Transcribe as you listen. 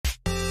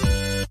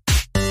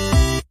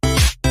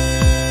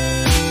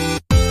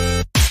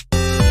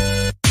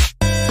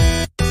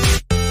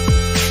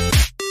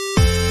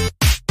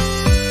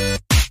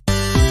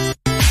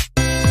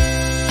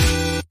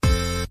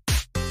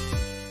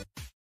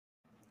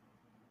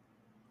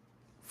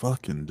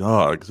fucking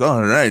dogs.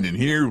 All right, and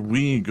here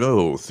we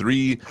go.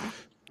 3,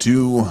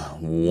 2,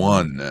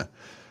 1.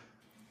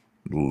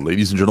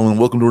 Ladies and gentlemen,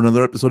 welcome to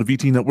another episode of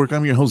VT Network.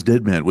 I'm your host,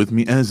 Deadman. With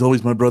me, as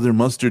always, my brother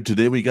Mustard.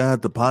 Today we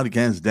got the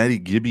podcast daddy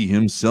Gibby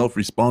himself,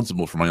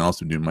 responsible for my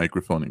awesome new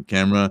microphone and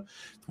camera.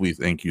 We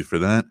thank you for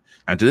that.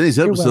 And today's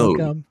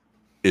episode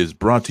is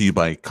brought to you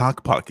by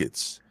Cock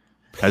Pockets.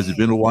 Has it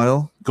been a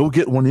while? Go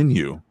get one in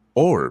you.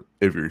 Or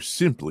if you're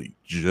simply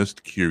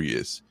just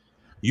curious,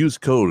 use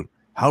code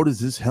How Does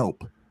This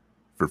Help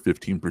for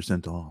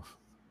 15% off.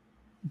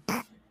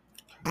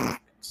 What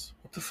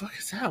the fuck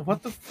is that?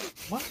 What?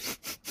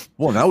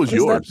 Well, that was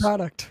yours. That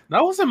product?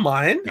 That wasn't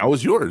mine. That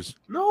was yours.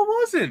 No, it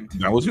wasn't.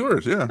 That was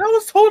yours, yeah. That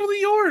was totally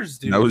yours,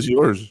 dude. That was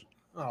yours.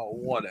 Oh,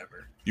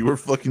 whatever. You were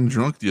fucking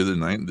drunk the other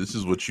night, and this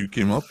is what you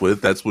came up with.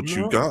 That's what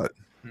you got.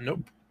 Nope.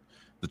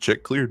 The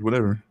check cleared,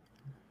 whatever.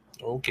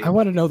 Okay. I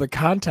want to know the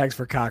context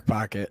for Cock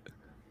Pocket.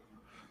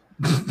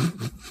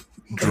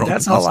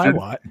 That's all I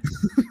want.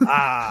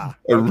 A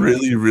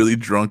really, really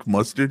drunk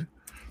mustard.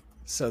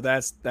 So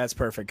that's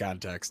perfect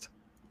context.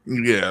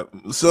 Yeah.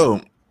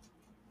 So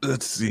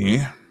let's see.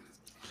 I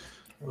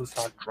was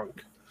not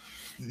drunk.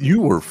 You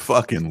were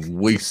fucking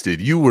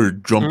wasted. You were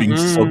jumping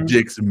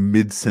subjects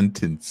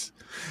mid-sentence.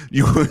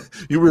 You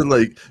were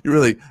like,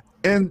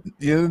 and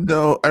you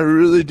know, I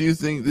really do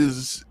think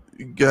this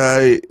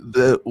guy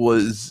that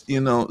was, you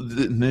know,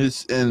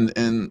 this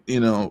and you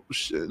know,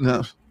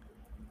 no.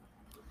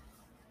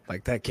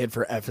 Like that kid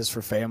for F is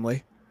for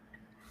family.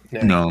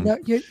 No,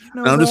 you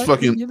know I'm just what?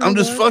 fucking. You know I'm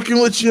just what? fucking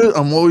with you.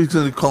 I'm always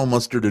gonna call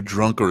Mustard a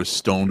drunk or a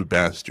stoned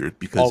bastard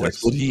because Always.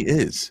 that's what he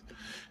is.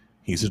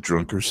 He's a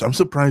drunker. I'm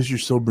surprised you're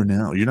sober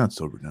now. You're not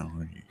sober now,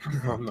 are you?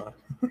 I'm not.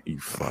 You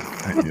fuck.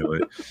 I knew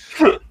it.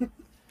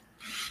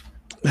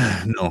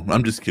 No,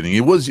 I'm just kidding.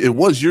 It was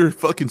your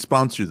fucking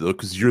sponsor though,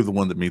 because you're the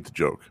one that made the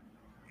joke.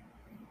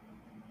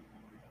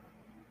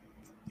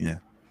 Yeah.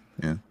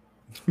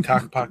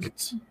 Cock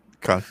Pockets.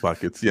 Cock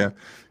Pockets. Yeah.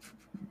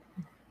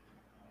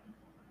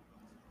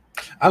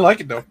 I like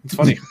it though. It's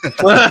funny.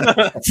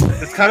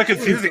 It's kind of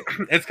confusing.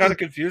 It's kind of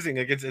confusing.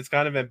 Like it's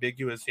kind of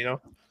ambiguous, you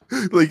know.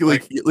 Like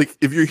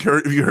if you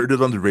heard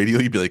it on the radio,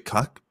 you'd be like,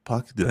 "Cock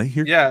pocket." Did I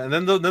hear? Yeah, and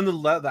then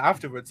the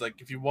afterwards,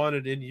 like if you want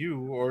it in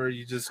you or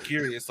you just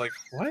curious, like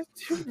what,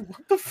 dude?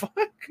 What the fuck?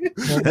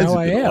 Well, now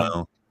I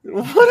am.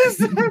 What does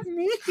that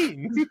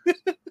mean?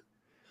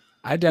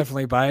 I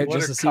definitely buy it What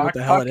just are to see what Cock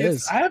the hell Pockets? it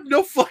is. I have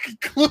no fucking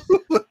clue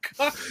what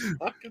Cock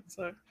Pockets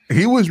are.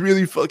 He was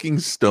really fucking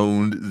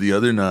stoned the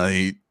other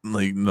night.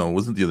 Like, no, it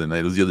wasn't the other night.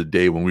 It was the other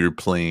day when we were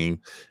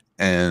playing,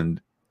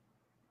 and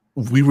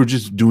we were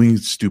just doing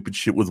stupid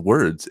shit with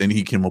words, and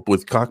he came up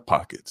with Cock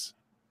Pockets.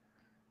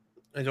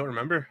 I don't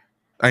remember.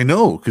 I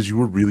know, because you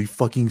were really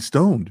fucking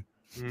stoned.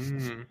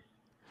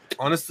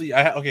 Honestly,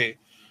 I don't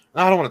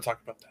want to talk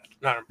about that.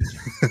 No.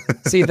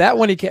 See that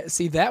one he can't.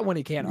 See that one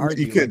he can't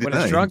argue. You can't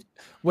Like, deny.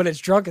 when it's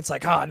drunk, it's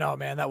like, oh no,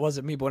 man, that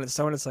wasn't me. But when it's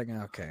stoned, it's like,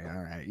 okay,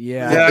 all right,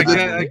 Yeah,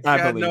 yeah. I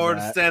got believe nowhere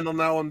to that. stand on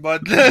that one,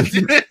 bud.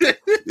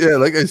 Yeah,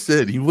 like I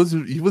said, he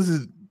wasn't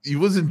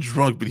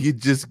drunk, but he had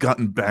just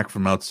gotten back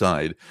from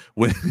outside.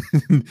 When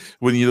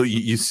you know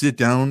you sit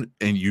down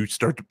and you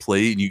start to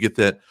play and you get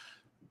that.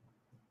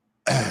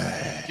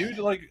 Dude,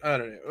 like I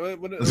don't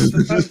know.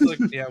 Sometimes, like,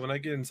 yeah, when I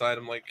get inside,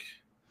 I'm like,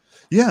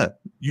 Yeah,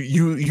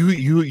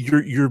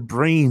 your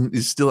brain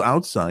is still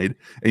outside,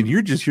 and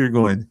you're just here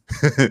going,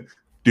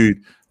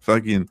 dude,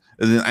 fucking.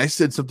 And then I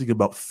said something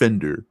about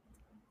Fender.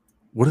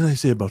 What did I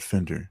say about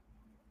Fender?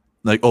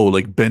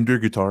 Like Bender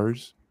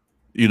guitars.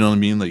 You know what I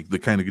mean? Like the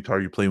kind of guitar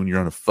you play when you're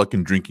on a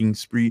fucking drinking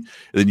spree. And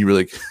then you were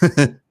like,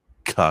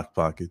 Cock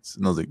Pockets,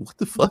 and I was like, what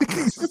the fuck?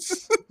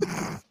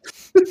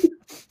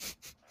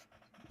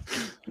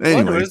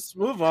 Anyway, anyways,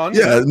 move on.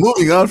 yeah,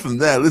 moving on from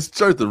that, let's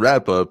start the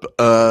wrap up.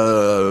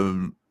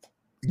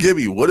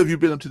 Gibby, what have you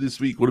been up to this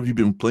week? What have you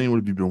been playing? What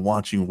have you been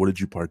watching? What did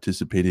you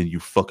participate in, you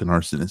fucking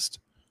arsonist?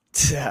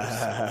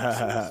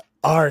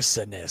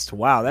 Arsonist.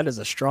 Wow, that is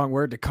a strong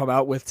word to come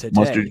out with today.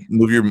 Mustard,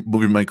 move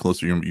your mic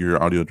closer.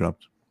 Your audio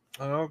dropped.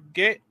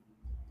 Okay.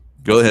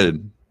 Go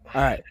ahead.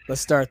 All right,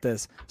 let's start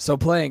this. So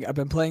I've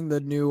been playing the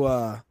new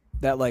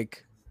that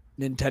like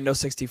Nintendo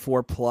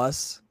 64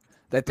 Plus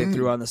that they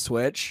threw on the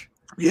Switch.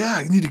 Yeah,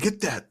 I need to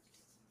get that.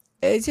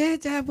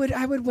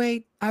 I would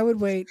wait.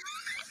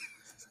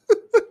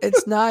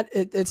 It's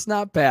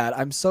not bad.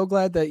 I'm so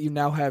glad that you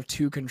now have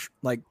two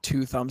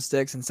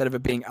thumbsticks instead of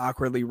it being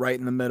awkwardly right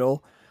in the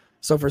middle.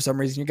 So for some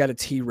reason you got a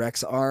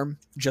T-Rex arm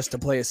just to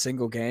play a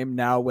single game.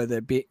 Now with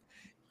it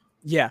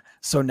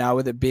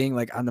being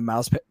like on the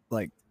mouse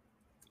like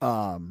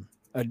a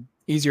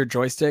easier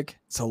joystick,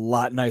 it's a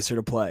lot nicer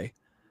to play.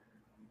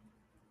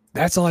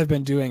 That's all I've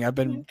been doing. I've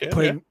been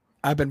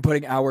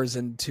putting hours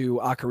into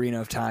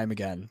Ocarina of Time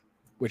again,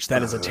 which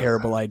that is a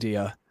terrible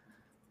idea.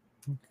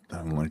 I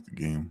don't like the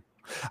game.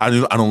 I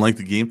don't like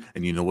the game,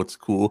 and you know what's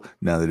cool?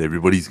 Now that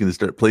everybody's gonna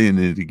start playing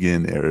it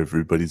again,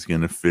 everybody's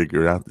gonna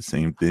figure out the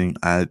same thing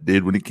I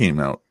did when it came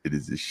out. It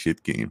is a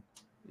shit game.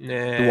 Nah,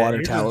 The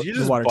water tower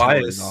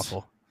is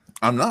awful.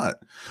 I'm not.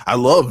 I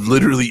love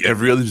literally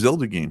every other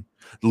Zelda game.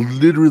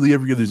 Literally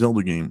every other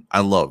Zelda game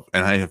I love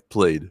and I have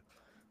played.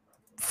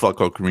 Fuck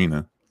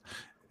Ocarina.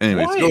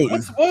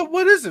 Anyways,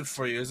 what is it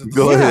for you? Is it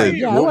go ahead.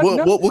 Yeah,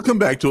 we'll come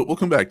back to it. We'll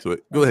come back to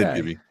it. Go ahead,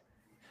 Gibby.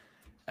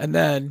 And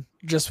then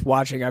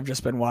I've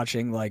just been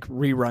watching like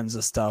reruns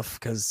of stuff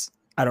because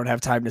I don't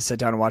have time to sit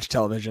down and watch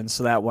television.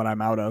 So that one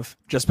I'm out of.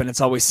 Just been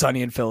It's Always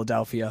Sunny in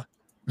Philadelphia.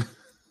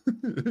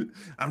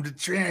 I'm the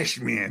trash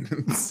man.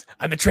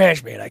 I'm the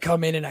trash man. I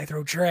come in and I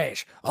throw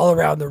trash all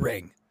around the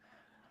ring.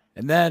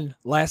 And then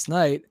last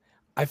night,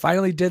 I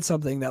finally did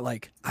something that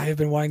like I have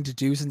been wanting to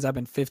do since I've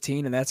been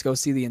 15, and that's go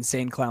see the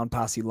Insane Clown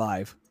Posse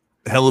live.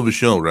 Hell of a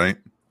show, right?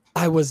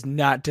 I was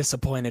not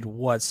disappointed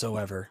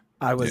whatsoever.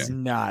 I was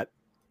not.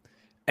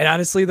 And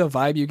honestly, the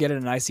vibe you get at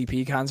an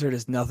ICP concert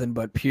is nothing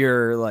but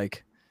pure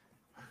like,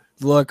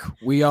 look,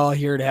 we all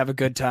here to have a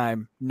good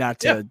time, not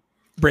to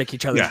break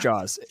each other's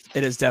jaws.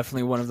 It is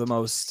definitely one of the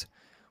most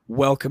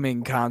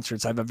welcoming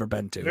concerts I've ever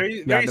been to.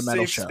 Very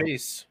safe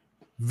space.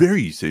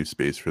 Very safe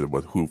space for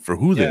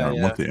who they are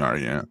and what they are.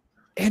 Yeah.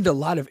 And a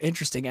lot of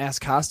interesting ass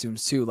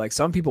costumes too. Like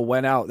some people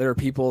went out. There are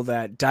people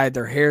that dyed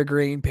their hair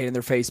green, painted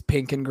their face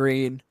pink and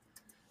green.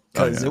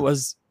 Because it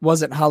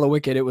wasn't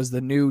Hallowicked, it was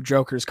the new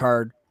Joker's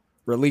card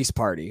release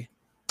party.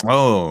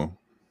 Oh,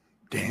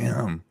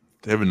 damn!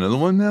 They have another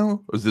one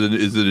now. Is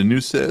it a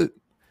new set?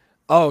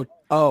 Oh,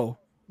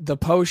 the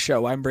post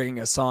show. I'm bringing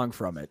a song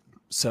from it.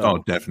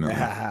 So definitely.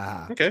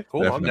 Okay,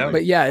 cool. Definitely. I'm down.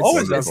 But yeah,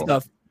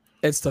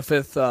 it's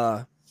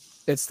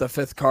the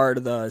fifth card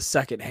of the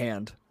second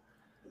hand.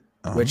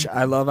 Which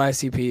I love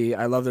ICP.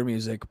 I love their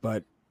music,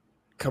 but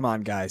come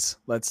on, guys,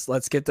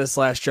 let's get this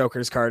last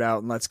Joker's card out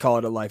and let's call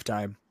it a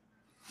lifetime.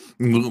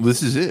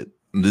 This is it.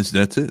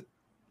 That's it.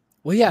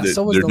 Well, yeah.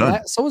 So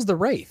was the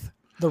Wraith.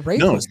 The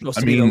Wraith was supposed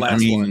to be the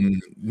last one.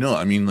 No,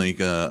 I mean like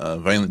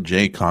Violent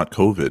J caught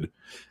COVID,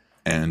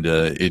 and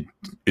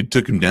it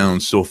took him down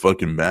so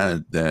fucking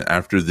bad that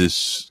after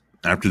this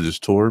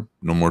tour,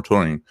 no more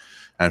touring.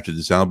 After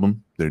this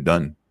album, they're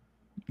done.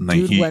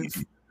 Like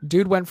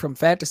Dude went from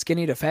fat to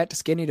skinny to fat to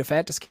skinny to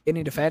fat to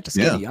skinny to fat to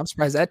skinny. I'm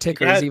surprised that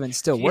ticker is even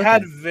still working. He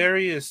had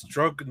various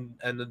drug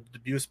and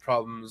abuse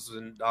problems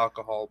and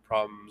alcohol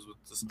problems with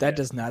this. That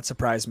does not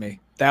surprise me.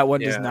 That one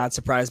does not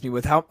surprise me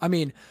with how,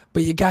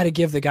 but you got to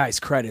give the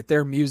guys credit.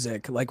 Their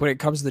music, like when it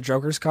comes to the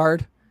Joker's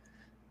card,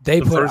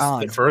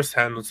 the first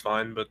hand was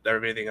fine, but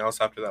everything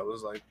else after that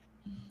was like,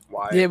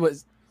 why? It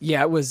was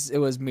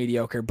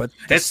mediocre, but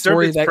it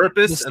served its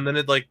purpose, and then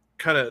it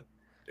kind of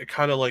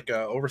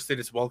overstayed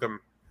its welcome.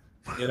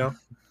 You know,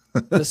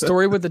 the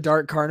story with the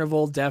Dark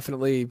Carnival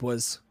definitely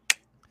was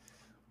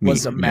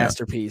a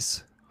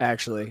masterpiece.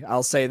 Actually,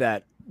 I'll say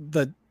that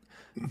the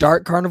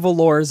Dark Carnival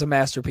lore is a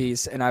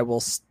masterpiece, and I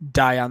will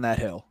die on that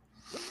hill.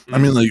 I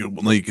mean,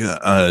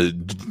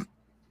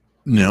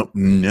 nope,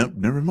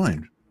 never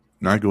mind.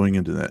 Not going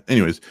into that.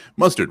 Anyways,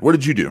 Mustard, what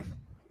did you do?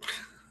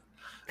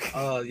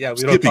 We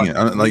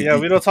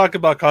don't talk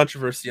about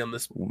controversy on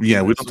this.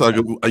 Yeah, we don't talk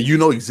about. You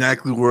know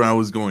exactly where I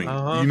was going.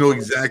 You know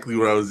exactly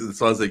where I was.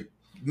 So I was like,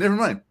 never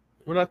mind.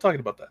 We're not talking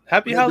about that.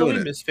 Happy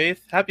Halloween, Miss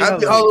Faith. Happy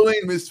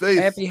Halloween, Miss Faith.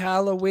 Happy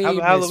Halloween. Happy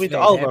Halloween to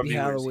all of our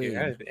viewers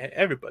here.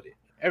 Everybody.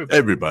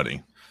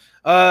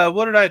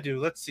 What did I do?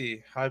 Let's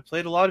see. I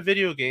played a lot of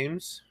video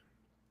games.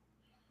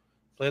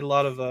 Played a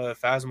lot of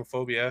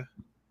Phasmophobia.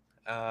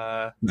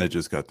 I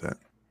just got that.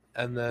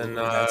 And then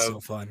that's so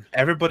fun.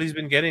 Everybody's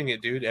been getting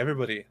it, dude.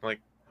 Everybody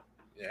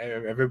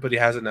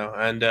has it now,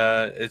 and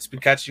it's been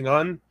catching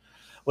on,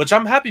 which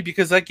I'm happy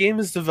because that game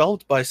is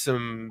developed by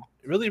some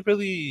really,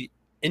 really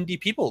indie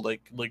people.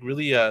 Like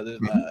really, I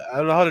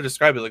don't know how to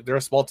describe it. Like they're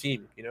a small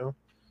team, you know.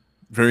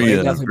 They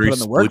definitely put in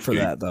the work for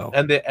that, though.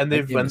 And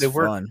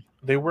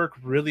they work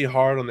really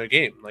hard on their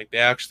game. Like they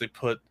actually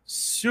put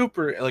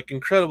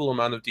incredible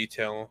amount of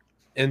detail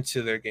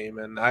into their game,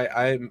 and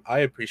I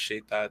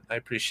appreciate that. I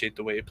appreciate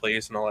the way it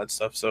plays and all that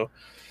stuff. So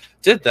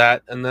did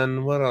that, and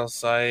then what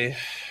else? I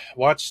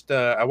watched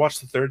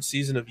the third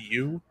season of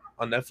You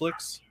on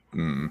Netflix.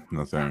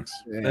 No thanks.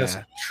 Yeah. It's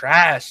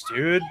trash,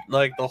 dude.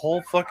 Like the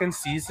whole fucking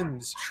season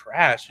is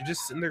trash. You're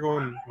just sitting there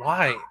going,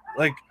 why?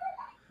 Like,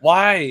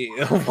 why?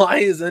 Why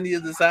is any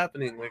of this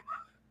happening? Like,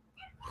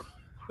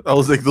 I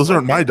was like, those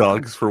aren't my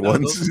dogs for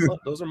once.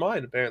 Those are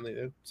mine.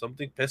 Apparently,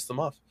 something pissed them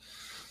off.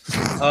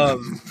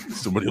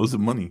 Somebody owes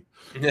them money.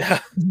 Yeah.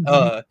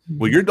 Well,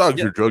 your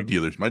dogs are drug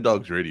dealers. My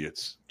dogs are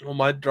idiots. Well,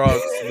 my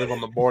dogs live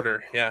on the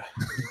border. Yeah.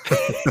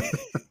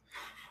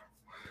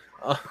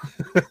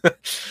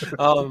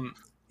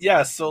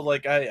 Yeah. So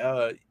like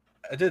I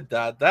did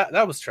that.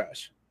 That was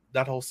trash.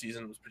 That whole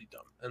season was pretty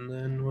dumb. And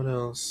then what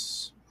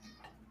else?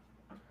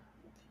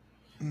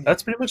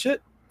 That's pretty much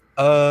it.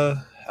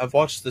 I've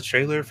watched the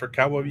trailer for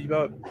Cowboy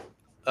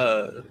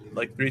Bebop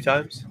like 3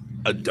 times.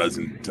 A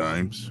dozen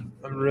times.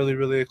 I'm really,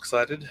 really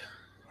excited.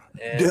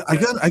 And,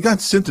 I got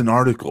sent an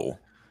article.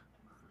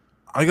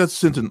 I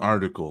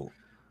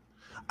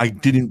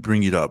didn't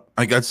bring it up.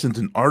 I got sent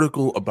an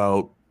article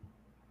about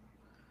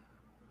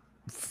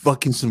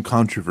fucking some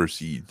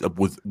controversy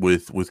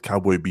with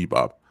Cowboy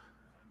Bebop.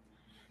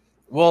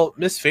 Well,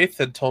 Miss Faith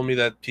had told me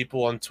that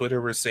people on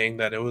Twitter were saying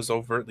that it was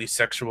overtly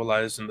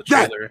sexualized in the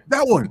trailer.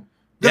 That one.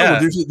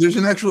 There's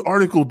an actual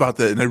article about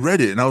that, and I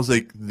read it, and I was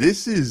like,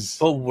 "This is."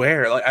 But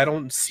where? Like, I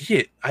don't see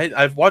it.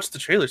 I've watched the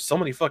trailer so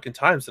many fucking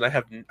times,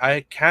 and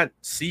I can't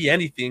see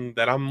anything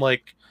that I'm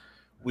like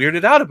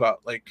weirded out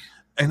about. Like,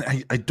 and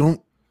I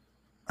don't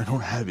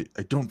have it.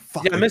 I don't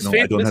fucking. Yeah, Miss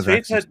Faith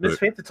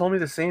had told me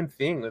the same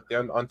thing.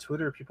 That on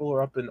Twitter, people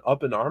were up in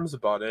arms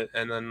about it,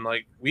 and then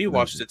like we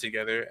watched it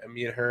together, and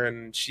me and her,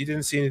 and she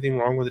didn't see anything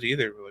wrong with it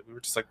either. Like, we were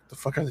just like, "The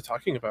fuck are they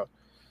talking about?"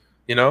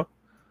 You know?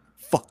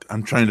 Fuck!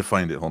 I'm trying to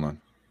find it. Hold on.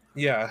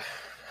 Yeah.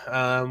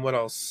 What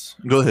else?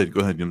 Go ahead.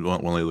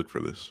 While I look for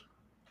this.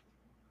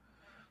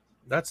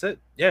 That's it.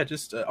 Yeah,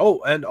 just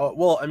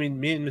well, I mean,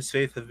 me and Miss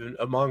Faith have been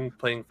among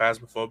playing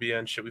Phasmophobia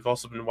and shit. We've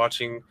also been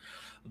watching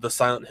the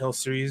Silent Hill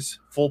series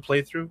full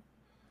playthrough.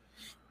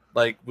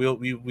 Like we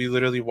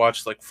literally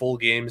watched like full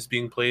games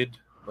being played,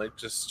 like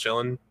just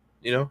chilling,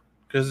 you know,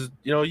 because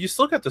you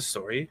still get the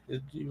story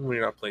even when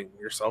you're not playing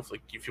yourself.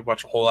 Like if you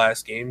watch a whole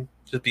ass game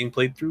just being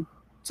played through,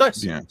 it's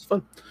nice. Yeah, it's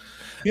fun.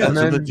 Yeah, and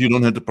so that you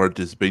don't have to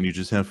participate; you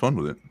just have fun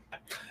with it.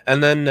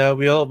 And then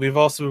we've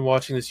also been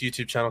watching this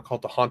YouTube channel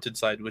called The Haunted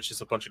Side, which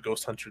is a bunch of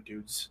ghost hunter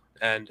dudes,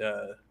 and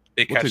we'll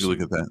take a look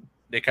at that.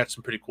 They catch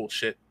some pretty cool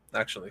shit,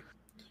 actually.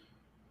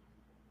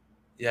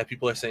 Yeah,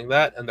 people are saying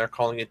that, and they're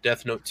calling it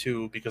Death Note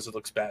 2 because it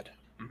looks bad.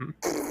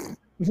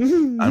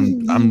 Mm-hmm.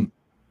 I'm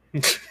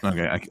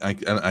okay.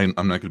 I'm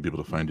not going to be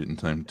able to find it in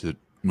time to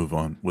move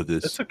on with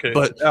this. It's okay,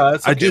 but it's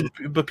okay. I did.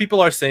 But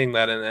people are saying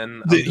that,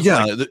 and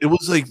it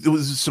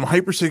was some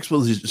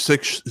hypersexual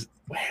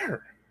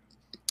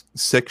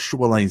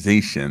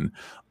sexualization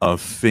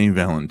of Faye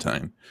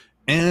Valentine,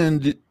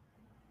 and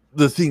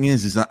the thing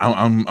is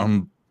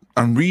I'm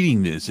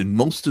reading this, and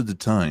most of the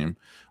time,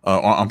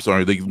 I'm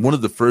sorry, like one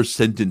of the first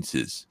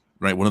sentences,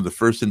 right? One of the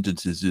first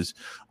sentences is,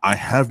 "I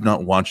have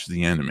not watched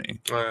the anime."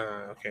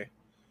 Okay.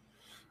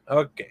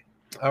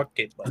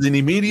 Then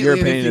immediately, your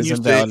opinion is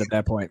invalid at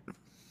that point.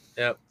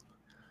 Yep.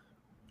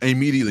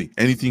 Immediately,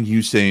 anything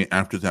you say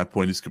after that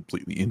point is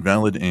completely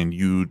invalid, and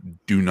you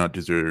do not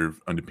deserve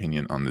an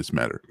opinion on this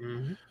matter.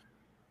 Mm-hmm.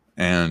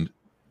 And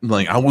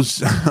like I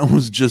was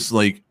just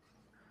like,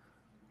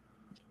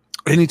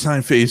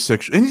 anytime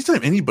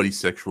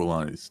anybody's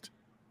sexualized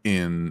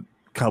in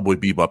Cowboy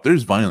Bebop,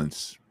 there's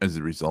violence as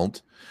a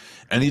result.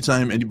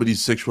 Anytime anybody's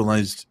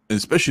sexualized,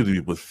 especially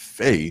with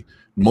Faye,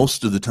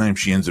 most of the time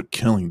she ends up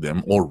killing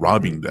them or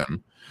robbing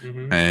them.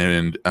 Mm-hmm.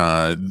 And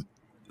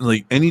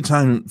like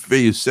anytime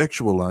Faye is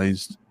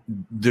sexualized,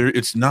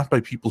 it's not by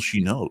people she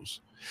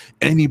knows.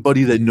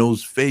 Anybody that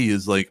knows Faye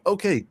is like,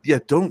 okay, yeah,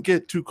 don't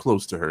get too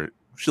close to her.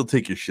 She'll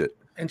take your shit.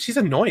 And she's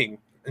annoying.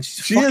 And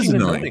she is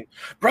annoying.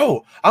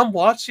 Bro, I'm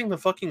watching the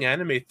fucking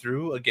anime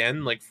through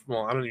again, like,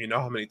 well, I don't even know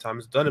how many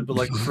times I've done it, but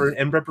like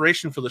in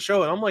preparation for the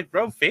show, and I'm like,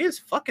 bro, Faye is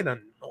fucking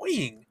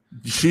annoying.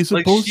 She's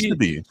supposed to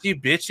be. She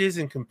bitches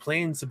and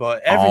complains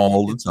about everything.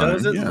 All the time.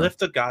 Doesn't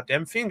lift a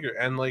goddamn finger,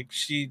 and like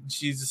she's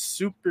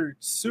super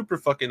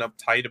fucking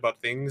uptight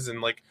about things,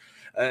 and like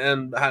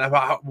and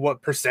about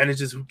what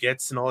percentages who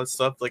gets and all that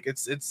stuff. Like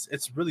it's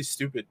really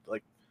stupid.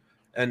 Like,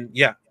 and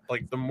yeah,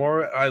 like the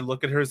more I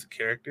look at her as a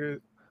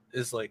character,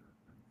 is like.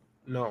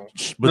 No,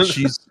 but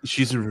she's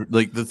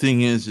like, the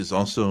thing is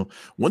also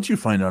once you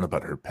find out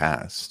about her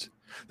past,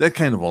 that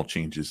kind of all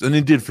changes, and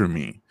it did for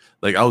me.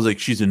 Like I was like,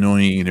 she's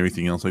annoying and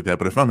everything else like that,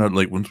 but I found out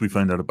like once we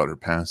find out about her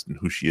past and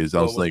who she is,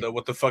 I was like,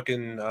 what the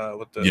fucking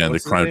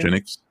the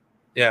cryogenics.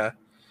 Yeah,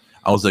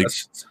 I was like,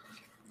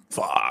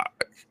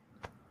 fuck.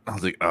 I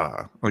was like,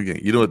 okay,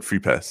 you know what? Free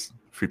pass.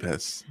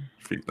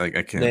 Like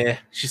I can't. Nah,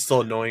 she's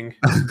still annoying.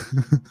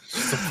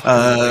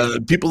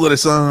 People that I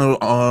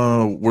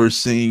saw were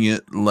saying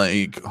it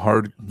like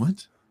hard.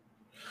 What?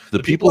 The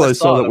people I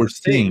saw that were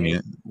saying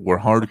it were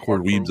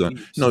hardcore weebs.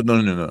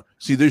 No.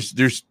 See,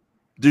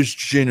 there's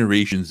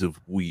generations of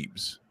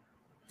weebs.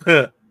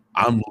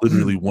 I'm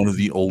literally one of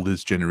the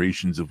oldest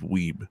generations of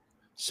weeb.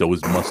 So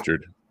is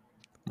Mustard.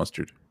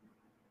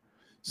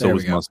 So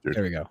was Mustard.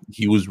 There we go.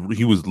 He was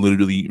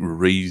literally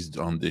raised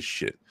on this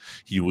shit.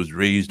 He was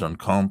raised on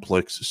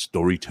complex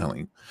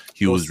storytelling.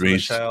 He was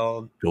raised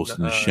Ghost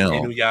in the Shell,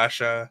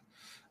 Inuyasha,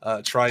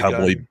 Trigun,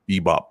 Cowboy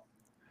Bebop,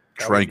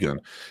 Trigun.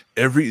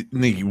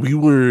 We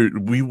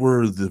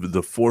were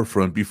the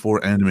forefront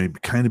before anime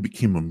kind of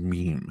became a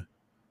meme.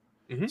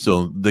 Mm-hmm.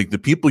 So like the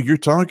people you're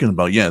talking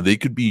about, yeah, they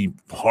could be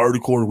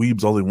hardcore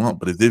weebs all they want,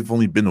 but if they've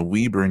only been a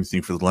weeb or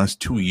anything for the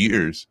last 2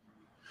 years.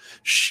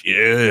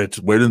 Shit,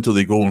 wait until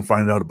they go and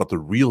find out about the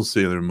real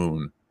Sailor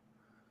Moon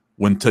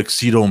when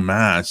Tuxedo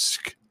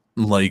Mask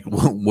like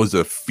was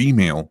a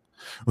female.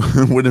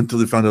 Wait until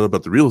they found out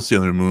about the real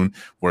Sailor Moon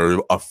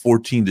where a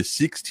 14 to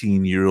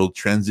 16-year-old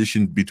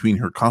transitioned between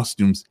her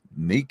costumes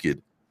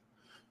naked.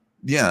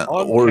 Yeah,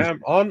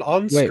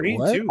 on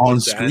screen too.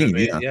 On screen,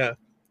 yeah.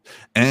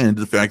 And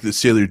the fact that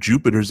Sailor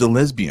Jupiter's a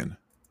lesbian.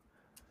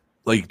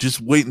 Like, just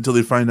wait until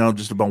they find out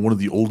just about one of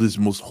the oldest,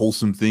 most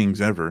wholesome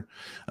things ever.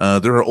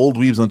 There are old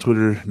weebs on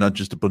Twitter, not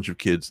just a bunch of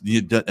kids.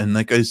 And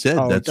like I said,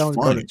 that's don't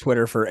fine. go to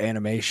Twitter for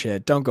anime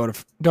shit. Don't go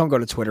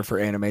to Twitter for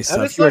anime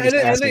stuff. You're just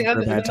asking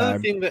for a bad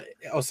time.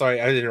 Sorry,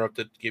 I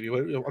interrupted. Give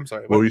you. I'm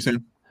sorry. What were you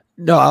saying?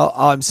 No,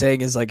 all I'm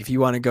saying is, like, if you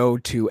want to go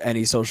to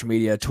any social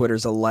media,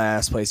 Twitter's the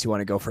last place you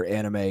want to go for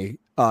anime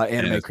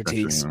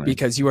critiques,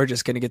 because you are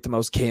just going to get the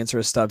most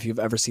cancerous stuff you've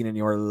ever seen in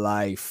your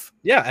life.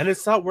 Yeah, and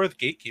it's not worth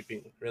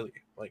gatekeeping, really.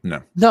 Like,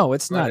 no,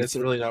 it's not. It's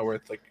really not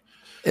worth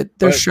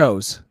There's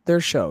shows.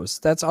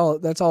 That's all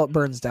it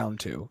burns down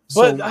to.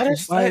 But so I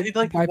just why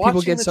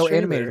people get so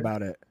animated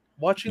about it.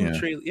 Watching the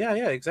trailer,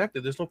 yeah,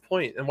 exactly. There's no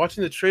point. And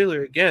watching the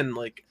trailer again,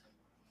 like,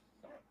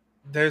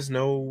 I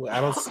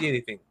don't see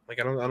anything.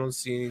 Like, I don't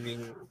see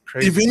anything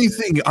crazy. If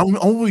anything, I'm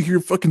over here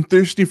fucking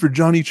thirsty for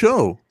Johnny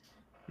Cho.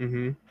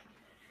 Mm-hmm.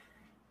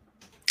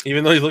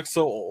 Even though he looks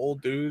so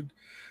old, dude,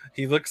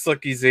 he looks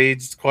like he's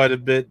aged quite a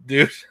bit,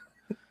 dude.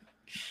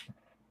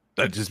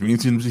 That just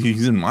means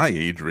he's in my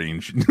age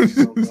range.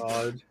 Oh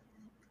God!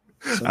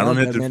 So I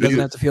doesn't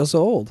have to feel so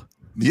old.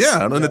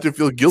 Yeah, I don't have to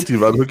feel guilty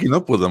about hooking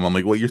up with him. I'm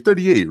like, well, you're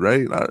 38,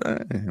 right?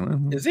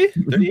 Is he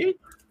 38?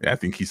 Yeah, I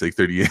think he's like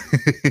 38.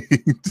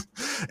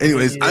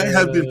 Anyways, I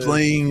have been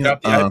playing.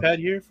 Got the iPad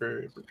here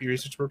for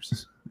research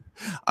purposes.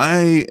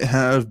 I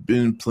have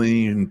been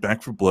playing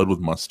Back 4 Blood with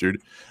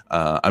Mustard.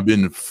 I've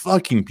been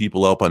fucking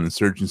people up on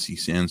Insurgency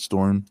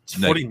Sandstorm.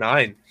 He's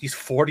 49. He's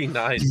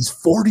 49. He's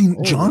 40.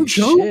 John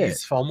Cho?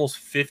 He's almost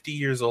 50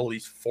 years old.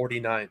 He's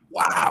 49.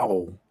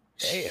 Wow.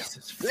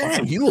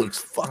 Damn, he looks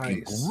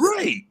fucking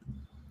great.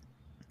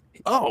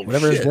 Oh,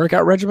 whatever his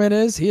workout regimen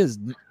is, he is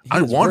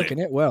working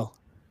it well.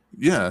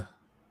 Yeah.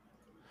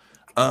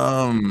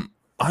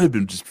 I've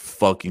been just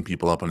fucking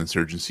people up on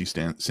Insurgency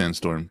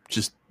Sandstorm.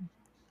 Just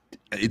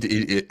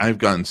I've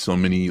gotten so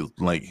many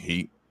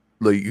hate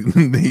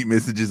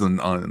messages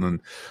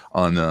on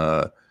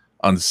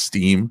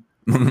Steam.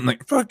 I'm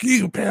like, fuck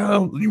you,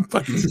 pal. You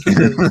fucking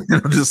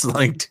I'm just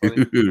like,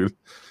 dude.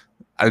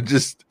 I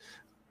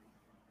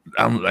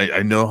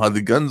know how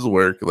the guns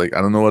work. Like,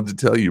 I don't know what to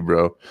tell you,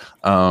 bro.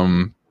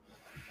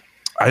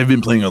 I've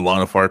been playing a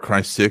lot of Far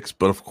Cry 6,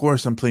 but of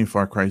course I'm playing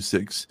Far Cry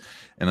 6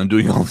 and I'm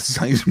doing all the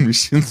side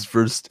missions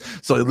first.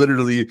 So I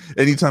literally,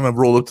 anytime I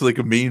roll up to like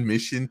a main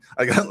mission,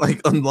 I got like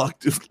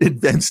unlocked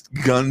advanced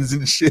guns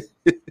and shit.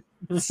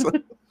 So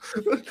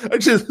I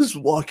just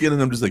walk in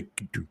and I'm just like,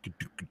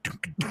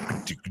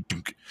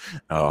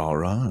 all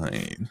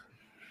right.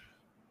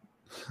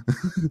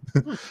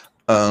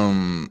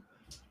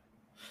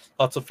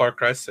 Lots of Far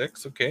Cry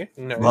 6, okay.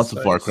 Nice, lots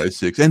of Far Cry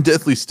 6 and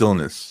Deathly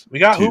Stillness. We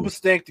got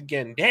Hoobastanked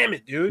again. Damn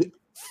it, dude.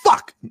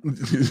 Fuck.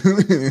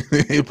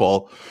 Hey,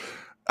 Paul.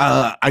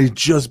 I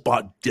just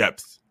bought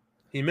Depth.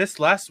 He missed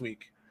last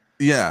week.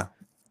 Yeah.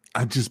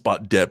 I just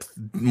bought Depth.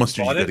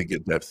 Mustard, you gotta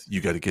get Depth. You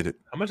gotta get it.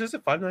 How much is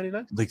it?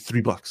 $5.99? Like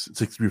 $3.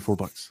 It's like $3 or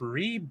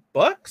 $4.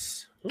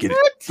 $3? Get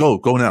it.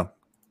 Go now.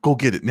 Go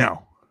get it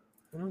now.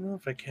 I don't know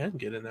if I can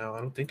get it now.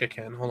 I don't think I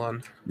can. Hold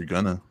on. You're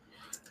gonna.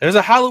 There's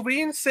a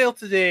Halloween sale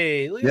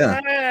today. Look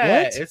at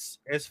that. What? It's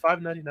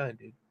 $5.99,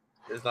 dude.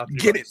 It's not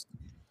get it.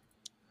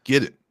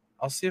 Get it.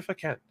 I'll see if I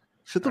can.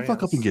 Shut the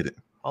fuck up and get it.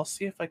 I'll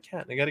see if I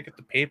can. I gotta get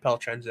the PayPal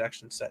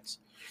transaction sets.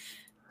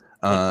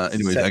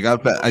 Anyways, I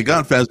got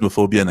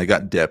Phasmophobia and I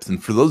got Depth.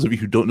 And for those of you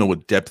who don't know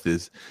what Depth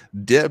is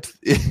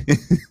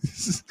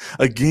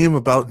a game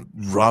about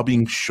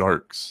robbing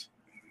sharks.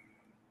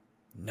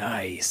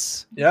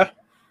 Nice. Yeah.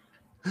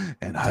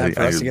 And time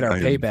for us to get our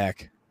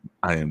payback.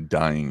 I am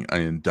dying. I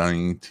am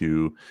dying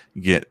to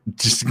get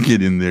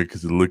in there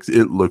because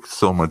it looks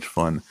so much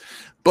fun.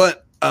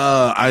 But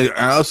I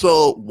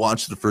also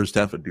watched the first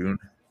half of Dune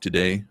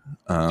today.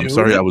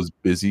 Sorry, I was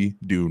busy.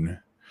 Dune.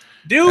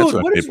 Dude,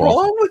 what is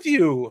wrong with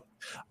you?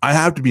 I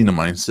have to be in a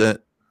mindset.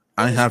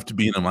 I have to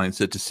be in a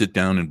mindset to sit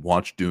down and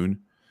watch Dune.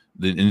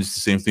 And it's the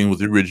same thing with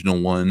the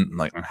original one.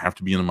 Like, I have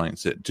to be in a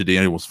mindset. Today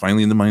I was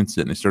finally in the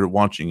mindset and I started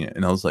watching it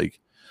and I was like,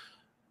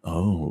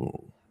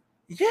 oh.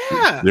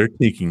 Yeah. They're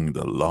taking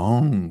the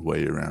long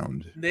way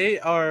around. They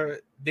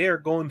are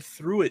going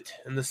through it.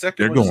 And the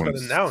second one just got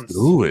announced.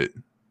 Through it.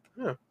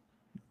 Yeah.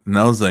 And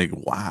I was like,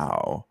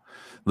 wow.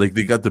 Like,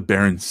 they got the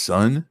Baron's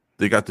son.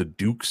 They got the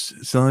Duke's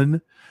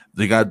son.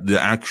 They got the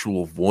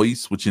actual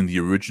voice, which in the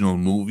original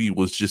movie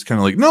was just kind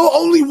of like, no,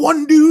 only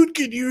one dude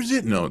could use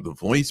it. No, the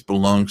voice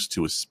belongs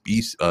to a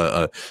species,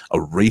 a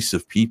race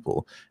of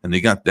people. And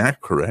they got that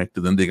correct.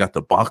 And then they got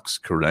the box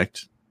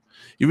correct.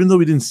 Even though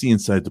we didn't see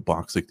inside the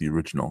box like the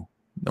original.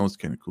 That was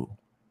kind of cool.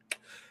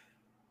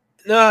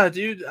 Nah,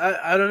 dude,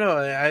 I don't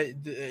know.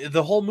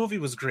 The whole movie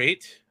was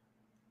great.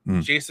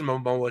 Jason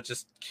Momoa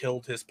just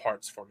killed his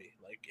parts for me.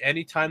 Like,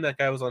 anytime that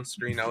guy was on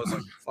screen, I was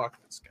like, fuck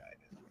this guy.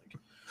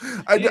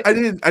 I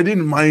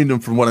didn't mind him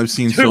from what I've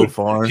seen so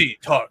far. He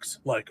talks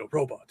like a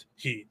robot.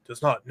 He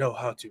does not know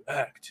how to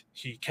act.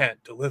 He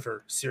can't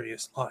deliver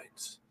serious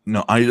lines.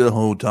 No,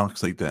 Idaho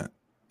talks like that.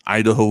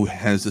 Idaho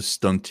has a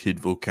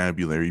stunted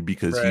vocabulary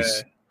because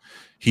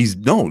he's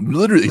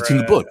literally it's in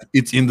the book.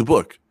 It's in the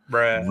book.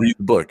 Bruh. Read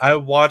the book. I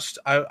watched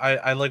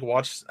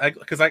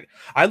because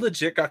I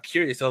legit got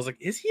curious. I was like,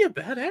 is he a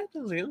bad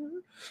actor? Like,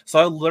 so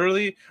I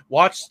literally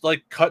watched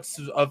like cuts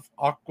of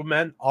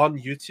Aquaman on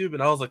YouTube,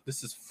 and I was like,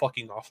 this is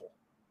fucking awful.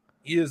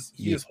 He is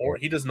horrible.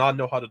 He does not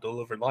know how to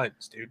deliver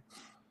lines, dude.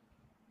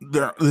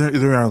 There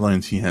are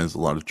lines he has a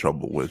lot of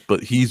trouble with,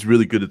 but he's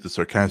really good at the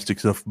sarcastic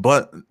stuff.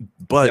 But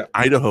yeah.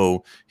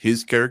 Idaho,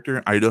 his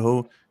character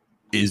Idaho,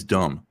 is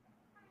dumb.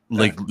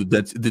 Like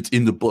that's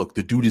in the book.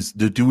 The dude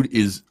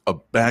is a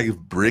bag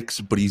of bricks,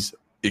 but he's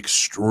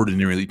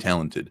extraordinarily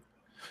talented.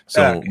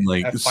 So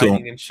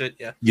fighting and shit.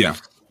 Yeah.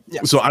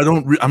 So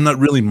I'm not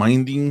really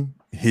minding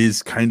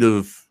his kind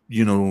of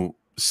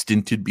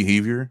stinted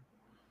behavior.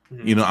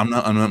 Mm-hmm. I'm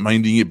not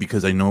minding it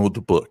because I know the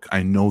book.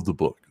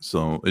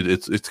 So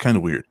it's kind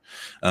of weird.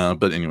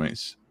 But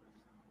anyways,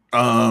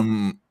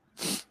 I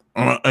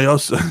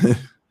also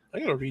I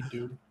gotta read,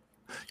 dude.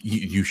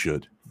 You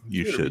should.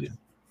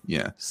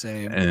 Yeah.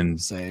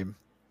 Same.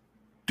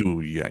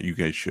 Dude, yeah, you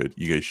guys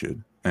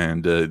should.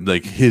 And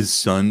like his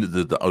son,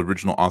 the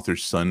original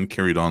author's son,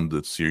 carried on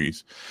the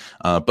series.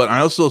 But I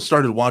also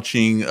started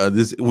watching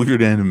this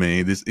weird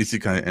anime, this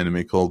isekai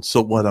anime called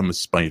So What, I'm a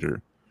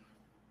Spider.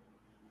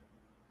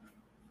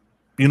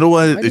 You know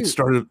what? It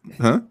started,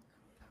 huh?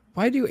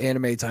 Why do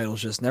anime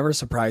titles just never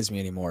surprise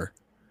me anymore?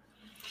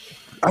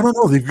 I don't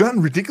know. They've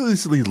gotten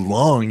ridiculously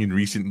long in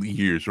recent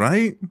years,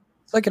 right?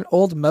 It's like an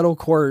old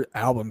metalcore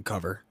album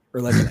cover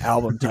or like an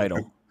album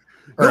title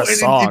or a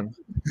song.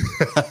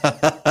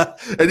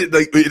 And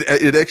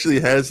it actually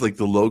has like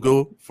the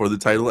logo for the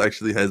title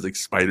actually has like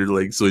spider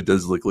legs, so it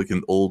does look like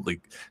an old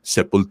like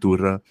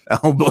Sepultura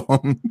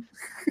album.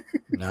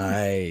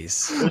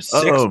 Nice. There's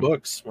 6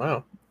 books.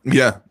 Wow.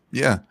 Yeah.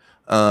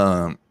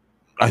 I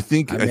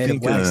think of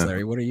wax,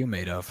 Larry. What are you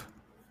made of?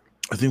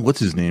 I think what's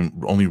his name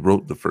only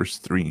wrote the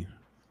first 3.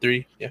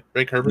 3, yeah.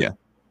 Frank Herbert. Yeah,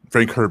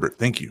 Frank Herbert.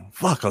 Thank you.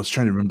 Fuck, I was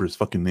trying to remember his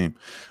fucking name.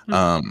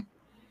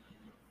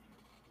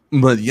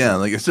 But yeah,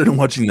 like I started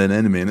watching that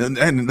anime,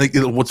 and like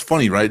what's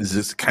funny, right, is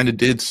this kind of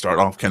did start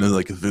off kind of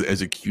like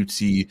as a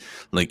cutesy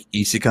like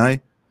isekai,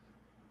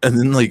 and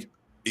then like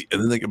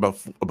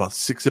about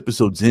 6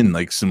 episodes in,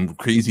 like some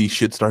crazy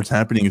shit starts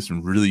happening, and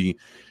some really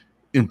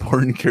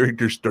important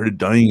characters started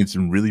dying in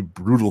some really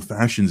brutal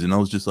fashions, and I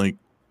was just like,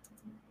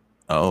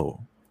 oh,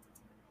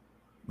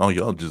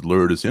 y'all just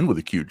lured us in with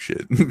the cute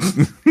shit.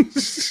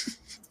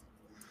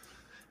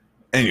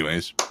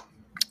 Anyways,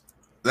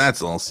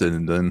 that's all said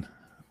and done.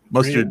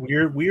 Mustard.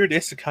 Weird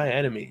isekai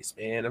enemies,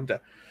 man. I'm done.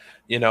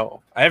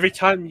 Every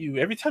time you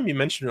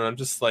mention it, I'm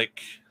just like,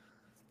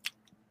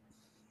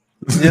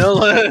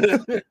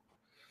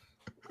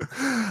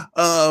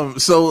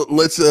 So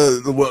let's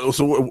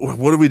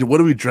what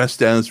are we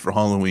dressed as for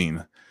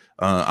Halloween?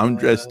 I'm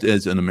dressed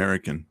as an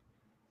American.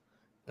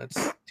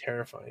 That's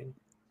terrifying.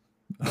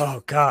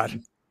 Oh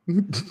God.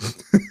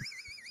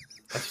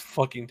 That's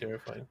fucking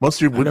terrifying.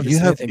 Mustard, what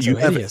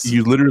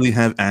you literally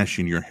have ash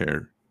in your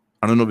hair.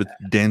 I don't know if it's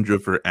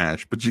dandruff or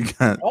ash, but you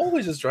got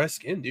always just dry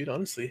skin, dude.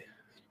 Honestly,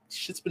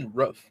 shit's been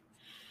rough.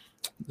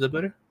 Is that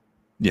better?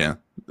 Yeah.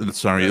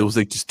 Sorry, it was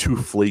like just 2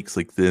 flakes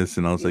like this,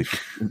 and I was like,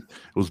 it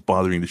was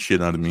bothering the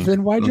shit out of me.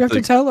 Then why'd you have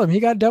to tell him?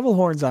 He got devil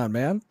horns on,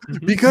 man.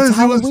 Because it's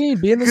Halloween.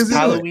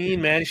 Halloween,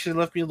 man. You should have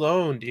left me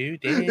alone, dude.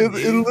 Damn,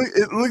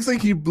 it looks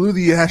like he blew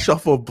the ash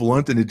off a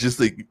blunt, and it just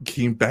like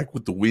came back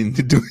with the wind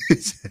to do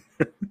his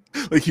hair.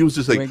 Like he was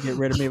just like, you ain't get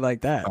rid of me like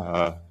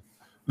that.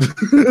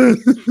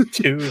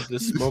 Dude, the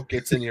smoke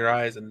gets in your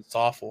eyes, and it's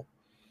awful.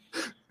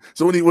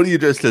 So what are you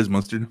dressed as,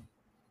 Mustard?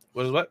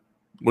 What?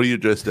 What are you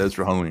dressed as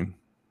for Halloween?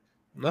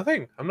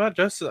 Nothing. I'm not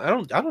dressed. I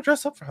don't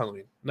dress up for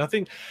Halloween.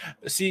 Nothing.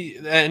 See,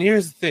 and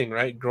here's the thing,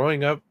 right?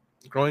 Growing up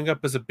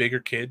as a bigger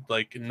kid,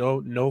 like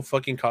no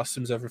fucking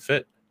costumes ever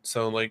fit.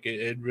 So like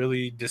it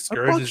really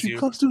discourages you.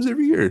 Costumes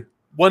every year.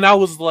 When I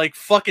was like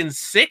fucking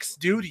 6,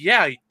 dude,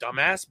 yeah, you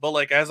dumbass. But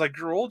like as I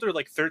grew older,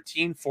 like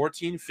 13,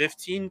 14,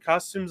 15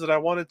 costumes that I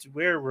wanted to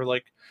wear were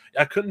like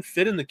I couldn't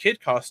fit in the kid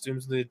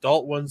costumes. The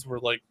adult ones were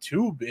like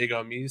too big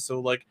on me. So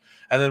like,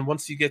 and then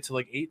once you get to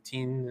like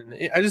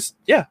 18, I just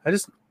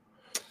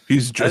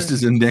he's dressed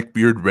as a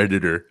neckbeard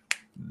Redditor.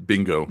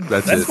 Bingo.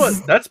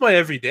 That's my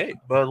everyday.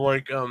 But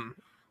like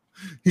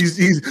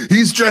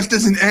he's dressed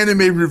as an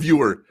anime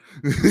reviewer.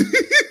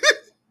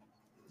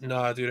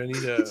 Nah, dude, I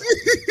need a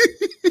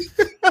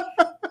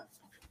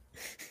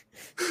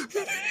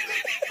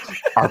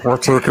I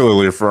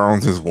particularly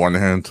found his one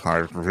hand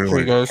type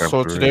really. Hey guys,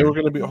 so today we're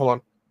gonna be we're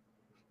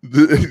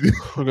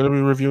gonna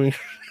be reviewing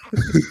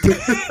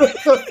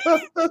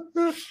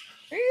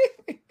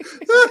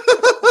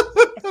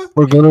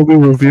we're gonna be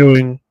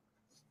reviewing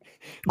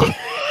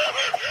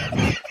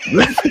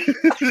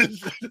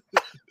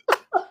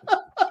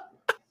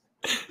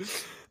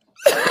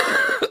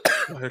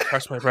I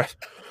catch my breath.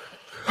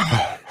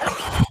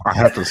 I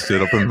have to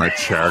sit up in my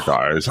chair,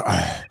 guys.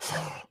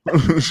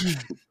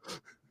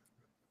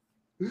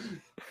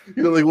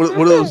 Like what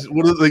are those?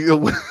 What are like?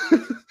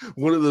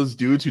 one of those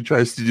dudes who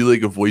tries to do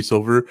like a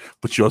voiceover,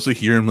 but you also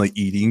hear him like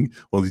eating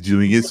while he's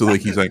doing it. So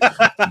like he's like,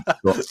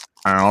 well,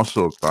 I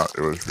also thought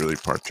it was really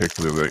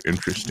particularly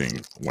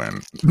interesting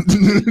when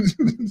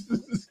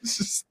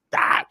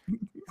stop.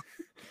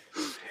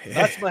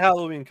 That's my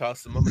Halloween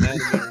costume. I'm an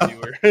anime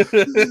reviewer.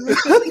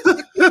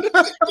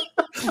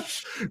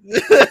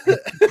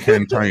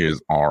 Hentai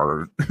is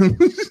art.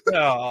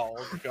 Oh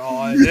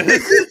God.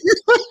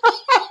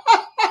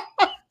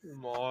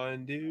 Come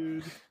on,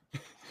 dude.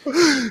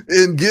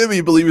 And Gibby,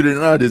 believe it or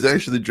not, is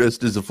actually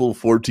dressed as a full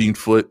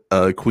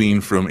 14-foot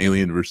queen from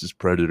Alien versus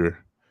Predator.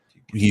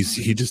 He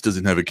just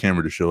doesn't have a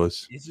camera to show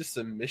us. He's just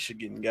a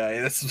Michigan guy.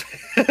 That's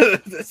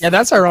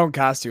that's our own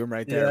costume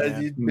right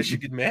there. Yeah,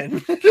 Michigan man.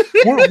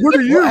 What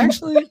are you? Well,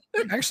 actually,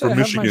 I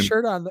have my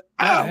shirt on.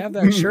 I have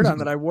that shirt on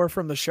that I wore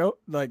from the show,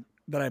 like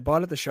that I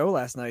bought at the show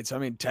last night. So I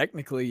mean,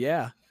 technically,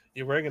 yeah.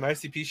 You're wearing an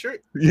ICP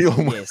shirt?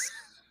 Yes.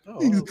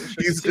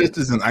 He's just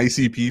as an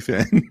ICP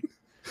fan.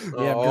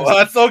 Oh, yeah,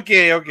 that's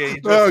okay. Okay.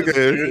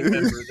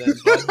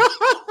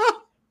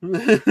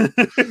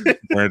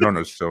 I don't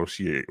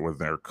associate with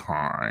their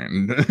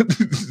kind.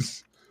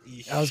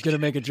 I was gonna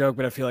make a joke,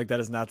 but I feel like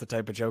that is not the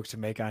type of joke to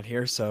make on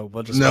here, so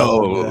we'll just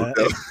no.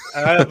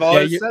 I've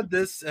always said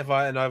this.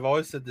 I've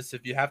always said this: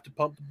 if you have to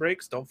pump the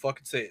brakes, don't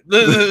fucking say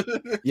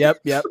it. Yep.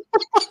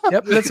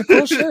 It's a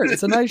cool shirt.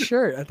 It's a nice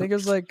shirt. I think it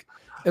was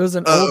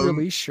an old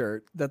release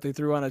shirt that they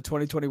threw on a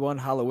 2021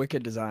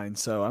 Hallowicked design.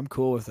 So I'm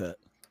cool with it.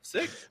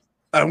 Sick.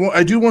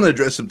 I do want to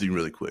address something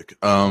really quick.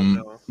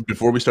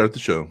 Before we start the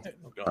show.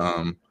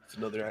 It's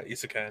another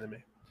isekai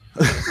anime.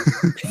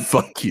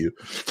 Fuck you.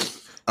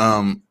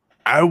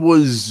 I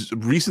was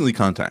recently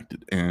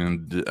contacted,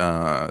 and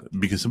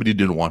because somebody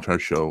didn't watch our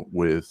show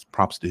with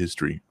Props to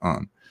History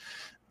on,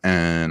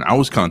 and I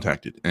was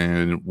contacted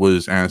and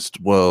was asked,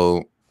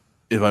 well,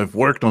 if I've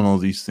worked on all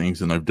these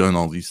things and I've done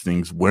all these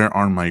things, where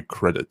are my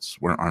credits?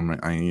 Where are my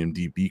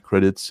IMDb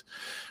credits?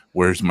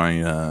 Where's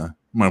my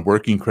my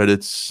working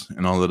credits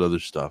and all that other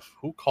stuff?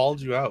 Who called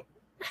you out?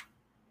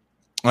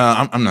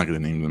 I'm not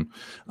going to name them,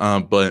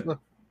 but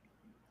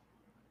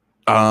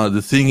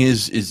the thing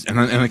is, and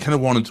I kind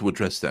of wanted to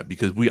address that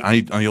because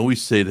I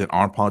always say that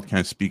our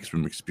podcast speaks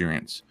from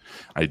experience.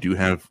 I do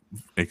have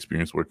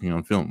experience working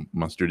on film.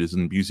 Mustard is a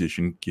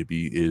musician.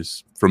 Gibby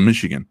is from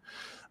Michigan.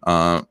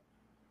 So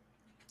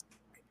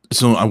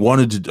I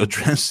wanted to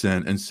address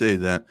that and say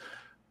that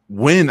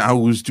when I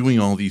was doing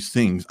all these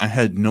things, I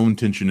had no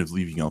intention of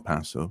leaving El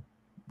Paso,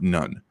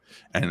 none.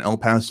 And El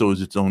Paso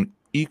is its own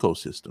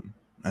ecosystem.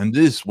 And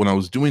when I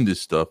was doing this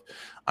stuff,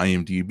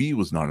 IMDb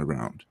was not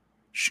around.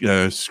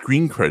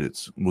 Screen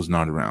credits was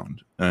not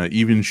around.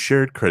 Even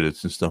shared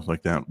credits and stuff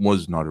like that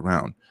was not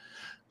around.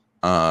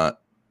 I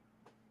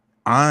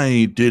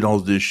did all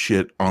this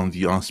shit on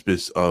the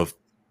auspice of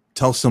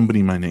tell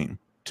somebody my name,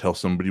 tell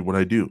somebody what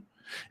I do.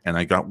 And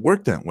I got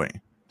work that way.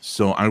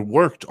 So I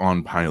worked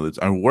on pilots.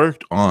 I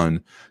worked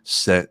on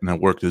set, and I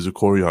worked as a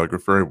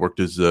choreographer. I worked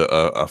as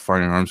a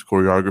firearms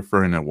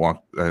choreographer, and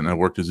I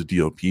worked as a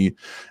DOP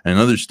and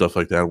other stuff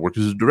like that. I worked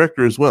as a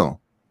director as well.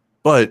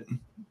 But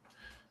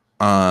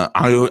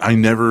I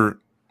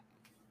never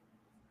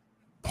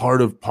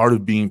part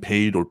of being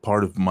paid, or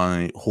part of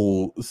my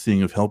whole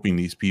thing of helping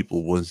these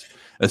people was,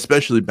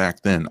 especially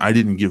back then, I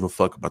didn't give a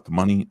fuck about the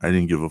money. I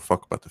didn't give a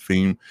fuck about the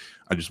fame.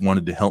 I just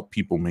wanted to help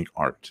people make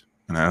art.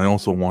 And I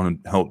also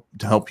wanted to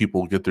help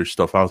people get their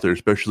stuff out there,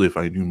 especially if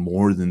I knew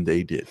more than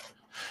they did.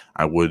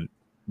 I would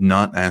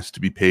not ask to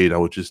be paid. I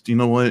would just, you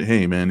know what?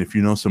 Hey, man, if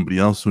you know somebody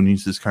else who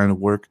needs this kind of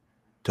work,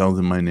 tell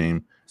them my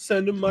name.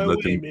 Send them my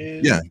way,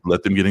 man. Yeah,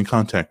 let them get in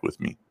contact with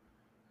me.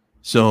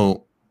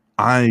 So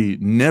I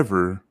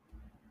never,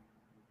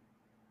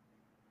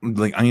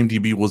 like,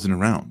 IMDb wasn't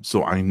around.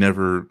 So I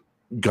never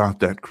got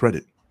that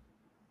credit.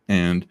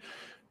 And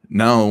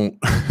now,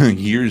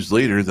 years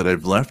later that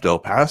I've left El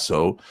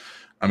Paso,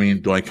 I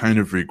mean, do I kind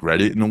of regret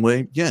it in a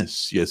way?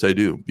 Yes, I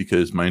do,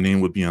 because my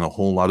name would be on a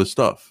whole lot of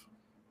stuff.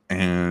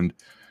 And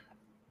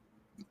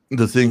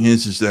the thing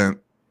is that,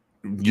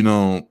 you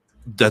know,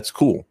 that's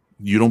cool.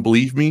 You don't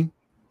believe me?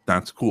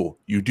 That's cool.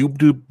 You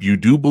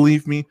do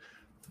believe me?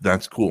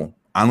 That's cool.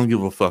 I don't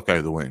give a fuck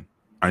either way.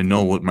 I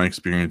know what my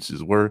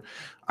experiences were.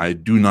 I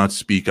do not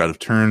speak out of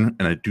turn,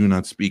 and I do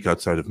not speak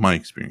outside of my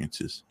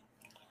experiences.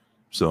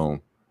 So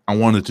I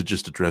wanted to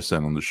just address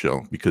that on the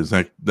show, because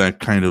that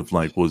kind of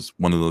like was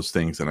one of those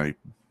things that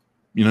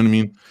you know what I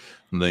mean?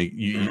 Like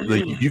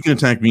you can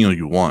attack me all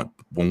you want,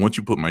 but once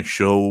you put my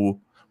show,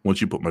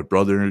 once you put my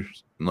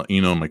brothers,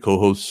 you know, my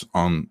co-hosts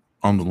on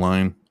the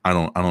line, I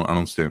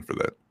don't stand for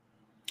that.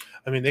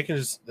 I mean, they can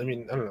just, I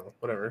don't know,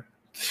 whatever.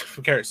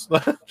 Who cares?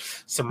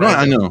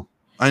 I know.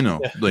 Yeah,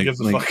 like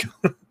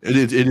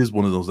it is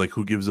one of those, like,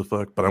 who gives a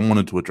fuck? But I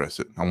wanted to address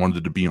it. I wanted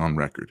it to be on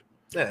record.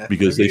 Yeah,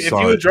 because if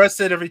you address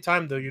it every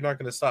time, though, you're not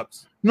going to stop.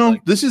 No,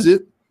 this is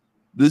it.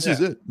 This is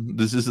it.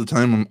 This is the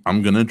time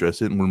I'm going to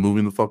address it, and we're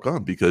moving the fuck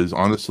on. Because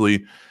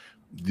honestly,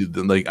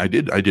 like, I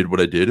did what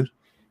I did.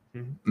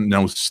 Mm-hmm.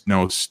 Now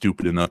I was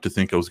stupid enough to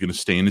think I was going to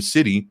stay in the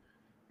city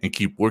and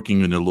keep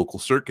working in the local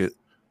circuit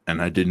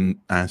and I didn't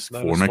ask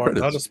for my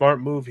credits. Not a smart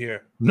move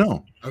here.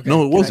 No, okay.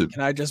 No, it wasn't.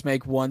 Can I just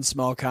make one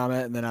small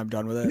comment and then I'm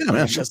done with it? Yeah,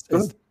 man.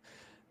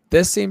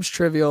 This seems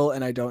trivial,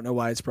 and I don't know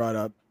why it's brought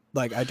up.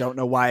 Like, I don't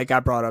know why it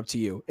got brought up to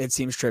you. It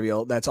seems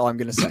trivial. That's all I'm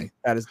going to say.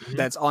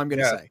 That's all I'm going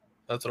to say.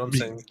 That's what I'm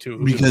saying too.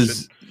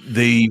 Because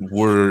they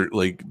were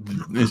like,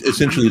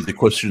 essentially, they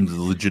questioned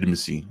the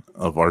legitimacy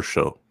of our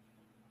show,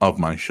 of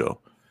my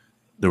show.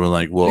 They were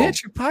like, "Well, man,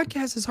 your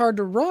podcast is hard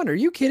to run. Are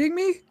you kidding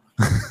me?"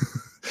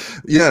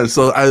 Yeah.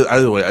 So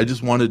either way, I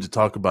just wanted to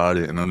talk about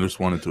it, and I just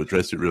wanted to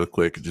address it real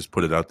quick and just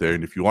put it out there.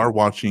 And if you are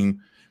watching,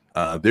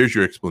 there's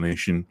your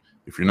explanation.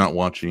 If you're not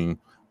watching,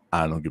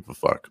 I don't give a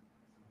fuck.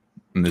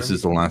 And this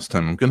is the last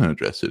time I'm going to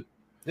address it.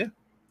 Yeah.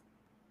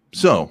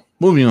 So,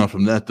 moving on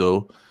from that,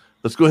 though,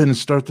 let's go ahead and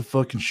start the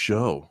fucking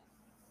show.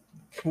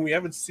 We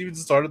haven't even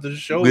started the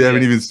show. We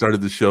haven't even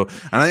started the show.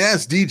 And I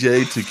asked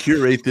DJ to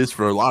curate this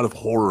for a lot of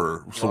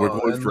horror. So we're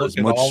going for as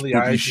much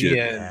spooky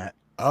shit.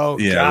 Oh,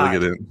 yeah, God.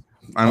 Look at it.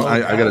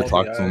 I got to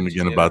talk to him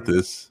again about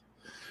this.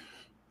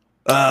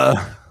 You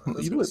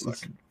know what?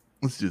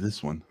 Let's do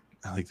this one.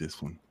 I like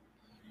this one.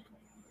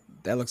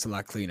 That looks a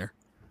lot cleaner.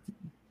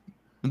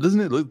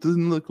 Doesn't it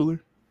look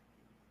cooler?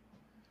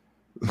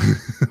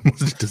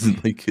 It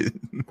doesn't like it.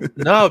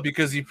 No,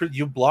 because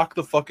you block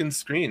the fucking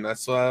screen.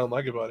 That's what I don't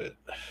like about it.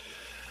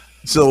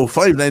 So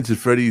Five Nights at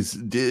Freddy's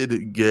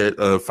did get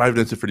Five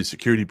Nights at Freddy's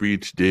Security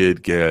Breach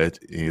did get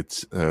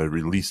its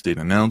release date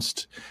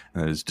announced,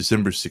 and that is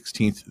December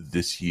 16th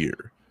this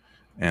year.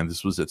 And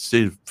this was at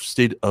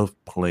State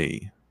of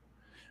Play.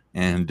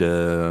 And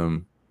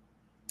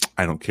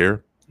I don't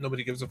care.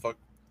 Nobody gives a fuck.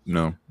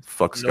 No,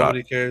 fuck Scott.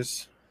 Nobody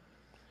cares.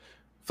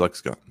 Fuck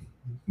Scott.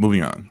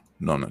 Moving on.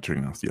 No, I'm not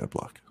turning off the ad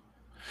block.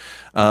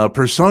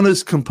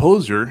 Persona's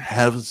composer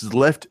has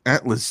left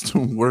Atlus to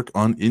work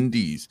on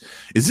indies.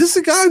 Is this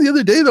the guy the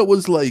other day that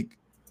was like,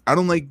 I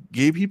don't like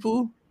gay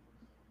people?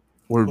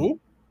 Or who?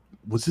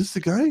 Was this the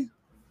guy?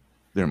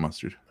 There,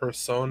 Mustard.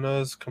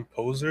 Persona's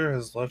composer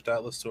has left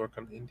Atlus to work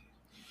on indies.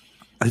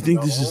 I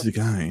think this is the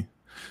guy.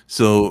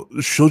 So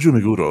Shoji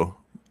Meguro,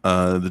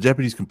 the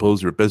Japanese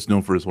composer best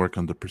known for his work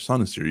on the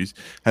Persona series,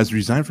 has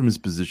resigned from his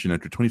position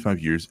after 25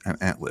 years at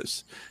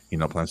Atlus. He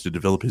now plans to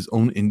develop his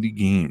own indie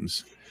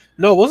games.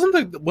 No, wasn't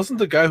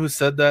the guy who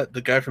said that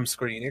the guy from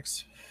Square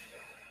Enix?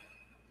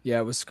 Yeah,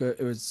 it was Square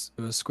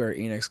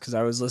Enix because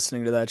I was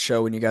listening to that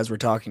show when you guys were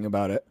talking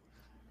about it.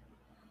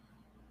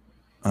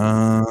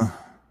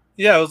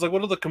 Yeah, it was like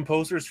one of the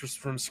composers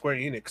from Square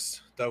Enix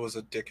that was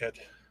a dickhead.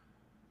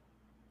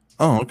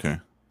 Oh, okay.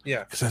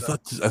 Yeah, because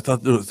I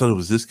thought it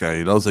was this guy,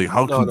 and I was like,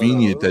 how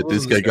convenient that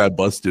this guy got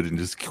busted and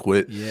just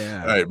quit.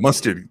 Yeah. All right,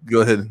 Mustard,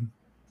 go ahead.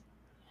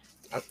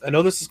 I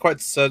know this is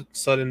quite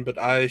sudden, but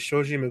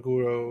Shoji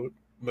Meguro.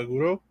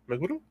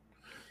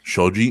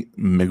 Shoji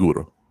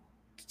Meguro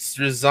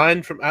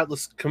resigned from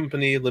Atlus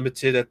Company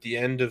Limited at the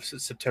end of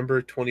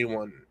September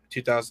 21,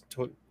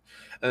 2020,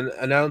 and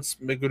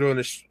announced Meguro.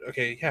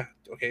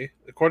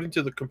 According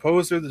to the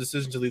composer, the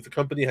decision to leave the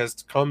company has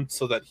come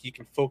so that he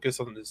can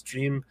focus on his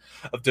dream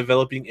of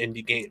developing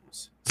indie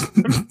games.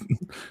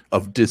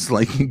 Of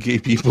disliking gay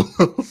people.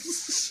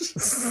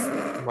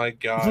 My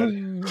God.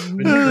 I've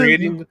been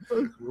creating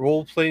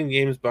role-playing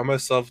games by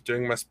myself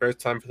during my spare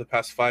time for the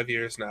past 5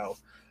 years now.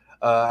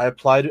 I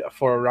applied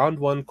for a round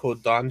 1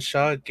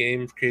 Kodansha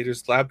Game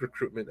Creators Lab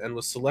recruitment and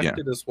was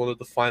selected as one of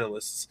the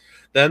finalists.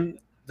 Then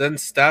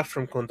staff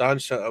from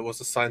Kodansha was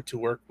assigned to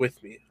work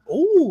with me.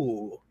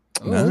 Ooh.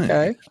 Nice.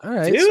 Okay. All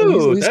right. Dude,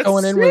 so he's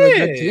going in with a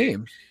good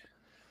team.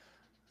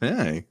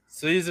 Hey.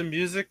 So he's a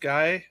music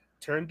guy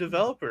turned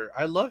developer.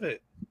 I love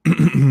it.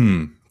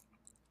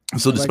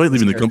 So despite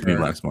leaving the company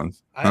last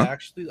month, I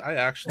actually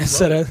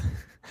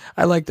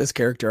I like this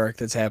character arc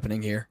that's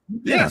happening here.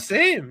 Yeah,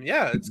 same.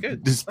 Yeah, it's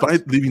good.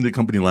 Despite leaving the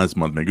company last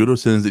month, Meguro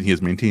says that he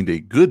has maintained a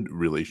good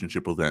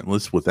relationship with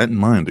Atlus. With that in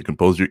mind, the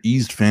composer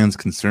eased fans'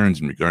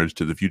 concerns in regards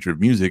to the future of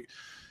music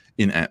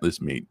in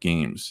Atlus-made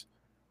games.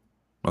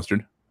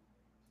 Mustard?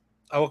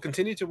 I will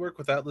continue to work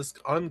with Atlus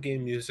on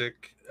game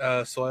music,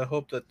 so I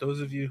hope that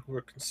those of you who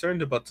are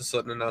concerned about the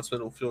sudden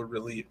announcement will feel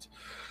relieved.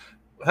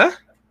 Huh?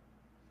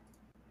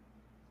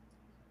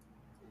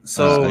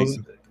 So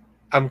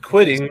I'm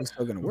quitting,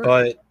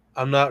 but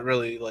I'm not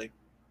really like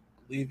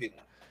leaving.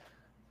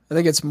 I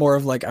think it's more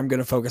of like I'm going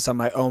to focus on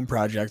my own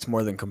project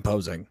more than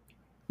composing.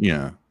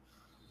 Yeah.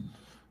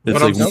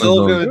 But I'm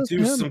still going to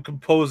do some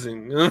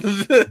composing.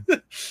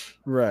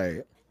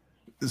 Right.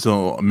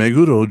 So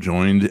Meguro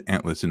joined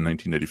Atlus in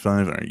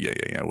 1995. All right,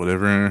 yeah,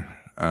 whatever.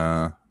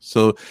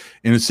 So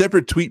in a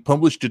separate tweet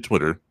published to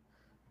Twitter,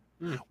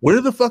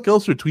 where the fuck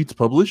else are tweets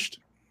published?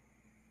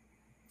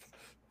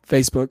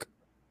 Facebook.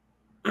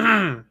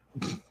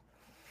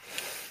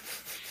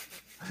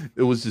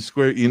 It was the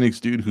Square Enix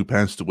dude who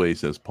passed away,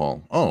 says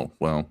Paul. Oh,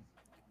 well.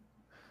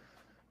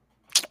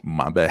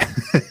 My bad.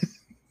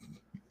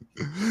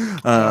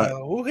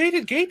 Who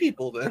hated gay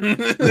people then?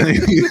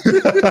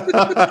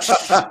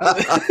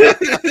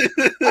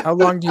 How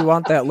long do you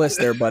want that list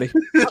there, buddy?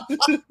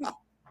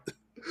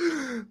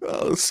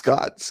 Oh,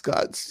 Scott,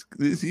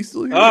 is he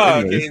still here? Oh,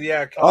 anyways. Okay,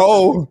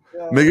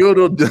 yeah. May go a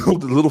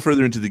little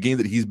further into the game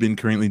that he's been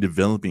currently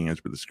developing. As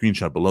per the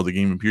screenshot below, the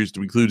game appears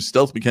to include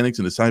stealth mechanics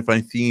and a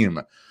sci-fi theme.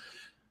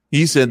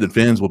 He said that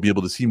fans will be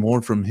able to see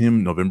more from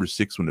him November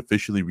 6th when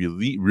officially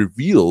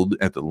revealed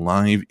at the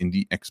Live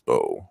Indie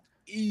Expo.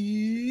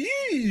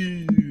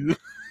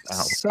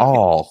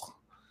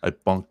 I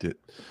bunked it.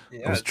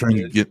 Yeah, I was trying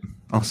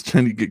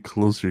to get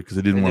closer because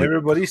I didn't want.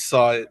 Everybody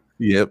saw it.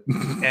 Yep.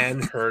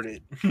 And heard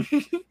it.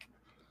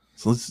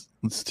 So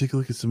let's take a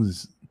look at some of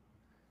this.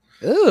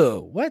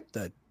 Oh, what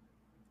the?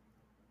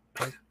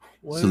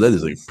 So that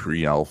is like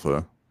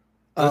pre-alpha.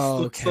 This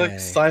looks like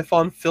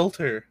Siphon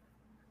Filter.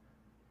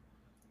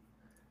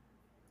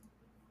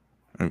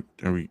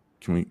 Can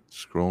we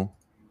scroll?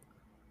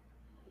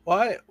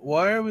 Why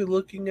are we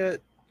looking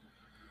at?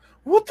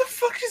 What the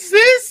fuck is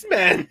this,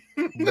 man?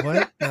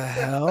 What the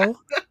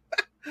hell,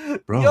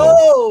 bro?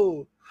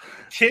 Yo,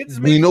 kids.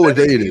 We know what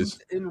day it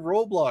is in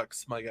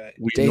Roblox, my guy.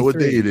 We know what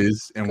day it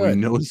is, and we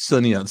know it's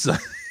sunny outside.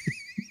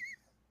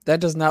 That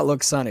does not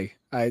look sunny.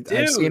 I've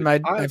seen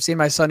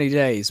my sunny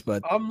days,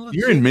 but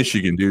you're in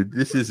Michigan, dude.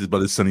 This is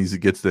about as sunny as it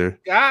gets there.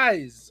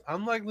 Guys,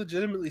 I'm like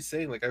legitimately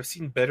saying, like, I've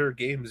seen better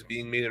games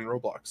being made in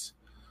Roblox.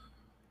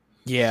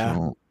 Yeah.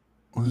 So,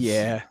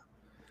 yeah.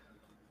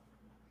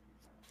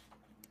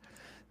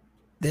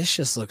 This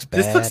just looks bad.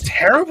 This looks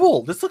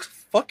terrible. This looks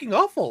fucking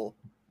awful.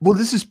 Well,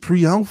 this is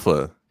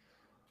pre-alpha.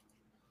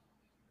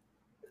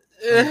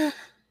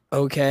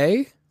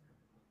 Okay.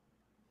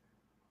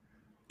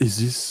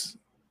 Is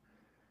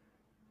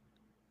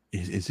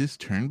this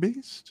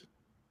turn-based?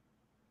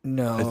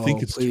 No, I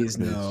think it's please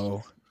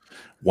no.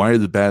 Why are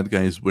the bad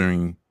guys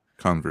wearing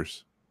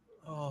Converse?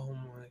 Oh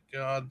my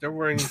god, they're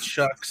wearing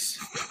Chucks.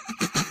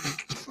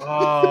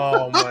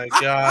 Oh my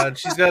god,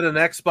 she's got an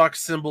Xbox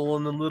symbol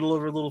in the middle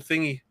of her little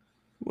thingy.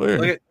 Where?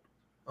 Look at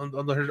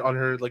on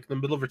her like in the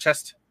middle of her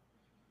chest.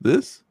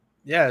 This?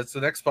 Yeah, it's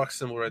an Xbox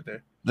symbol right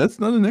there. That's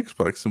not an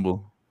Xbox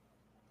symbol.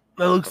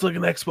 That looks like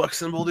an Xbox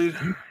symbol, dude.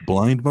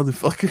 Blind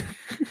motherfucker.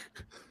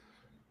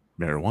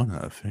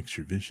 Marijuana affects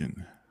your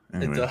vision.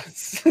 Anyway. It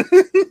does.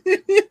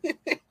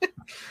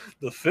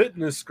 The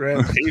Fitness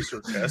Gram Pacer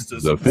Test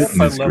is the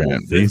Fitness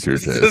Gram Pacer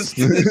Test.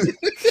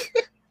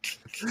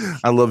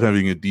 I love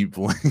having a deep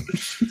voice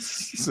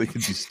so I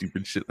can do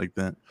stupid shit like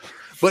that.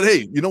 But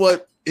hey, you know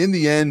what? In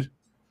the end,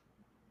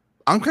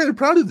 I'm kind of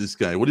proud of this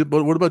guy. What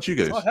about you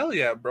guys? Oh hell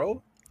yeah,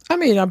 bro! I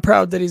mean, I'm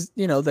proud that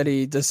that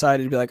he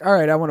decided to be like, all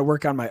right, I want to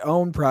work on my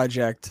own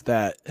project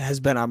that has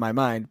been on my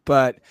mind,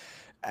 but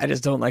I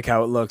just don't like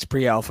how it looks,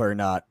 pre-alpha or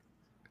not.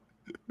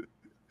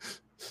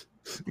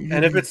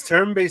 And if it's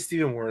turn-based,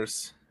 even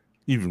worse.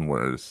 Even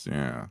worse,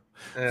 yeah.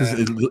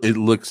 It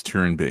looks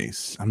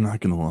turn-based. I'm not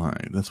gonna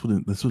lie. That's what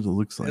it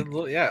looks like.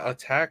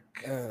 Attack.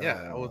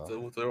 Yeah, with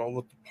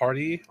the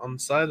party on the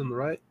side and the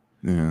right.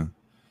 Yeah.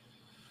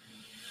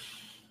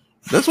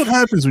 That's what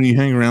happens when you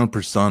hang around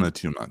Persona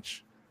too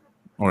much,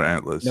 or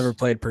Atlas. Never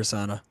played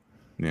Persona.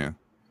 Yeah.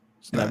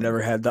 And I've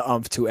never had the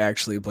umph to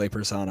actually play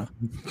Persona.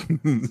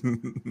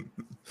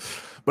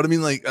 But I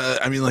mean, like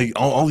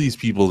all these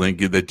people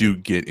that do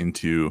get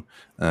into,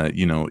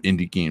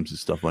 indie games and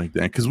stuff like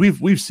that. Because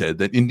we've said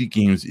that indie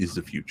games is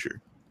the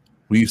future.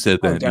 We've said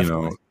that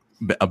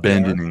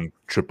abandoning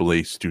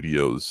AAA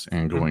studios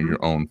and going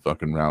your own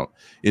fucking route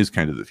is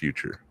kind of the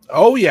future.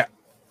 Oh yeah.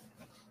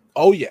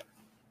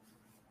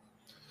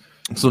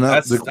 So now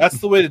that's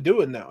the way to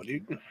do it now,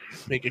 dude.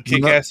 Make a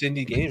kick-ass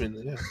indie game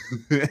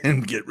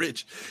and get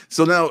rich.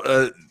 So now,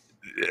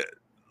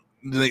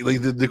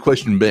 the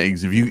question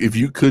begs: if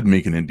you could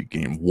make an indie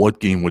game, what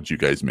game would you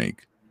guys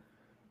make?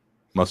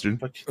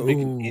 Mustard.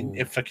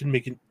 If I can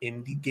make an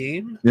indie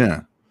game,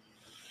 yeah,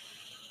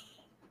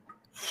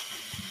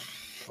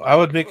 I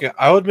would make an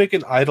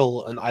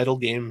idle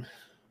game,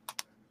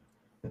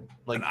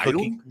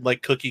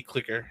 like Cookie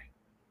Clicker.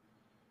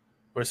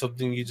 Or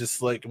something you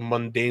just like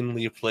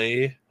mundanely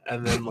play,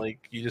 and then like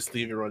you just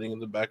leave it running in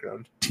the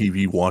background.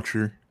 TV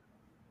watcher.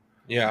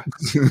 Yeah.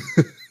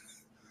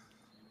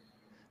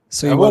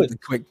 So you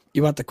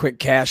want the quick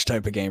cash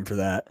type of game for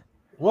that?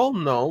 Well,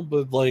 no,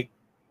 but like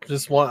I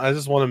just want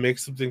to make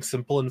something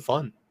simple and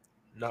fun.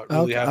 Not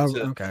really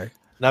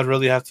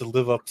have to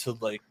live up to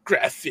like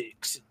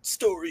graphics and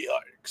story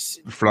arcs.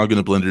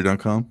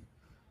 Froginablender.com.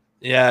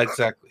 Yeah,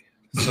 exactly.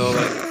 So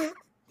like.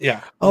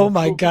 Yeah. Oh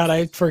my god,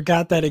 I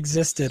forgot that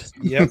existed.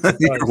 Yep.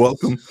 You're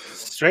welcome.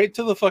 Straight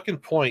to the fucking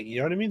point. You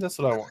know what I mean? That's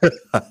what I want.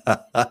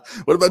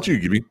 What about you,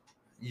 Gibby?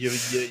 You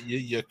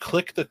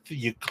click the thing.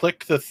 You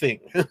click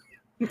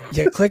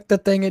the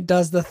thing. It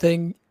does the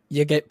thing.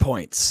 You get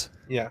points.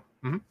 Yeah.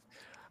 Mm-hmm.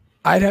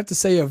 I'd have to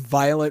say a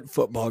violent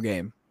football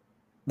game,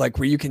 like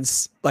where you can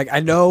I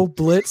know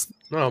Blitz.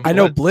 I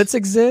know Blitz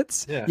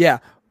exists. Yeah.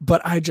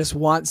 But I just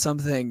want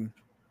something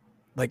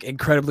like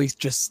incredibly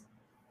just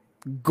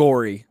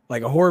gory,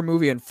 like a horror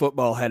movie and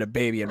football had a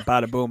baby and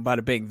bada boom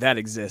bada bing. That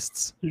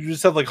exists. You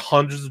just have like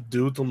hundreds of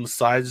dudes on the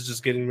sides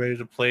just getting ready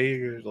to play.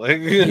 You're like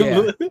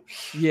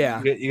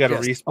yeah you got a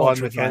respawn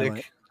mechanic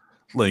violent.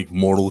 Like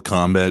Mortal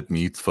Kombat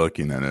meets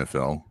fucking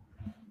NFL.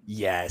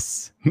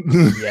 Yes.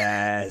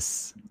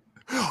 Yes.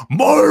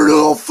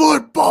 Mortal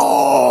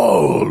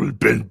Football.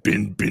 Bin.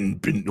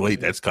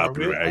 Wait, that's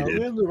copyrighted. Are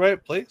we in the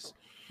right place?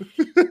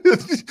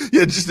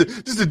 Yeah, just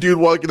a dude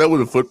walking out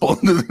with a football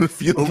into the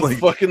field, like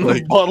fucking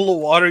like, bottle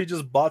of water he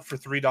just bought for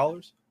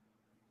 $3.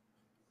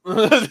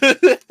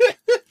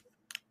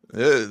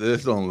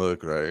 This don't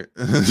look right.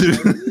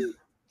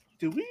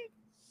 Do we?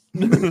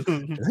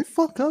 Did I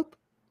fuck up?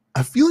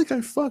 I feel like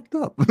I fucked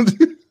up.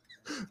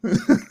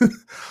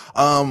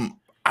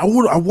 I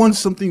want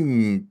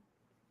something.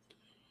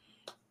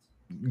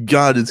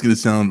 God, it's gonna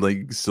sound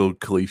like so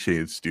cliche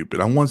and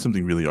stupid. I want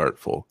something really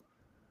artful.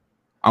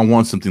 I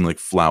want something like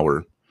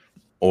Flower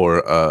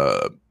or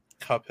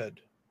Cuphead.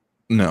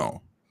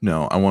 No.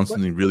 I want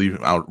something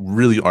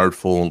really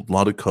artful, a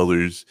lot of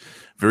colors,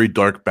 very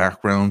dark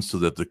background so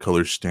that the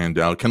colors stand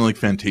out. Kind of like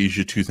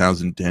Fantasia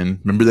 2010.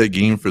 Remember that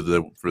game for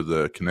the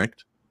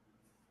Kinect?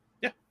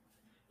 Yeah.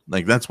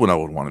 Like that's what I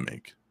would want to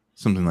make.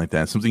 Something like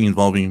that. Something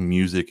involving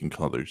music and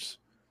colors.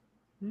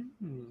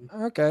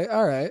 Okay,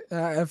 all right.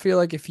 I feel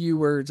like if you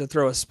were to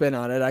throw a spin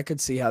on it, I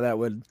could see how that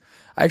would.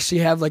 I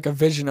actually have like a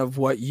vision of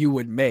what you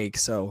would make.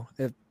 So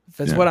if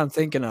it's what I'm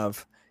thinking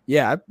of,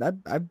 yeah,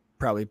 I'd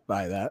probably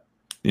buy that.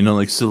 You know,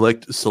 like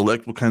select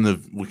what kind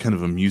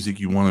of a music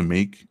you want to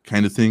make,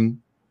 kind of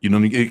thing. You know,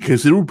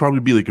 because it would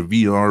probably be like a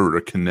VR or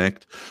a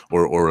Kinect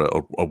or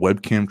a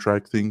webcam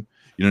track thing.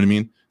 You know what I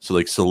mean? So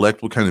like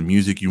select what kind of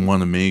music you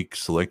want to make,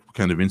 select what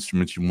kind of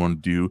instruments you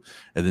want to do,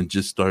 and then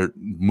just start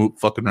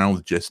fucking around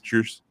with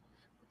gestures.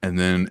 And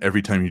then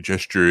every time you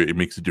gesture, it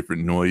makes a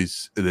different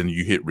noise. And then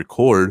you hit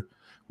record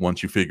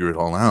once you figure it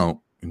all out.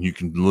 And you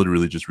can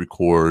literally just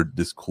record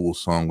this cool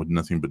song with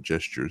nothing but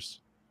gestures.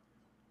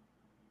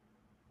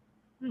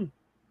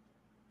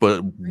 But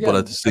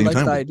at the same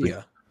time, the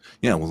idea.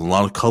 With a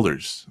lot of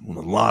colors. With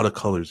a lot of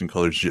colors and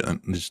colors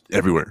just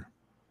everywhere.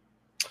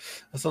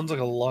 That sounds like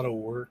a lot of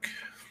work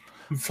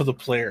for the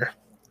player.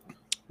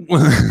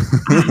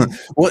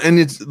 Well, and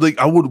it's like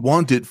I would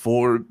want it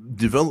for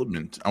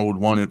development. I would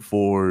want it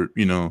for,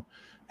 you know,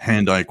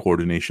 hand-eye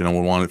coordination. I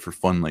would want it for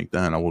fun like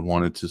that. I would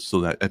want it to so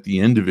that at the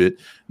end of it,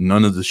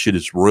 none of the shit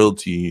is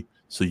royalty.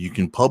 So you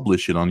can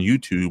publish it on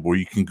YouTube, or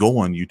you can go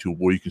on YouTube,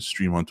 or you can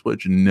stream on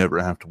Twitch and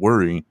never have to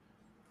worry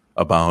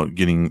about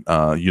getting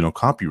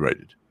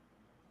copyrighted.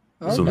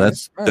 Okay, so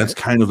that's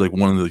kind of like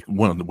one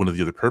of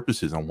the other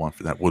purposes I would want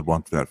for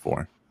that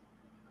for.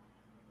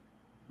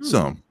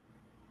 So.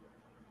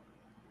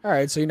 All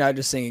right, so you're not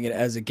just seeing it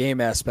as a game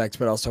aspect,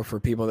 but also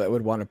for people that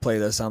would want to play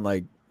this on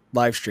like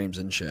live streams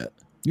and shit.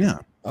 Yeah.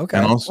 Okay.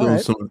 And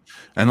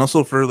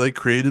also for like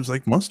creatives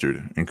like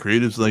Mustard and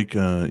creatives like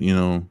who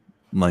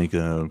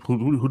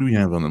do we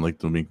have on it like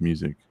to make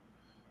music,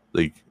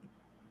 like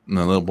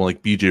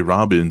BJ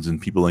Robbins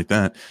and people like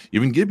that.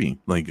 Even Gibby,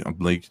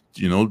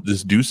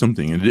 just do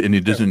something and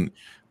it doesn't.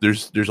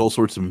 There's all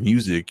sorts of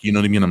music. You know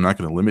what I mean? I'm not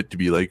going to limit to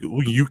be like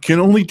you can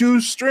only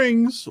do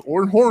strings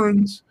or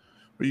horns.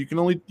 Or you can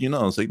only,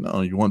 it's like, no,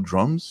 you want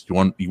drums? You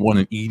want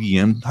an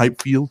EDM type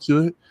feel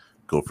to it?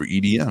 Go for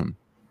EDM.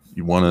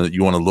 You want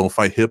a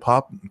lo-fi hip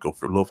hop? Go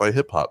for lo-fi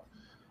hip hop.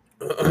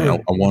 I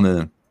want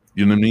to,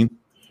 you know what I mean?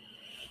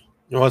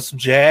 You want some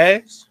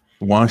jazz?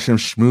 Want some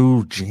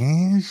smooth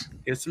jazz?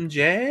 Get some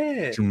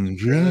jazz.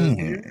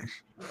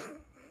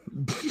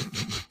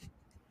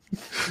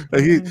 I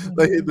hate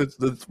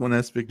that's one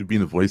aspect of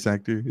being a voice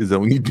actor is that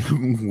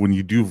when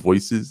you do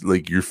voices,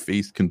 like your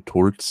face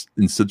contorts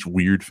in such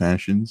weird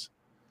fashions.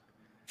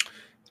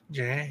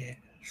 Jazz.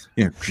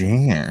 Yeah,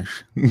 jazz.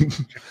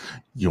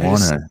 You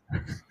wanna?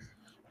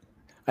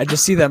 I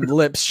just see them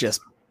lips just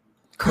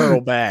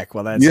curl back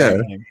while that's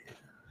happening.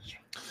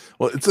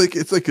 Well, it's like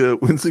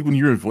when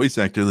you're a voice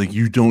actor, like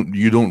you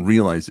don't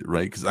realize it,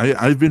 right? Because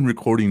I've been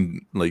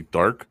recording like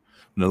dark,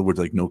 in other words,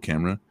 like no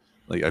camera.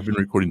 Like I've been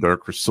recording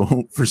dark for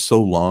so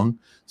long.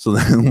 So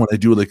then when I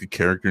do like a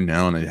character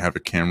now and I have a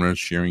camera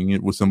sharing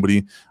it with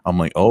somebody, I'm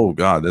like, oh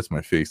God, that's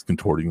my face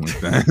contorting like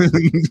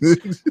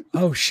that.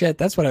 Oh shit,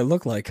 that's what I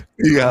look like.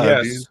 Yeah.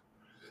 Yes. Dude.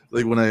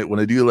 Like when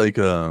I do like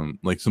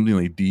something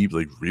like deep,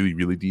 like really,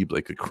 really deep,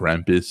 like a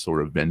Krampus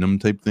or a Venom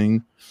type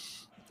thing.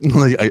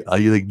 Like I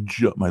like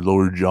my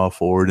lower jaw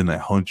forward and I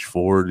hunch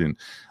forward and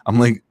I'm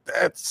like,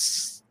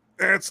 that's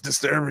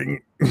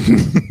disturbing.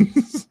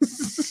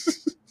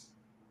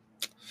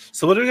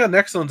 So what do we got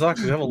next on talk?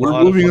 We have a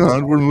lot.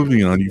 We're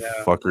moving on, you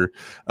fucker.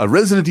 A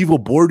Resident Evil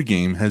board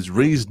game has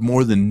raised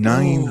more than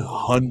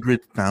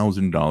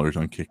 $900,000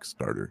 on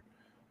Kickstarter.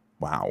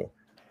 Wow.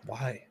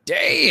 Why?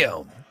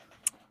 Damn.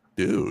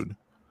 Dude.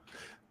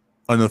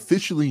 An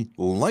officially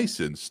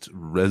licensed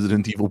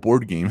Resident Evil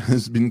board game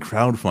has been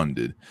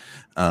crowdfunded,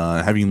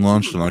 having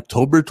launched on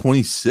October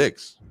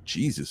 26th.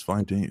 Jesus,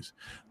 5 days.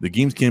 The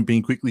game's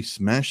campaign quickly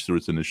smashed through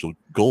its initial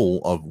goal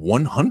of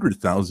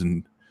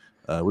 100,000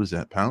 what is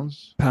that?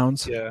 Pounds?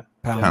 Yeah.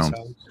 Pounds.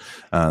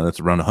 That's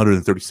around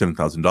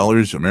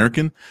 $137,000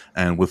 American.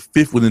 And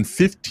within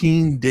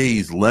 15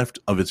 days left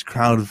of its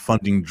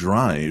crowdfunding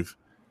drive,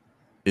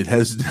 it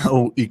has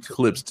now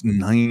eclipsed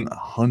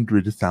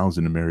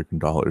 900,000 American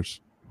dollars.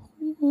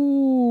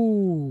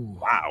 Ooh.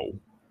 Wow.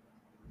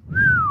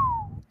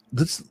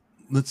 let's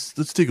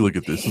take a look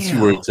at this. Let's see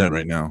where it's at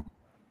right now.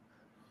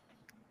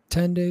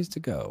 10 days to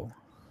go.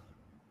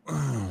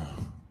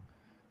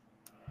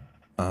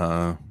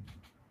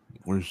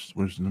 Where's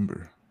the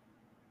number?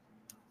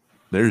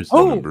 There's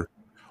the number.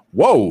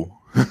 Whoa.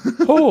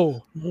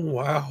 Oh,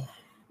 wow.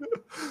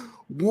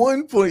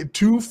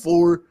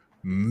 $1.24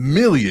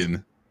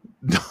 million.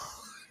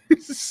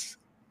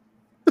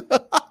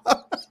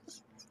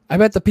 I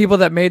bet the people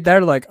that made that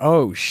are like,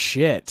 oh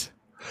shit.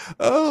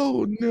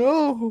 Oh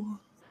no.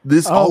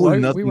 This all or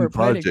nothing we were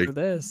project for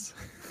this.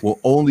 will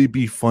only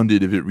be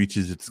funded if it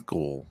reaches its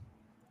goal.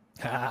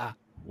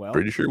 Well,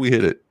 pretty sure we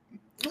hit it.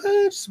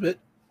 Just a bit.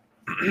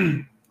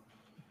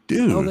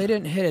 Dude. No, they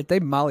didn't hit it. They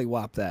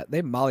mollywopped that.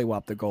 They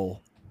mollywopped the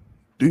goal.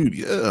 Dude,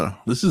 yeah.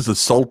 This is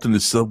assault in the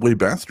subway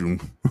bathroom.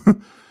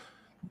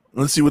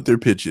 Let's see what their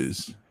pitch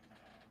is.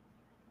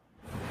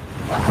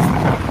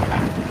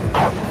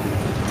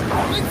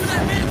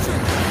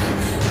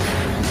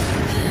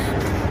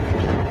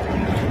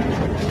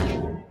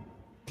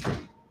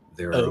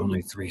 There are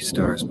only 3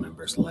 STARS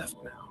members left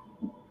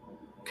now.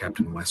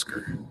 Captain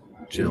Wesker,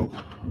 Jill,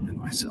 and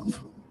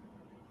myself.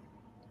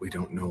 We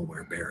don't know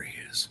where Barry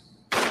is.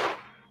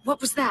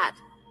 What was that?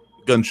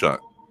 Gunshot.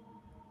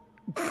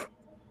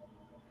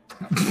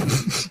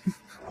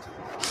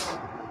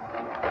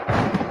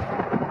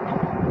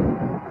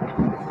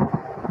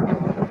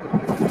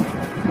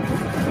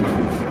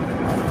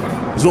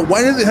 So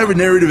why did they have a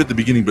narrative at the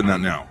beginning but not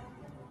now?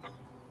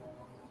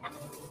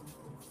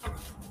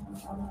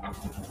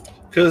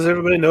 Because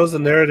everybody knows the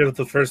narrative of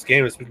the first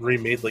game has been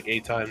remade like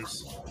 8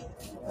 times.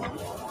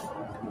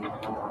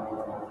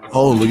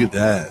 Oh, look at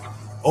that.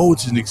 Oh,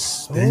 it's an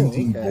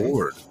expanding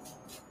board.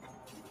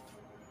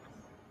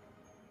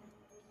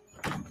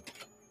 I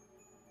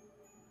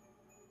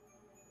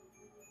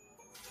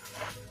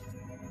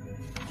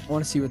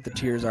want to see what the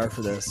tiers are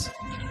for this.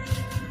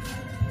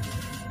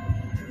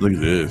 Look at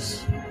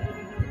this.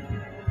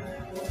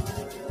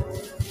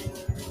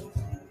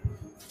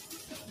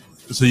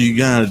 So you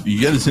got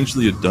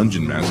essentially a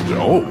dungeon master.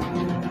 Oh.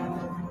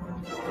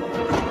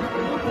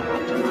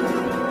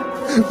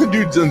 The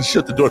dude doesn't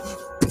shut the door.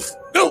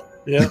 No.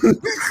 Yeah.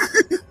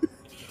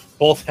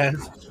 Both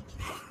hands.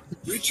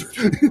 Richard.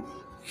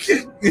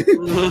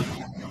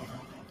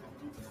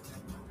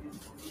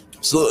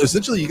 So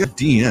essentially you got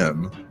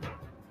DM,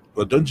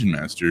 a dungeon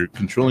master,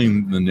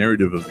 controlling the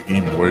narrative of the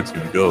game and where it's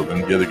going to go.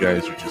 Then the other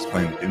guys are just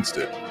playing against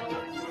it.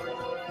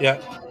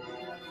 Yeah.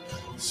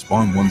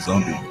 Spawn 1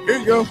 zombie. Here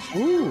you go.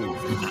 Ooh.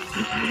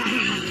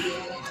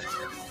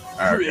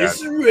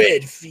 Chris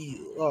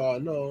Redfield. Oh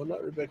no,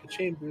 not Rebecca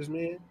Chambers,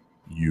 man.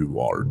 You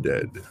are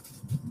dead.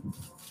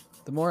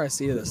 The more I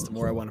see of this, the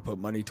more I want to put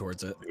money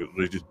towards it.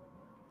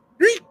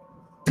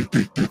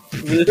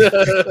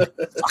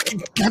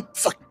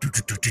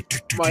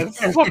 My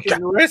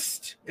fucking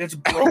wrist. It's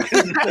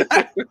broken.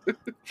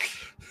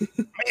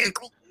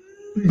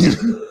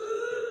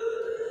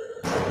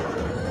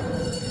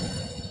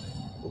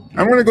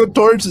 I'm gonna go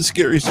towards the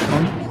scary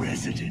sound.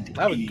 If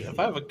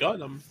I have a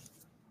gun, I'm.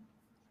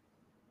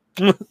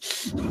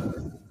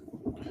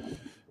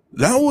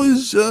 That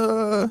was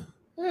Yeah.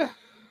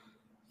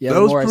 Yeah, That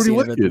the was more I pretty see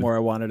of it, the wicked. more I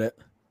wanted it.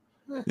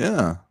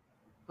 yeah.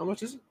 How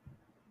much is it?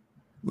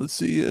 Let's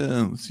see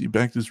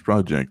back to this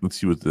project. Let's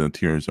see what the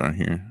tiers are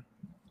here.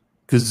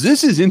 Because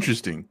this is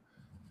interesting.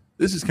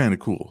 This is kind of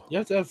cool. You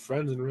have to have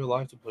friends in real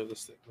life to play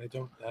this thing. They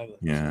don't have it.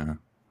 Yeah.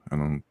 I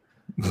don't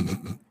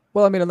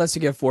Well, I mean, unless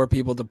you get 4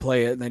 people to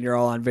play it, and then you're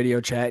all on video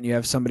chat, and you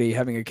have somebody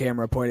having a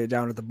camera pointed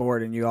down at the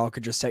board, and you all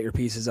could just set your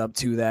pieces up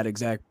to that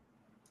exact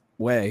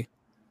way.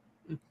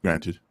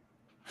 Granted.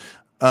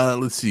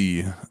 Let's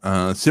see.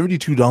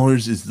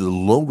 $72 is the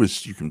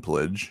lowest you can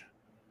pledge.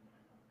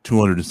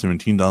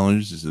 $217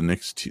 is the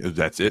next.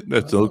 That's it.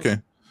 That's okay.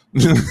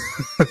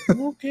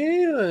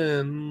 Okay,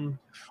 then.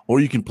 Or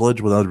you can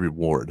pledge without a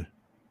reward.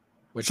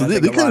 Which So I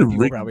they think a lot kind of of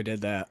people rigged- probably did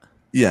that.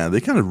 Yeah,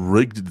 they kind of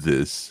rigged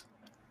this.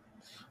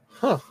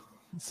 Huh.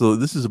 So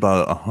this is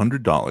about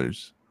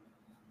 $100.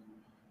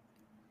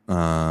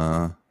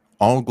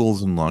 All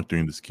goals unlocked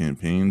during this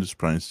campaign. This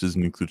price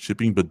doesn't include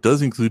shipping, but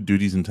does include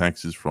duties and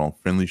taxes for all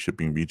friendly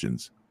shipping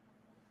regions.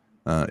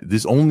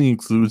 This only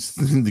includes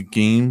the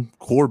game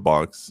core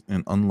box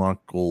and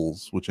unlock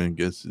goals, which I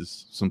guess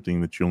is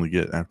something that you only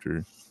get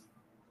after.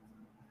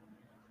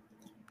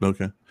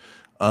 Okay.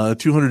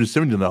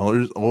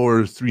 $270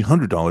 or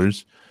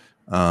 $300.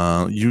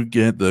 You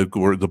get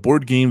the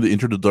board game, the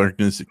Into the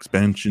Darkness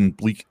expansion,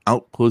 Bleak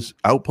Outpost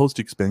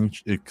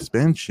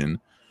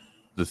expansion,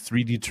 the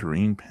 3D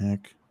terrain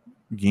pack,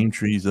 game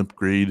trees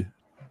upgrade.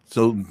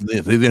 So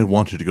they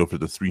wanted to go for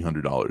the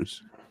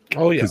 $300.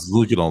 Oh yeah. Because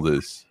look at all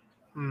this.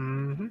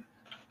 Mm-hmm.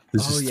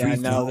 This is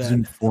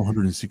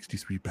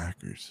 3,463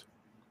 backers.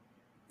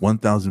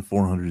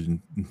 1,400.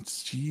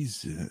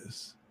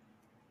 Jesus.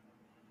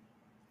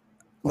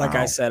 Like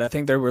Wow. I said, I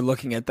think they were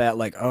looking at that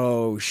like,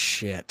 oh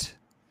shit.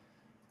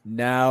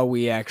 Now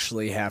we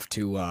actually have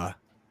to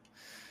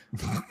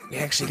we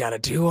actually got to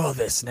do all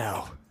this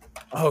now.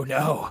 Oh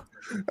no.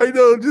 I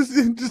know.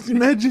 Just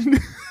imagine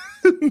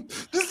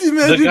Just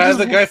imagine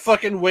the guy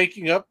fucking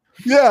waking up.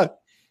 Yeah.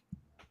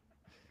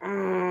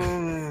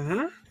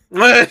 Mm-hmm.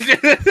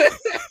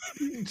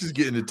 Just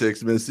getting a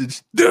text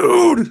message,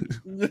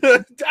 dude.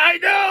 I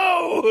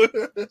know.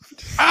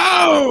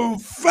 Oh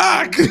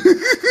fuck!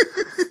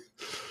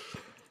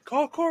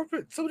 Call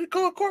corporate. Somebody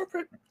call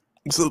corporate.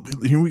 So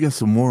here we got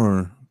some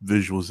more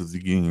visuals of the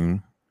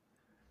game.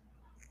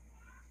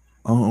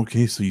 Oh,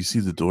 okay. So you see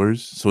the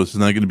doors. So it's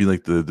not going to be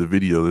like the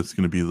video. It's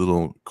going to be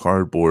little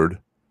cardboard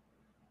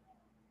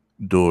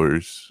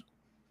doors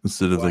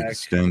instead of like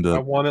stand up. I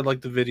wanted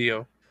like the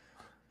video.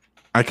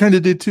 I kind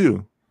of did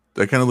too.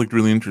 That kind of looked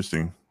really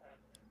interesting.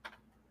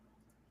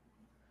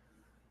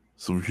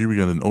 So here we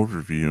got an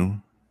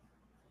overview.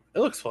 It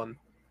looks fun.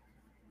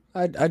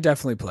 I'd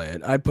definitely play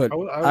it. I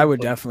would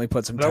definitely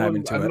put some time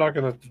into it. I'm not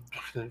gonna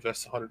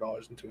invest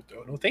 $100 into it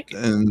though. No, thank you.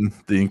 And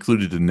they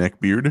included a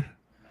neck beard,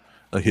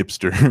 a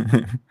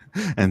hipster,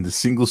 and the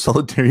single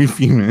solitary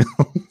female.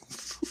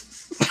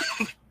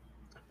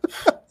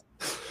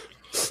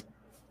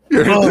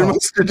 Did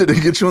I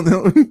get you on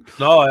that one?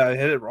 No, I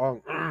hit it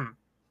wrong.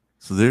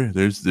 So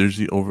there's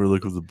the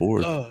overlook of the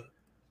board.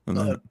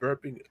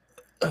 Burping.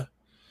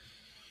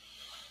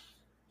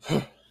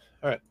 All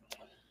right.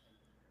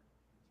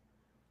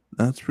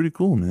 That's pretty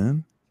cool,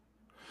 man.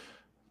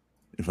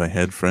 If I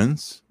had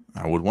friends,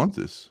 I would want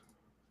this.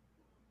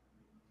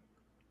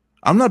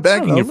 I'm not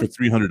backing it for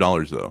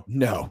 $300 though.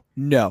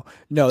 No.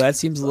 That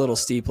seems a little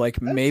steep.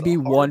 Like maybe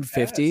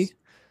 150. Pass.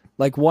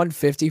 Like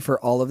 150 for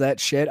all of that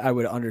shit, I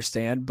would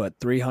understand. But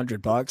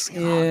 $300,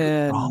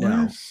 no.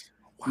 Wow.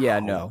 Yeah,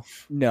 no,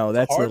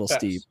 that's a little pass.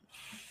 Steep.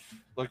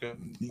 Like a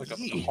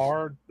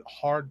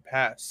hard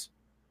pass.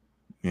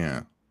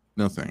 Yeah.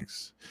 No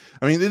thanks.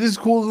 I mean, it is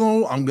cool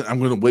though. I'm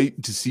gonna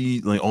wait to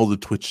see like all the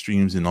Twitch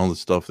streams and all the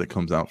stuff that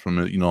comes out from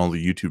it. You know, all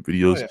the YouTube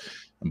videos. Oh, yeah.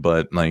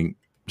 But like,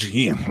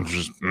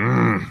 just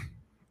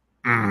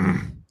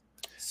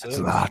that's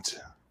a lot.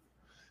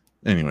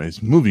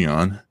 Anyways, moving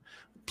on.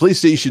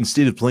 PlayStation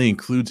State of Play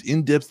includes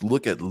in-depth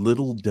look at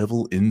Little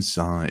Devil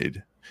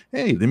Inside.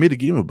 Hey, they made a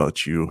game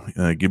about you,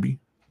 Gibby.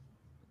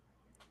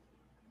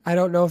 I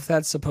don't know if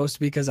that's supposed to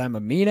be because I'm a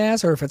mean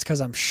ass or if it's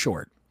because I'm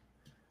short.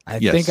 I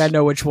think I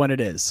know which one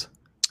it is.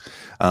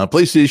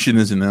 PlayStation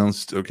has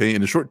announced,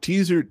 in a short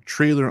teaser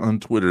trailer on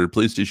Twitter,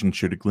 PlayStation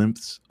shared a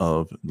glimpse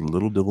of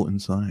Little Devil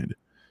Inside.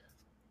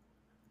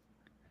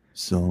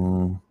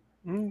 So,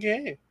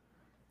 okay.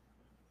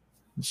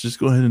 Let's just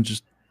go ahead and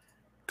just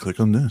click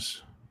on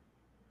this.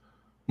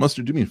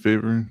 Mustard, do me a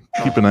favor.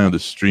 Keep an eye on the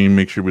stream.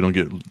 Make sure we don't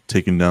get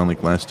taken down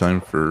like last time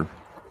for...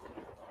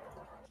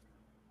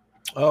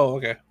 Oh,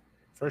 okay.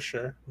 For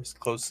sure. Just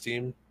close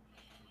Steam.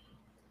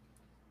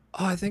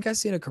 Oh, I think I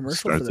seen a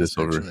commercial for this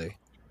actually.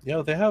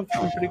 Yeah, they have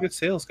pretty good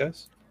sales,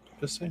 guys.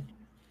 Just saying.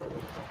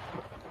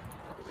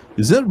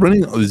 Is that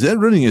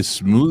running as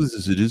smooth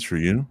as it is for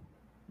you?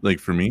 Like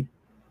for me?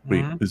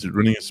 Wait, is it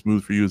running as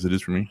smooth for you as it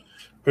is for me?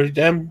 Pretty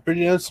damn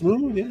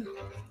smooth, yeah.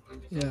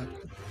 Yeah.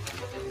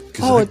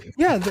 Oh,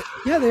 yeah,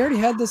 they already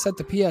had this at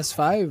the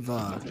PS5,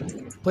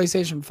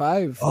 PlayStation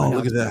 5. Oh,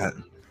 look at that.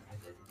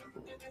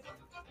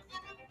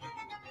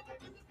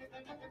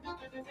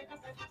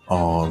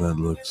 Oh, that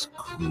looks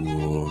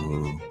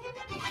cool.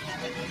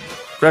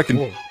 Kraken.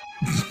 Cool.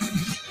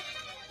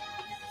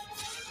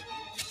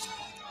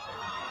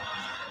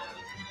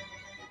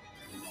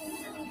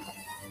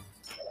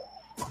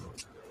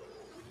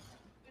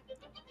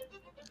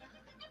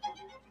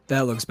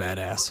 That looks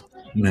badass.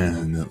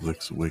 Man, that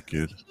looks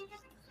wicked.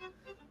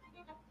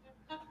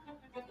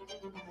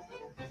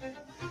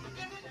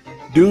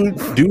 Dude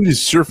is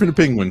surfing a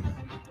penguin.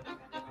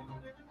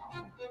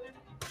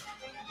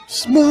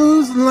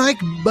 Smells like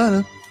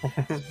butter.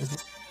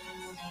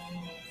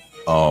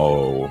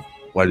 Oh,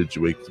 why did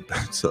you wake the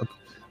bats up?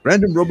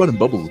 Random robot and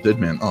Bubbles, dead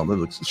man. Oh, that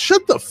looks.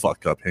 Shut the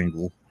fuck up,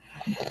 Hangle.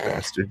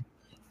 Bastard.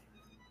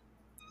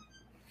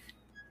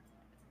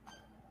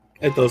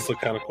 It does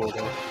look kind of cool,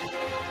 though.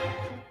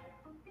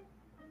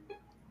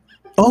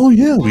 Oh,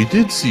 yeah, we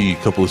did see a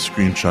couple of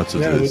screenshots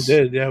of this. Yeah,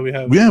 we did. Yeah, we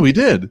have. Yeah, we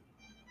did.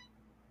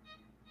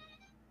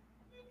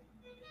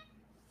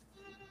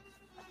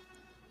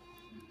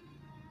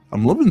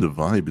 I'm loving the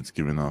vibe it's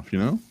giving off, you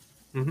know?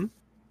 Mm-hmm.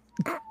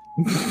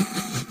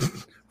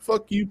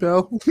 Fuck you,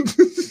 pal.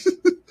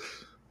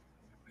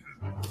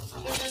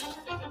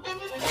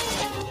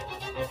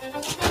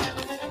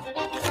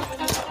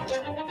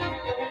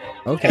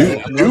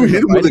 Okay. Dude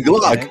hit him with the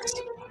Glock.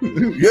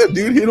 Yeah,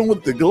 dude hit him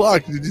with the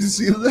Glock. Did you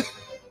see that?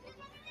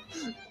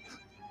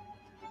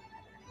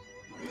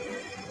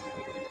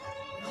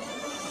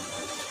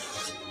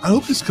 I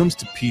hope this comes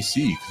to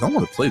PC because I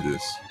want to play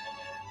this.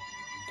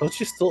 Don't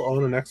you still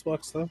own an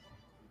Xbox, though?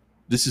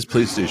 This is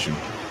PlayStation.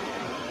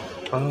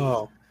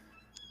 Oh.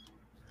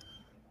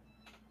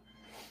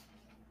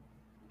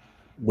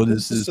 What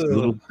is this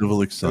Little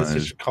Devil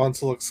Inside?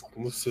 Console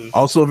exclusive.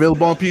 Also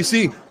available on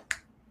PC.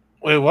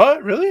 Wait,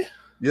 what? Really?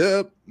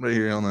 Yep. Right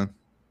here, hold on.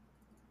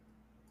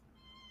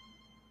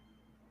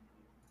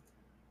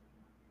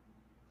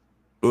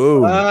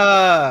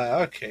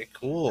 Oh. Okay,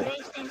 cool.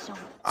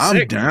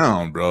 I'm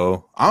down,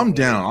 bro. I'm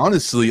down.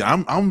 Honestly,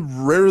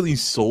 I'm rarely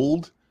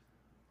sold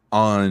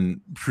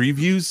on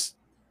previews.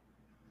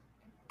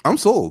 I'm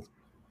sold.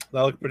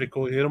 That looked pretty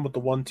cool. You hit him with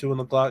the 1-2 in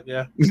the Glock,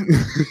 yeah.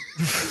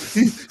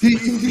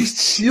 he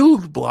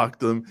shield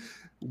blocked him,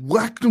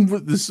 whacked him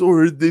with the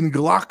sword, then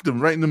glocked him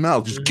right in the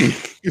mouth.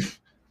 Just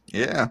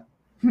yeah.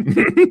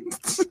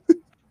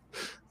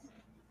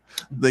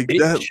 Like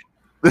that.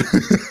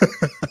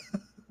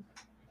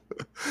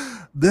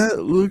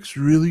 That looks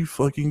really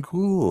fucking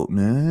cool,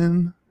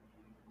 man.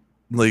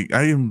 Like,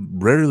 I am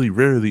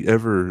rarely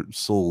ever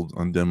sold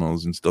on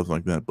demos and stuff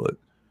like that, but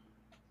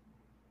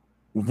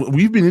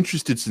we've been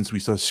interested since we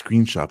saw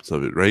screenshots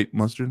of it, right,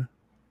 Mustard?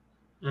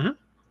 Mm-hmm.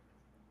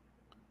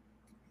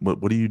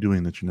 What are you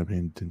doing that you're not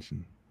paying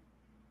attention?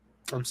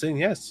 I'm saying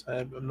yes.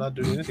 I'm not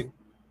doing anything.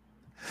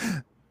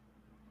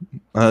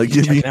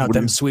 Checking out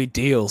them sweet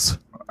deals.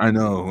 I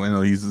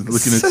know. He's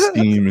looking at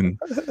Steam and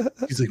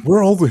he's like, "Where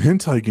are all the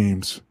hentai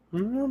games?"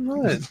 I'm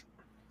not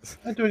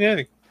doing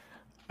anything.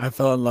 I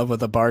fell in love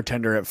with a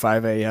bartender at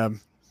 5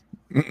 a.m.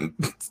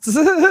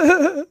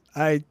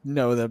 I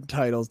know the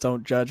titles.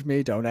 Don't judge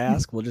me. Don't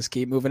ask. We'll just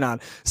keep moving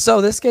on.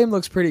 So this game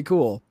looks pretty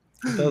cool.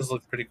 It does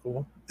look pretty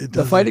cool.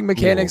 The fighting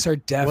mechanics are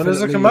definitely. When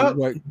does it come out?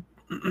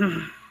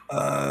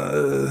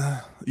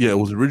 Yeah, it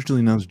was originally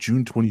announced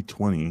June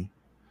 2020.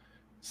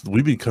 So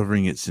we've been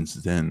covering it since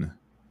then.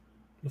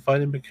 The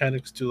fighting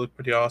mechanics do look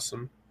pretty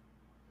awesome.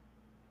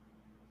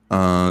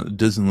 It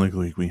doesn't look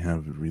like we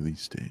have a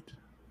release date.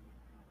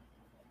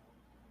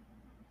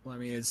 Well, I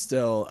mean, it's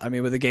still. I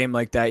mean, with a game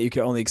like that, you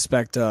can only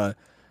expect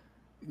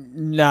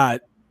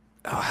not.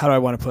 How do I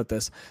want to put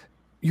this?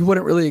 You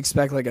wouldn't really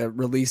expect like a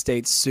release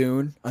date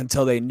soon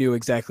until they knew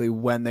exactly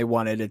when they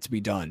wanted it to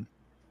be done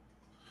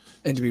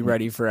and to be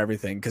ready for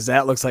everything. Because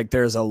that looks like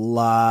there's a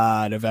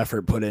lot of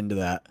effort put into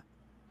that.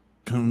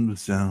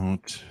 Comes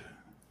out.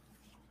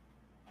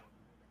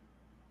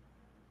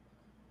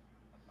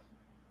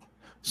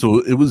 So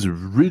it was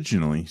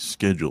originally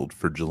scheduled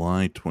for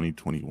July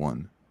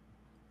 2021.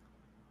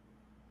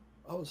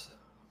 So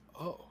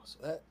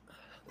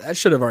that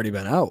should have already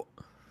been out.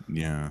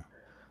 Yeah.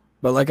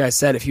 But like I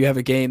said, if you have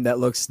a game that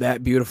looks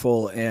that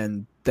beautiful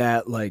and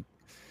that, like,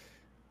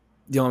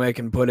 the only way I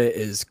can put it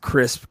is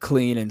crisp,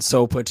 clean, and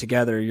so put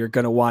together, you're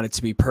going to want it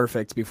to be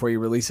perfect before you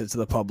release it to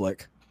the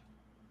public.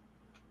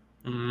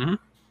 Mm-hmm.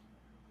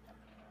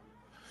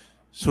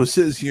 So it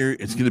says here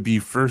it's going to be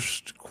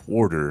first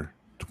quarter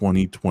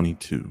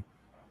 2022.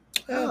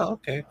 Oh,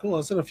 okay, cool.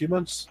 It's in a few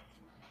months.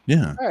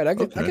 Yeah. All right, I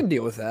can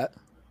deal with that.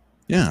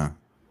 Yeah.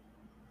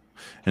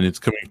 And it's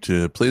coming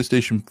to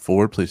PlayStation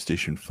 4,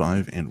 PlayStation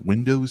 5, and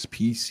Windows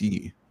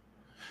PC.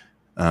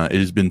 It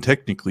has been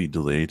technically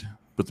delayed,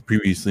 but the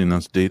previously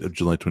announced date of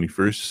July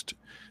 21st.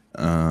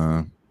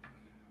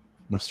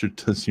 Mustard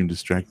does seem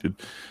distracted.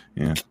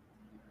 Yeah.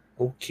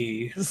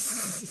 Okay.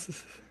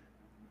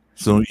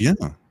 So, yeah,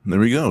 there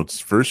we go. It's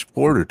first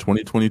quarter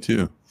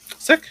 2022.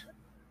 Sick.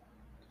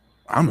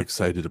 I'm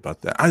excited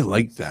about that. I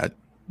like that.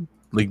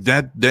 Like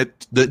that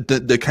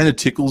kind of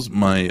tickles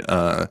my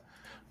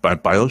by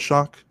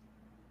BioShock.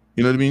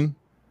 You know what I mean?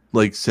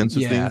 Like sense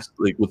of things,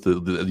 like with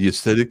the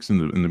aesthetics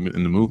and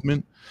the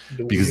movement,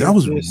 because that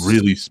was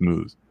really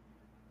smooth.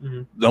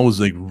 Mm-hmm. That was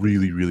like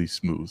really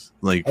smooth.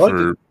 Like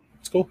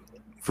it's cool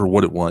for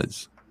what it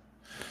was.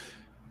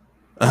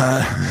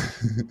 All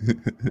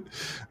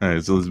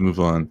right, so let's move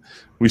on.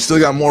 We still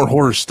got more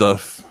horror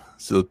stuff,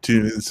 so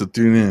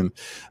tune in.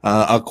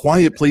 A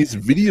Quiet Place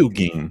video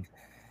game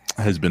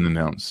has been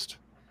announced.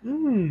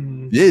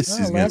 This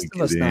is going to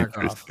get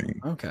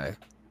interesting. Okay.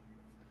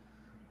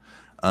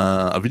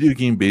 A video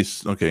game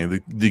based. Okay,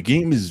 the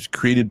game is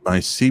created by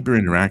Saber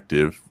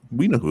Interactive.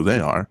 We know who they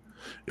are.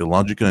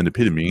 Illogica and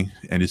Epitome,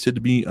 and is said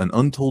to be an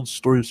untold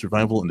story of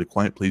survival in the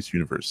Quiet Place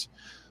universe.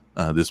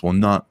 This will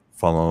not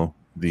follow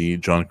the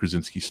John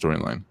Krasinski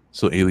storyline.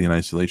 So Alien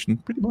Isolation,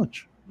 pretty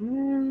much.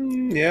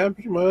 Yeah,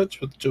 pretty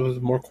much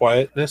with more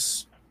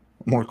quietness.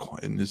 More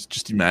quietness.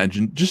 Just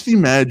imagine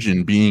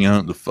being out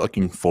in the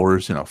fucking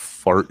forest and a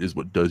fart is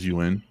what does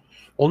you in.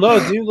 Well, no,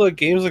 dude. Like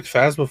games like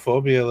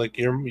Phasmophobia, like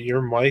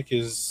your mic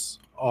is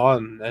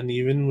on, and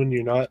even when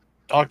you're not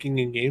talking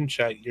in game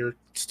chat, you're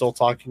still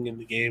talking in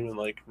the game and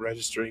like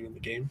registering in the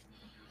game.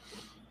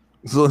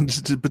 So,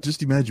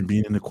 just imagine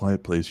being in a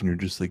quiet place and you're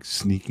just like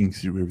sneaking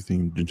through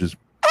everything and just.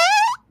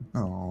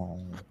 Oh.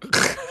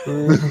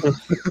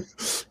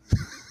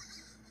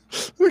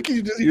 Look,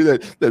 you just hear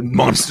that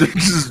monster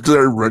just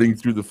start running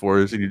through the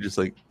forest, and you're just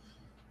like,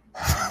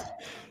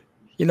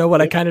 you know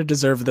what? I kind of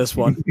deserve this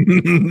one.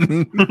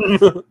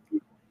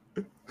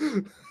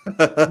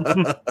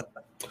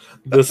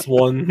 This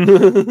one,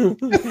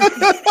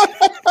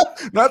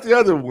 not the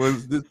other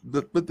ones,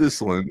 but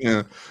this one.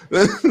 Yeah,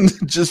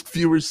 just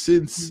fewer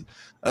sins.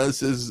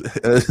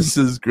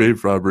 Says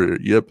Grave Robber.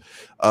 Yep.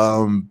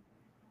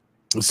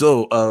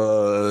 So,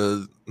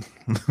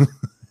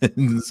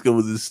 let's go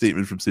with this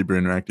statement from Saber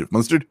Interactive.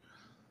 Mustard?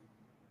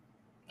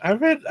 I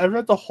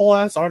read the whole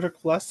ass article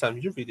last time.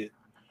 You read it.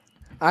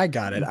 I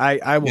got it.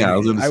 I will. Yeah, I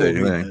was going to say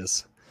read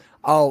this.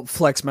 I'll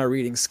flex my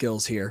reading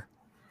skills here.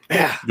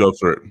 Yeah. Go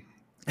for it.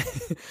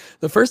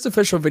 The first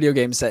official video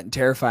game set in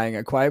terrifying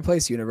A Quiet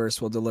Place universe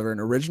will deliver an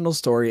original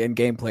story and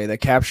gameplay that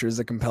captures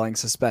the compelling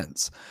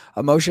suspense,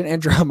 emotion,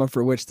 and drama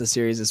for which the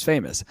series is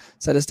famous,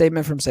 said a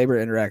statement from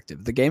Saber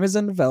Interactive. The game is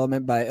in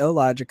development by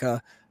Illogica,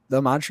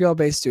 the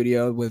Montreal-based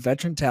studio with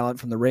veteran talent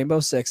from the Rainbow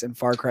Six and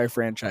Far Cry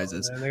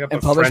franchises,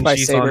 and published by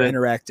Saber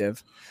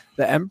Interactive.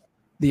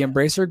 The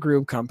Embracer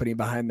Group company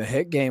behind the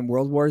hit game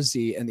World War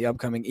Z and the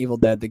upcoming Evil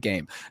Dead the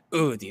game.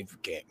 Ooh, the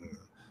game.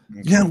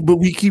 Yeah, but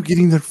we keep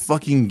getting that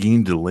fucking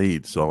game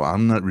delayed, so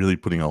I'm not really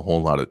putting a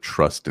whole lot of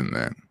trust in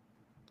that.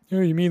 Oh,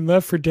 you mean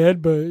Left 4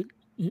 Dead, but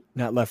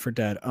not Left 4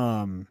 Dead.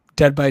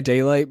 Dead by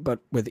Daylight, but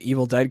with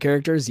Evil Dead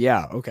characters?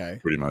 Yeah, okay.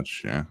 Pretty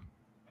much, yeah.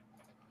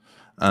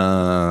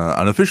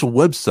 An official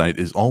website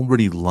is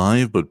already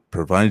live, but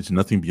provides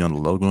nothing beyond a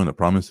logo and a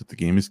promise that the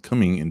game is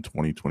coming in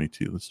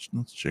 2022. Let's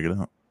check it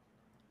out.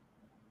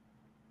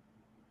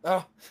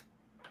 Oh,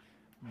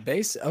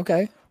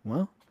 okay.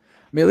 Well,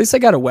 I mean, at least I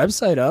got a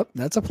website up.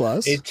 That's a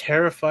plus. A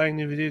terrifying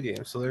new video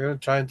game. So they're going to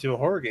try and do a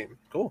horror game.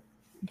 Cool.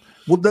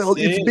 Well,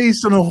 it's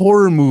based on a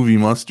horror movie,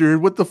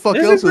 Mustard. What the fuck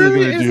else are they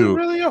going to do? Is it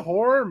really a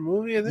horror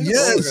movie? I think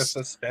it's like a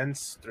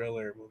suspense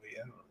thriller movie.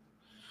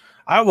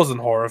 I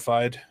wasn't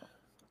horrified.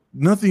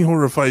 Nothing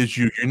horrifies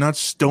you. You're not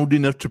stoned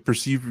enough to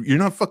perceive. You're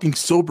not fucking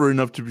sober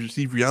enough to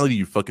perceive reality,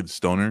 you fucking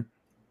stoner.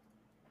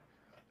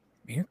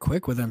 You're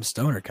quick with them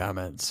stoner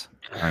comments.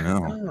 I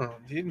know. Oh,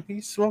 dude, he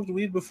smoked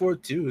weed before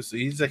too, so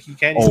he's like he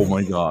can't. Oh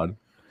my god!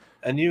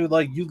 And you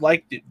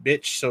liked it,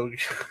 bitch. So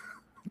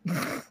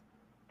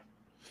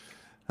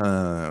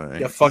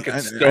you fucking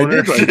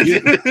stoner.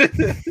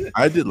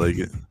 I did like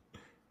it.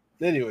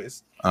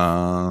 Anyways,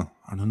 I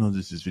don't know.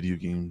 This is video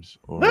games.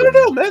 Or... I don't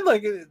know, man.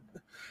 Like,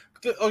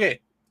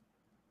 okay.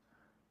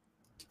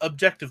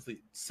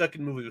 Objectively,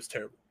 second movie was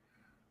terrible.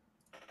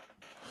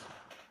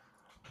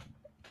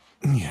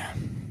 Yeah.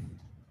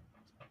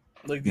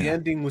 Like the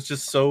ending was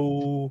just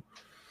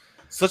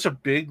such a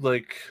big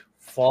like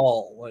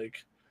fall.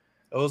 Like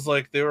it was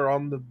like they were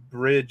on the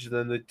bridge, and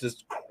then it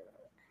just,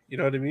 you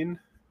know what I mean?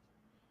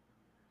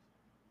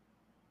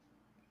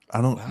 I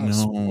don't know.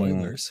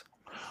 Spoilers.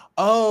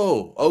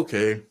 Oh,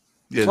 okay.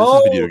 Yeah, this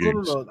is video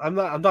games. No. I'm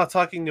not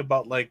talking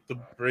about like the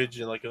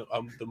bridge and like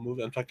the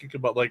movie. I'm talking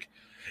about like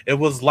it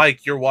was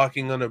like you're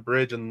walking on a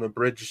bridge and the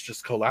bridge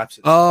just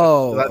collapses.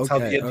 Oh, that's how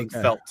the ending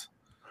felt.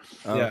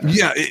 Yeah,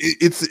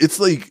 it's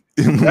like,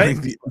 right?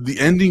 like the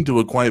ending to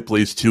A Quiet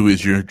Place 2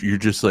 is you're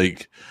just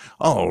like,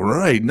 all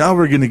right, now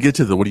we're gonna get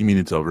to the what do you mean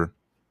it's over?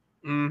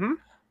 Mm-hmm.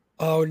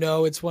 Oh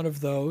no, it's one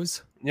of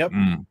those. Yep.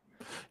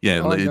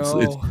 Yeah,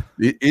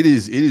 it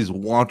is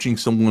watching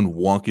someone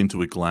walk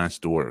into a glass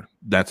door.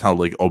 That's how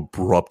like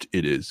abrupt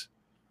it is.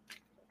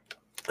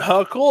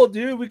 How cool,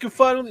 dude! We can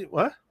finally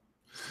what?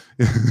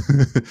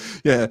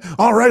 Yeah.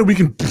 All right, we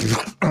can.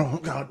 Oh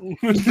god.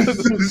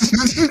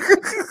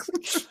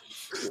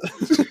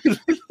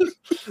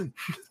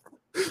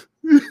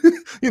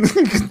 You know,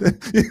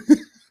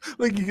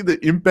 like the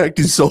impact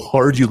is so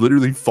hard, you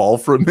literally fall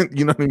from it.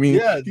 You know what I mean?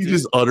 Yeah. You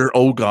just utter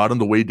 "Oh God" on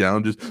the way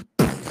down. Just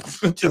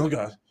oh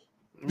God.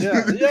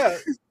 Yeah.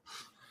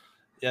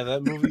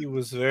 That movie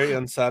was very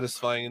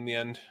unsatisfying in the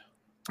end.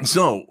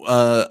 So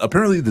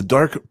apparently, the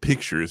Dark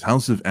Pictures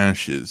House of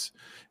Ashes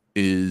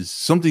is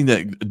something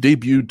that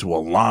debuted to a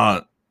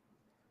lot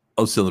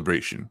of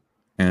celebration,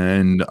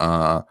 and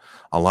a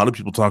lot of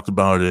people talked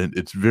about it.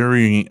 It's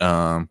very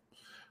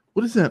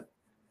what is that?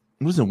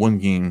 What is that one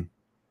game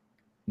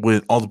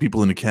with all the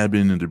people in the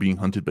cabin and they're being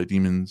hunted by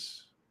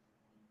demons?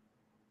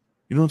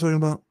 You know what I'm talking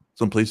about?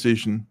 It's on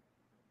PlayStation.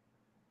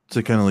 It's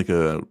like kind of like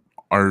a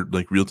art,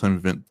 like real time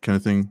event kind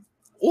of thing.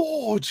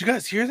 Oh, did you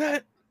guys hear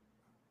that?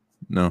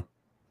 No.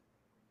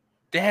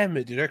 Damn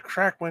it, dude! I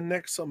cracked my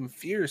neck something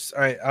fierce.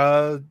 All right,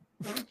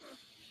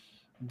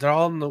 they're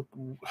all in the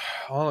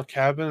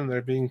cabin and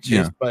they're being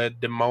chased by a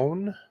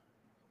demon.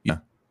 Yeah.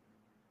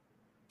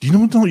 Do you know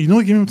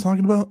what game I'm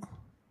talking about?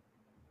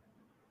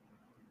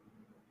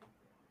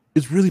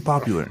 It's really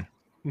popular.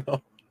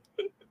 No,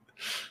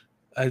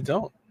 I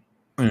don't.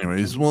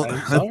 Anyways, well,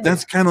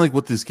 that's kind of like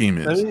what this game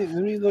is. Let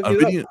me look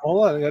it up.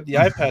 Hold on, I got the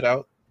iPad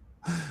out.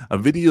 A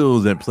video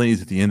that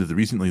plays at the end of the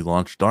recently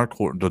launched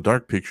The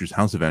Dark Pictures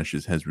House of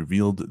Ashes has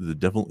revealed The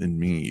Devil in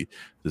Me,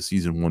 the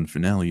season 1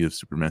 finale of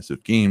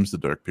Supermassive Games, The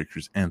Dark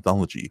Pictures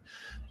Anthology.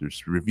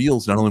 This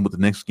reveals not only what the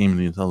next game in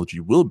the anthology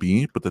will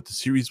be, but that the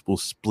series will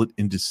split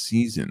into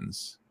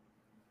seasons.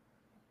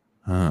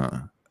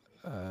 I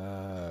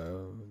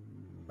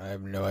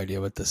have no idea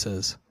what this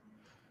is.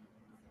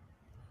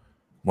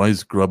 Why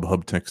is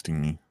Grubhub texting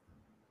me?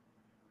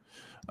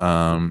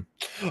 Oh,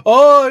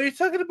 are you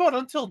talking about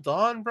Until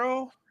Dawn,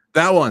 bro?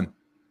 That one.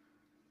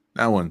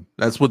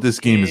 That's what this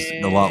game is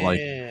a lot like.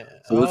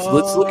 So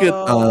let's look at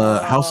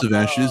House of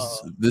Ashes.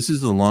 This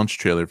is the launch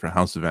trailer for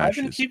House of Ashes.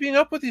 I've been keeping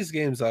up with these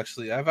games,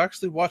 actually. I've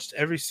actually watched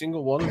every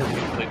single one of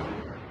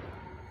them.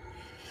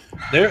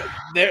 There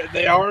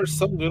are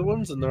some good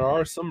ones and there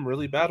are some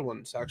really bad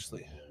ones,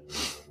 actually.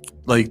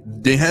 Like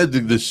they had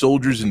the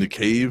soldiers in the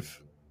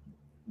cave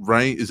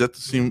right? Is that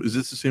the same? Is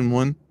this the same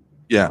one?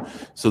 Yeah.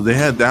 So they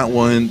had that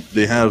one.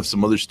 They have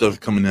some other stuff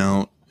coming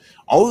out.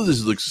 All of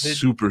this looks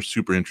super,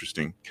 super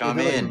interesting. Come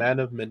in. Like Man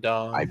of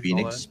Medan. I've been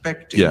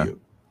expecting you.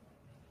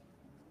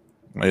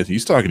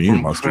 He's talking to you,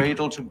 From Mustard.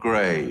 cradle to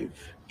grave,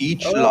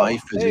 each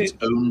life has its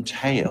own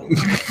tale.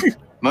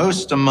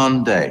 Most are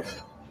mundane,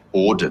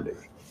 orderly,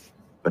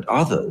 but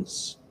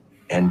others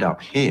end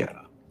up here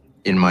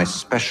in my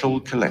special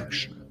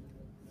collection.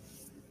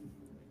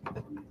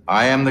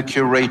 I am the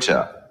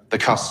curator, the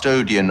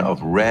custodian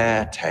of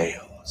rare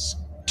tales.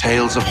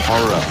 Tales of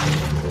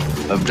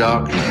horror, of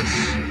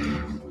darkness,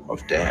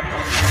 of death.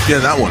 Yeah,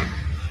 that one.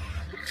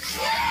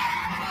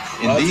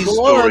 In these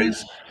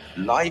stories,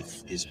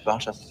 life is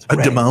but a thread,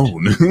 A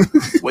demon.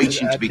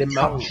 waiting to be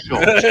cut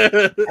short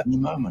any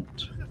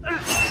moment.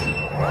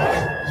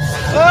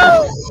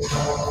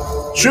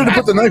 Should have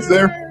put the knife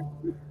there.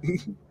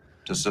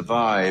 To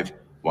survive,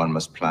 one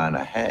must plan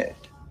ahead,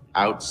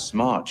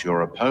 outsmart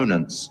your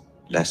opponents,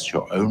 lest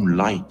your own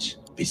light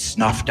be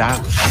snuffed out.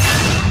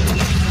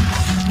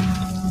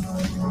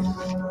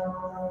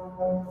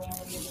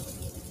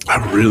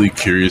 I'm really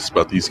curious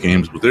about these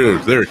games, but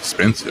they're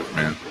expensive,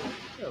 man.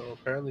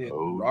 Apparently it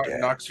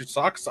knocks your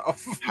socks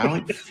off. How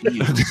it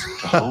feels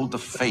to hold the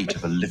fate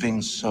of a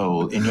living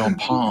soul in your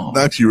palm.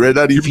 Knocks you right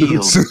out of your Feel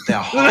boots. their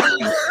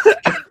heartbeat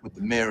with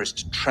the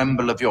merest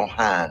tremble of your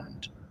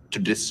hand to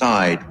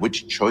decide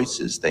which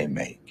choices they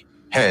make.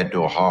 Head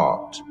or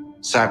heart,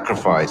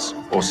 sacrifice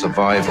or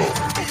survival,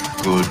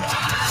 good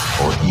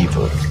or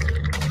evil.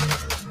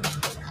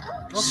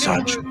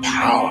 Such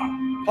power.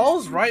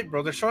 Paul's right,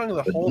 bro. They're showing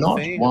the whole Not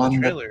thing in one the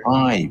that trailer.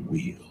 I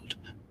wield.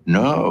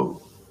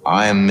 No,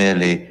 I am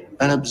merely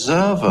an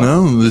observer.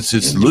 No, it's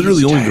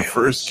literally only the tales.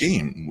 first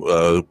game.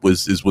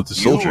 Is with the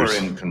soldiers. You are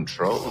in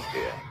control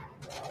here.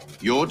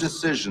 Your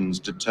decisions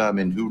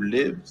determine who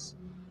lives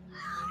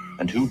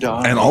and who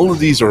dies. And all of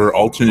these are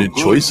alternate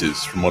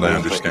choices, from what I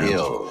understand.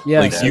 Yeah,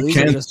 Like, so you these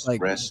can't- are just like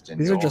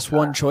these are just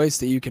one choice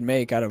that you can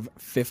make out of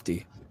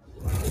 50.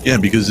 Yeah,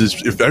 because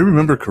if I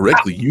remember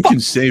correctly, you can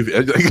save.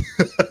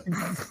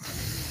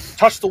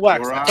 Touch the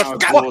wax. Your Touch the hour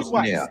fucking draws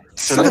wax. near.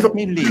 So let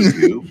me leave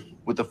you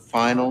with a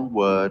final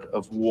word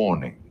of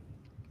warning.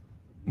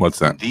 What's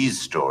that?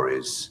 These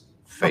stories,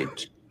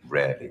 fate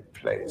rarely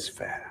plays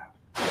fair.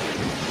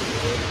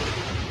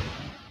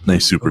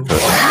 Nice super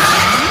cut.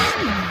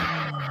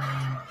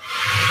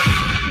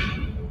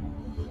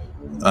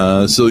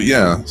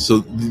 So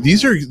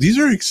these are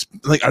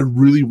like, I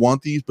really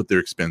want these, but they're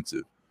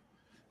expensive.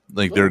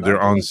 Like they're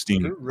on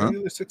Steam. They're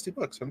regular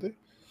 $60, aren't they?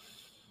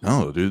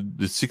 No,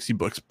 dude, it's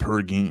 $60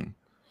 per game,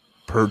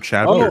 per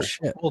chapter. Oh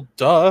shit! Well,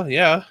 duh,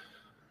 yeah.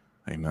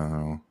 I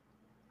know,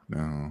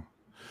 no.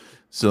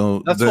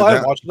 So That's why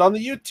I watched it on the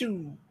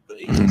YouTube.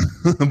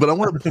 But I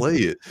want to play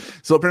it.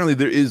 So apparently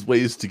there is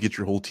ways to get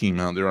your whole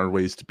team out. There are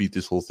ways to beat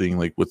this whole thing,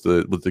 like with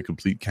the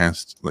complete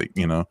cast, like,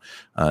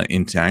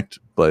 intact.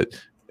 But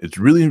it's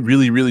really,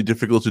 really, really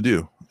difficult to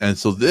do. And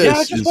so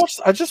this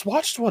I just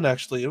watched one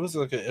actually. It was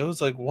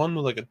like one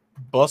with like a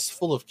bus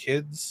full of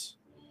kids.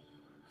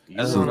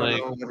 And then, like,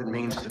 what it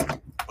means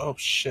to oh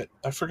shit!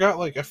 I forgot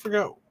what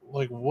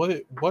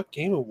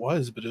game it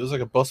was, but it was like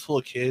a bus full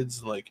of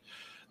kids. Like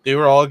they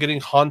were all getting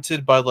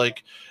haunted by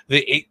like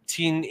the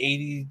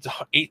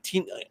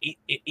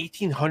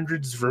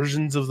 1800s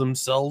versions of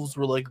themselves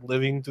were like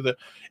living through the.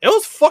 It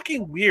was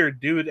fucking weird,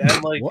 dude.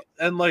 And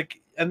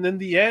like and then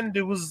the end,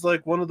 it was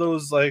like one of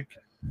those like.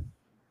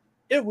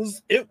 It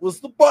was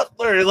the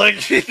butler,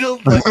 like, like oh,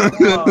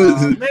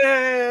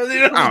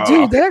 man,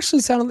 Dude, that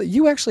actually sounded like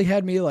you actually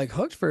had me like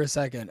hooked for a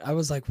second. I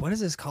was like, "What is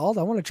this called?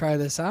 I want to try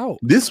this out."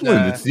 This one,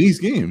 it's these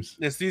games.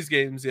 It's these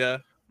games, yeah.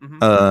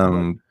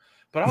 Mm-hmm.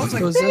 But I was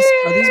like, so are these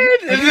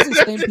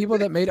the same people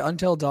that made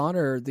Until Dawn,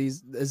 or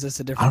is this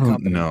a different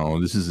company? No,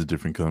 this is a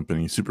different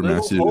company.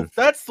 Supermassive. Hope,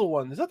 that's the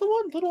one. Is that the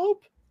one? Little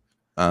Hope.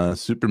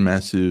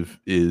 Supermassive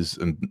is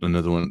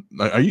another one.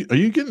 Are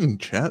you getting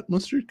chat,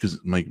 Mustard? Because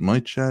my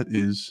chat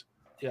is.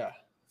 Yeah.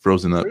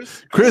 Frozen up.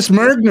 Chris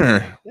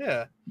Mergner.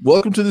 Yeah.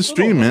 Welcome to the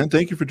stream, man.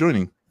 Thank you for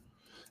joining.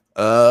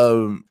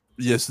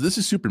 Yes, this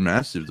is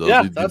Supermassive though.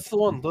 Yeah, that's the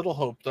one. Little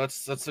Hope.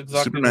 That's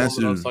exactly what I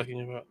was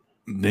talking about.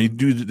 They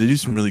do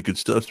some really good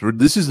stuff.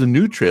 This is the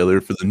new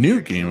trailer for the new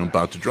game I'm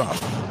about to drop.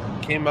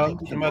 Came out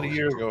a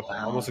year ago,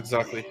 almost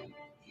exactly.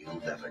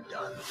 You've ever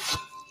done.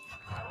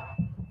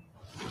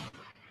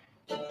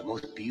 The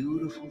most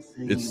beautiful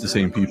thing. It's the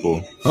same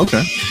people.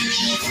 Okay.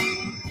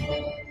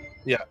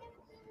 Yeah.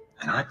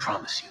 And I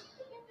promise you,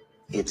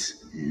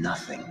 it's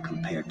nothing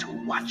compared to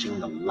watching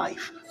the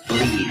life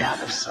bleed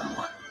out of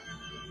someone.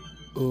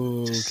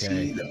 Okay. To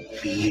see the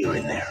fear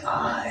in their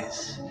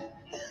eyes.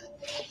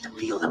 To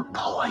feel them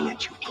pawing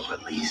at you for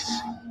release.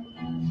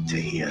 To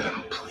hear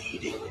them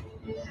pleading,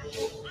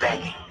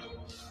 begging.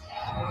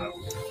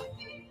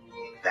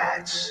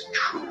 That's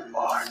true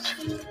art.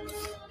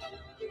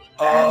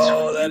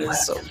 Oh, that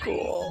is so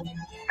cool.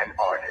 An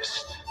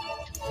artist.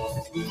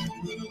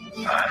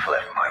 I've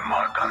left my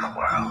mark on the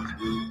world.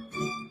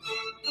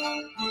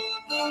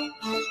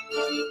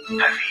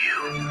 Have you?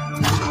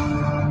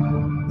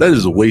 That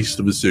is a waste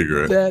of a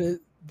cigarette.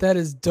 That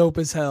is dope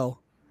as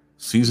hell.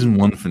 Season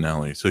 1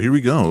 finale. So here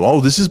we go. Oh,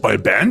 this is by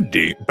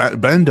Bandai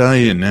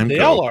and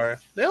Namco.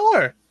 They all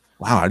are.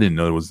 Wow, I didn't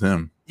know it was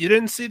them. You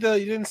didn't see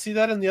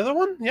that in the other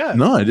one? Yeah.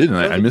 No, I didn't.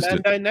 I missed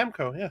Bandai it.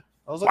 Namco, yeah.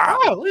 I was like,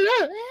 wow, look at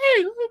that.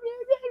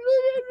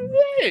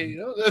 Hey.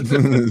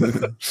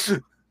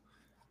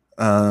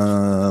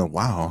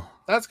 Wow.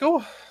 That's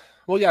cool.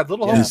 Well, yeah,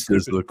 Little Hope. Hope.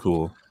 This look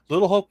cool.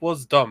 Little Hope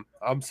was dumb.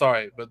 I'm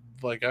sorry, but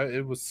like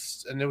it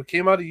was, and it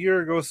came out a year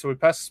ago, so we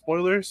passed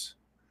spoilers.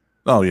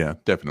 Oh yeah,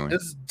 definitely.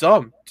 It's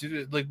dumb,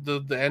 dude. Like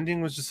the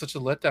ending was just such a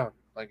letdown.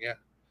 Like, yeah,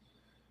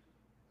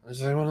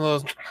 it's like one of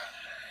those.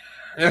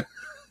 Yeah.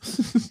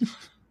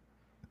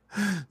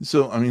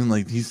 So I mean,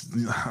 like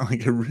I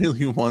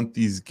really want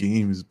these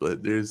games,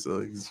 but they're so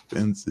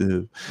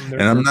expensive,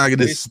 and I'm not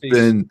gonna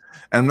spend.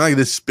 No,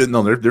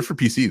 they're for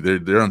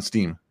PC. They're on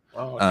Steam.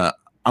 Oh, okay.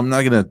 I'm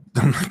not gonna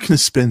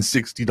spend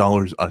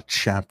 $60 a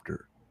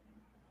chapter.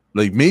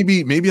 Like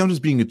maybe I'm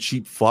just being a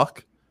cheap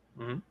fuck,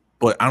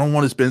 but I don't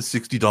want to spend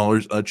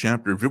 $60 a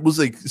chapter. If it was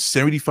like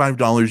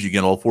 $75, you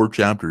get all 4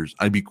 chapters,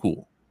 I'd be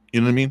cool. You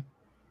know what I mean?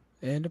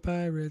 And a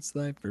pirate's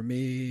life for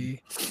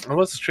me. And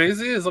what's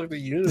crazy is like the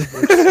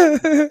universe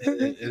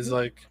is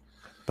like,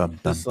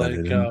 it's like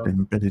in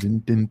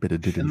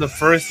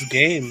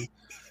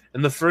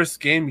the first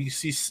game, you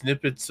see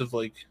snippets of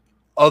like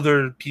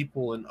other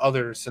people in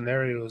other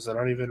scenarios that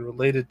aren't even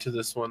related to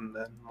this one,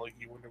 and like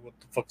you wonder what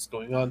the fuck's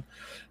going on.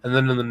 And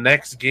then in the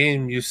next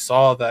game, you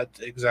saw that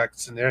exact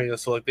scenario.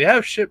 So like they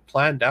have shit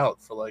planned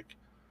out for like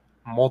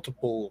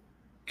multiple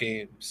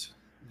games,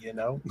 you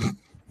know.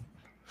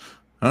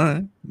 All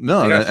right.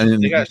 No,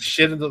 they got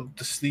shit in the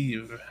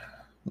sleeve.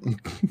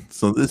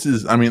 So this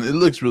is, I mean, it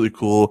looks really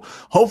cool.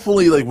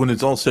 Hopefully, like when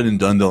it's all said and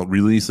done, they'll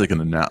release like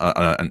an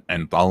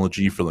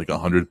anthology for like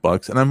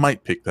 $100, and I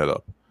might pick that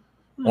up,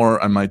 or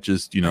I might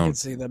just, I can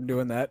see them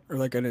doing that, or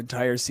like an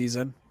entire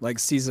season, like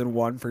season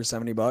 1 for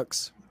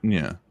 $70.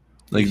 Yeah,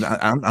 like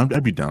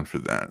I'd be down for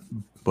that.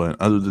 But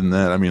other than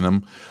that, I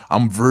mean,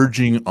 I'm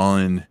verging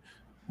on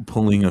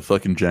pulling a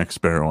fucking Jack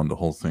Sparrow on the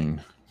whole thing.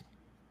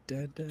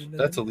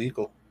 That's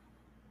illegal.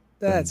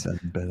 But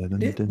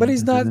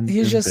he's not.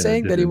 He's just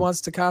saying that he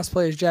wants to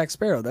cosplay as Jack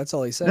Sparrow. That's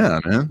all he said. Yeah,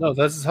 man. No,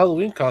 that's his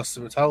Halloween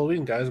costume. It's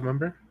Halloween, guys.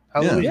 Remember?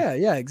 Halloween.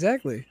 Yeah,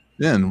 exactly.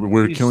 Yeah, and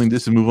we're killing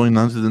this and moving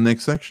on to the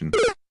next section.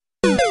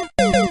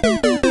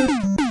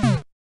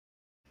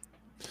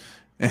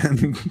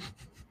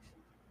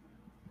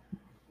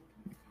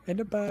 And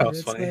that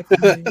was funny.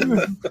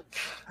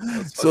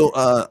 So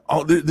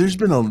there's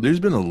been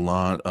a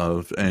lot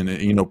of,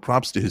 and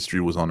props to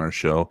History was on our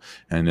show,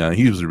 and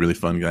he was a really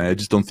fun guy. I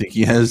just don't think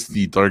he has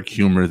the dark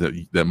humor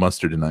that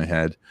Mustard and I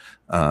had.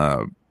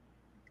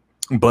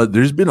 But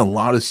there's been a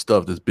lot of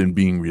stuff that's been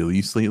being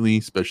released lately,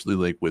 especially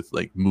like with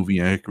like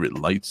movie accurate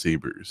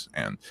lightsabers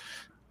and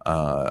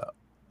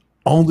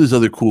all this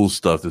other cool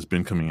stuff that's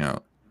been coming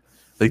out.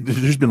 Like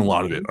there's been a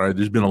lot of it. All right,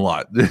 there's been a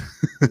lot.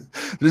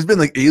 There's been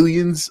like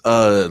aliens,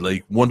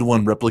 like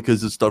 1-to-1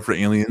 replicas of stuff for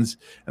aliens,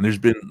 and there's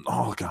been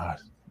like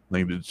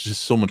it's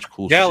just so much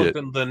cool shit. Yeah, like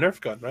the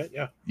Nerf gun, right?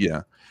 Yeah.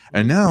 Yeah,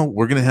 and now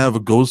we're gonna have a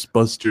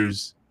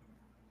Ghostbusters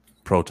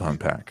proton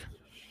pack.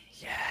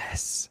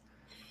 Yes.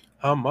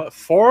 How much?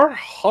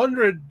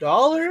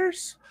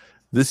 $400.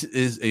 This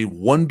is a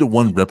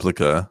 1-to-1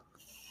 replica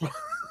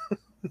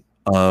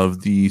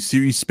of the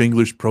Series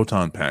Spengler's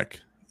proton pack,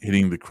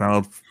 hitting the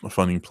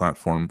crowdfunding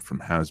platform from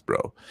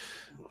Hasbro.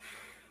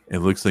 It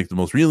looks like the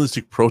most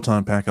realistic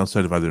proton pack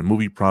outside of either a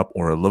movie prop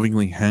or a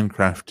lovingly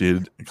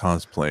handcrafted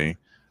cosplay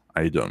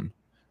item.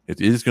 It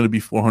is going to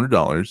be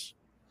 $400,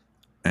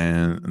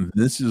 and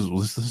this is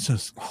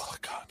just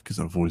because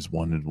I've always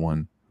wanted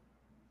one.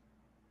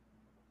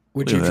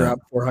 Would you drop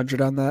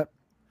 $400 on that?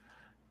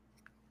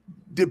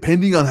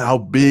 Depending on how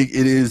big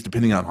it is,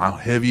 depending on how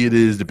heavy it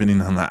is, depending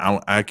on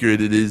how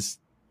accurate it is,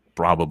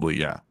 probably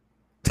yeah.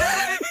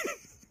 That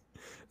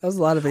was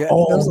a lot of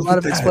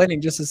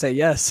explaining just to say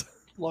yes.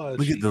 Look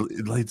at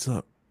it lights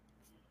up.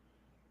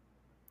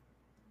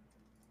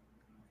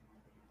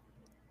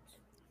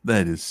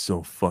 That is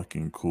so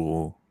fucking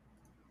cool.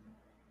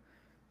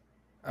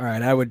 All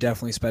right, I would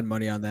definitely spend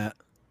money on that.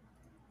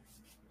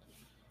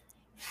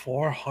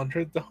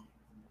 $400 though.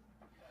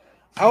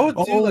 I would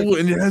do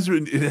and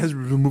it has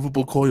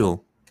removable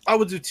coil. I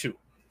would do 2.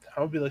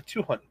 I would be like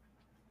 $200.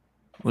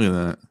 Look at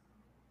that.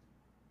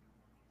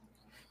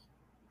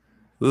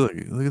 Look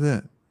at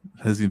that.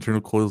 It has the internal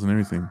coils and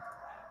everything.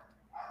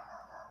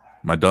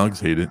 My dogs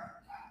hate it.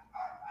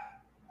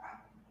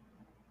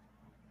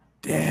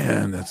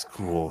 Damn, that's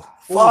cool.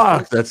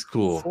 Fuck, that's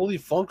cool. Fully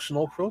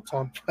functional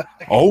proton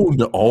pack. Oh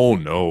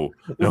no.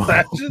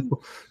 Imagine.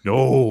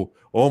 No.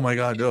 Oh my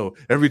god, no.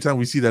 Every time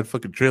we see that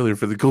fucking trailer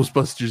for the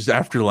Ghostbusters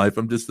Afterlife,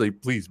 I'm just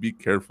like, please be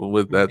careful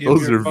with that.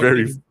 Those are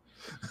very.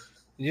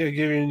 Yeah,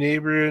 give your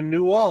neighbor a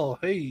new wall.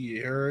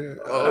 Hey,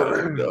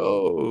 oh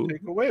no.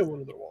 Take away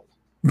one of their walls.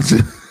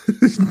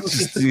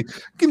 Just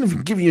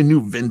give you a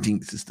new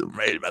venting system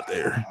right about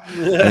there.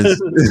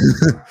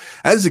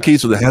 As the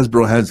case with the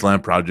Hasbro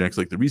HasLab projects,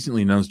 like the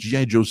recently announced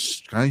G.I. Joe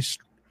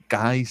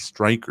Sky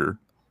Striker.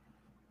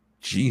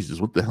 Jesus,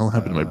 what the hell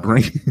happened to my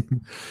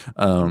brain?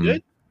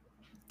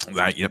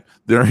 Yep.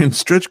 They're in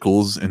stretch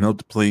goals and help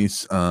to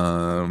place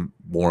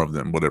more of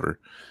them, whatever.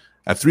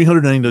 At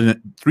 300.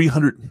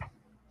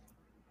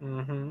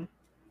 Mm-hmm.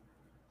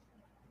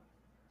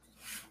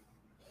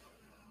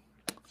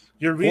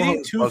 You're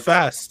reading too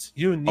fast.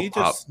 You need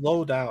to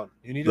slow down.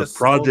 You need the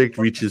project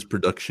reaches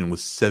production with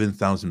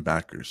 7,000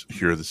 backers.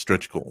 Here are the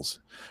stretch goals.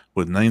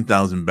 With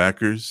 9,000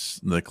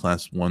 backers, the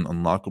Class 1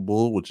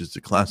 Unlockable, which is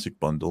the Classic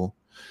Bundle.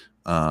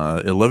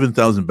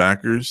 11,000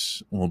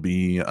 backers will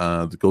be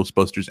the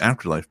Ghostbusters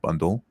Afterlife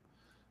Bundle,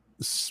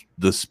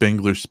 the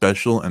Spengler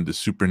Special, and the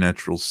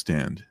Supernatural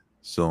Stand.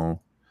 So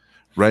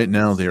right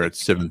now they're at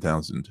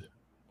 7,000.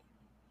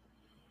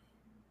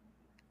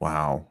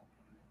 Wow.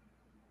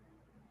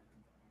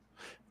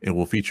 It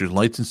will feature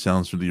lights and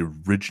sounds from the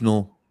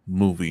original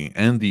movie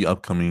and the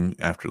upcoming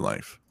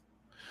Afterlife.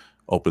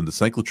 Open the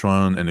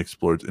cyclotron and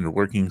explore its inner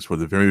workings for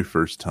the very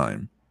first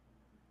time.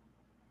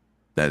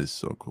 That is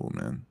so cool,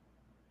 man.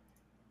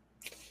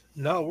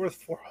 Not worth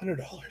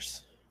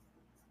 $400.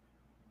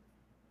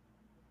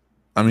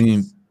 I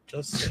mean,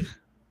 just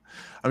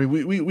I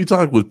mean, we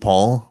talked with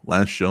Paul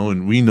last show,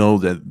 and we know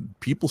that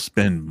people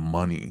spend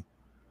money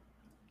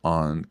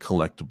on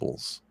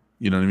collectibles.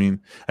 You know what I mean?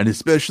 And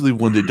especially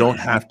when they don't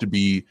have to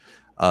be,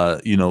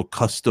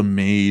 custom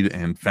made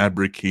and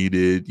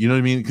fabricated. You know what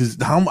I mean? Because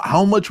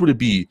how much would it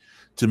be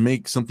to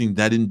make something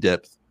that in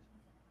depth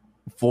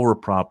for a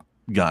prop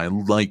guy,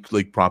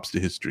 like Props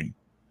to History?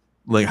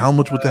 Like, how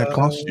much would that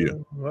cost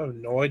you? I have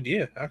no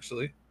idea,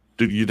 actually.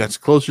 Dude, that's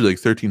closer to like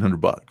 $1,300,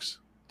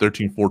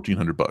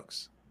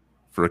 $1,400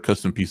 for a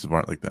custom piece of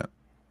art like that.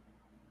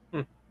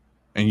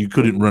 And you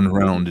couldn't run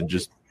around and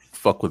just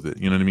fuck with it.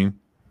 You know what I mean?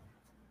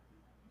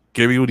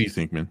 Gary, what do you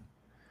think, man?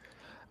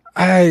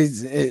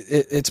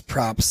 It's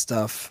prop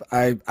stuff.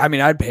 I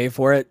mean, I'd pay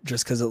for it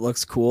just because it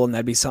looks cool, and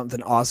that'd be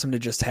something awesome to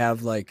just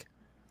have like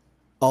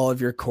all of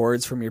your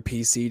cords from your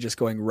PC just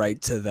going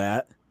right to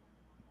that.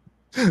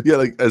 Yeah,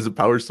 like as a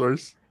power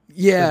source.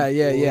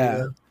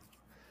 Yeah.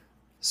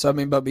 So I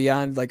mean, but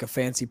beyond like a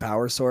fancy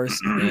power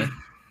source,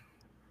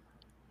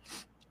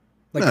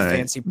 like a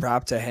fancy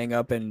prop to hang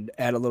up and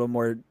add a little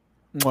more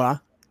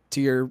to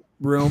your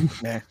room.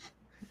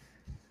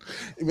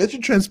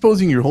 Imagine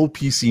transposing your whole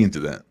PC into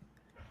that.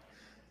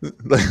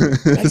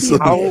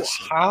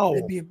 How?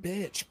 It'd be a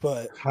bitch,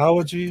 but how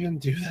would you even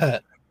do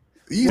that?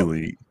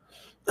 Easily.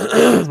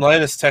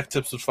 Linus Tech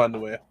Tips would find a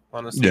way.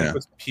 Honestly, yeah.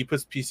 He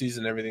puts PCs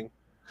and everything.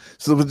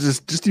 So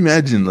just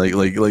imagine like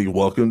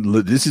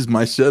welcome. This is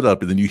my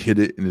setup, and then you hit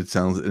it, and it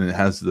sounds, and it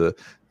has the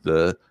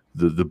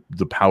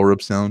power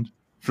up sound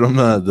from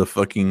the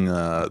fucking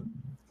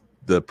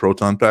the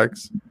proton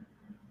packs.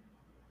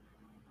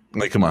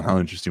 Like, come on, how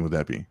interesting would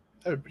that be?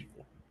 That'd be pretty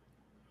cool.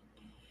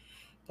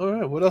 All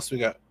right, what else we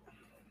got?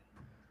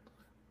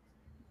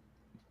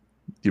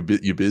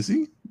 You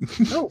busy?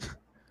 No.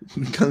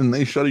 Got a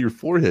nice shot of your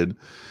forehead.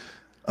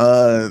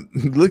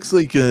 Looks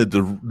like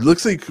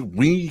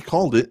we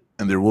called it,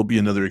 and there will be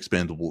another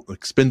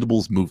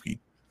Expendables movie.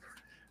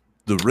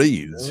 The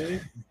Rays,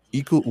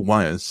 Iko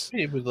Uwais.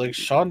 Hey, but like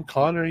Sean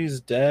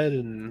Connery's dead,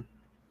 and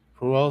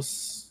who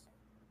else?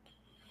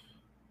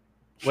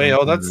 Wait,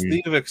 that's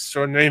League of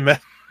Extraordinary Men.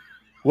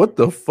 What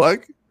the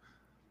fuck?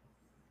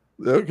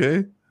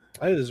 Okay.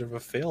 I deserve a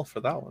fail for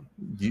that one.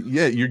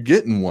 Yeah, you're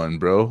getting one,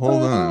 bro.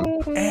 Hold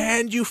on.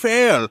 And you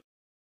fail.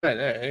 Right,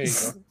 there you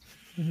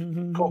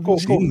go. Cool.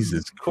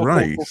 Jesus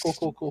Christ.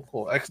 Cool.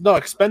 No,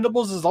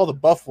 Expendables is all the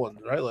buff ones,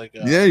 right? Like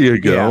there you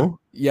go.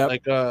 Yeah.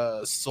 Like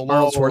Stallone,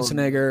 Arnold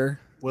Schwarzenegger,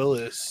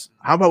 Willis.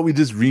 How about we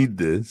just read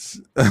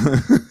this?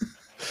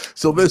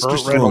 Sylvester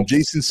Stallone,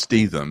 Jason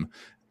Statham,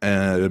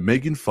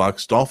 Megan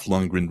Fox, Dolph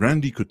Lundgren,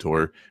 Randy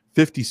Couture,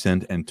 50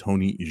 Cent, and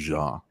Tony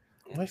Jaa.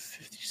 Why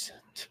 50 Cent?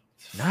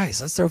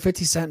 Nice. Let's throw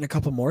 50 Cent in a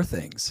couple more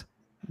things.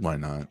 Why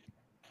not?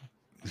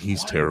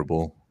 He's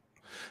terrible.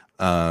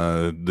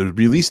 The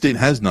release date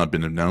has not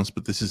been announced,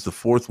 but this is the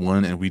fourth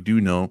one, and we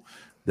do know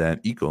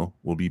that Iko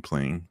will be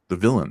playing the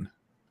villain.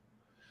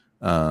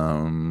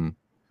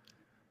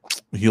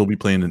 He'll be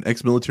playing an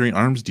ex-military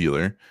arms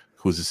dealer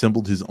who has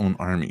assembled his own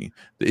army.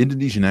 The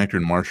Indonesian actor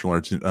and martial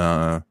arts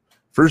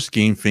first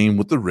gained fame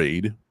with The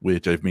Raid,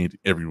 which I've made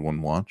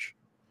everyone watch.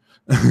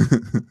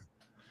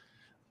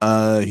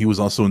 He was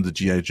also in the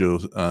G.I.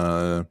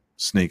 Joe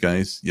Snake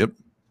Eyes. Yep.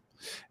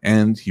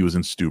 And he was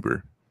in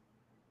Stuber,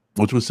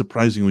 which was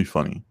surprisingly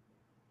funny.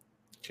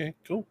 Okay,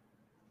 cool.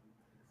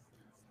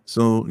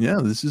 So yeah,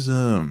 this is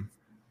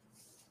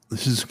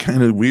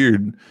kind of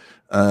weird.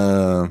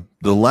 The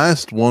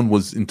last one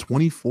was in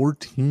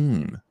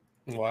 2014.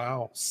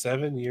 Wow,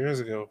 7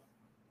 years ago.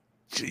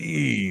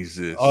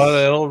 Jesus.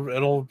 Oh,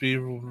 it'll be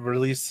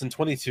released in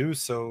 22,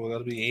 so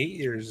that'll be 8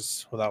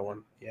 years with that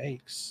one.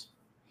 Yikes.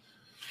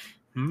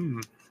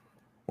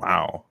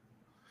 Wow.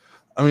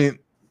 I mean,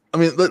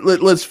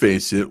 let's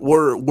face it.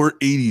 We're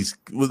 80s.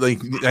 Like,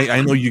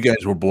 I know you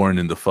guys were born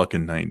in the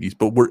fucking 90s,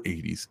 but we're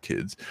 80s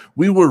kids.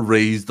 We were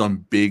raised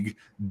on big,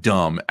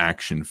 dumb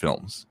action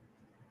films.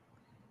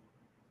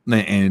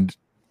 And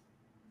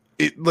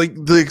it like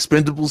the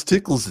Expendables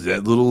tickles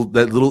that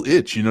little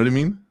itch. You know what I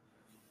mean?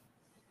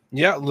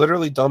 Yeah,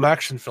 literally dumb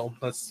action film.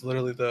 That's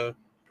literally the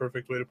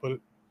perfect way to put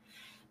it.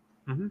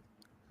 Mm-hmm.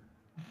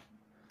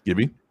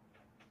 Gibby?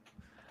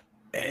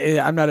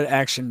 I'm not an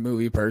action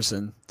movie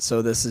person,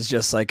 so this is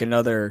just like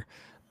another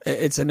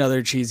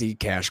cheesy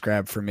cash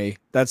grab for me.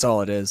 That's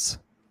all it is.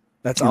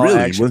 That's all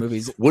action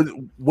movies. What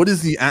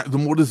is the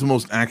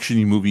most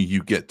actiony movie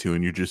you get to,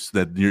 and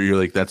you're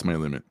like, that's my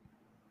limit?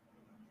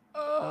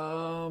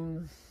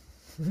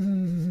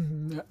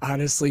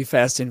 Honestly,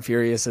 Fast and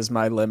Furious is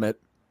my limit.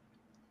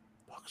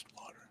 Boxed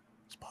water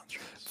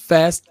sponsors.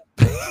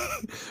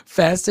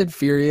 Fast and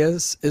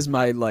Furious is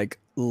my like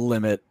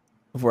limit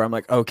of where I'm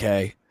like,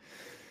 okay,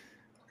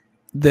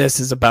 this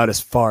is about as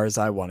far as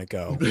I want to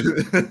go.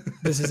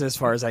 This is as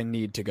far as I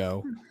need to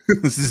go.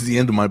 This is the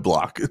end of my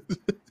block.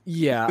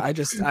 Yeah,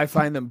 I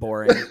find them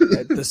boring.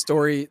 The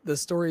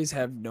stories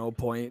have no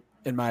point,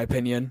 in my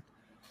opinion.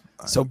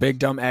 So big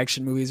dumb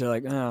action movies are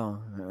like,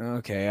 oh,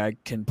 okay, I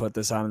can put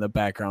this on in the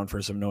background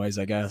for some noise,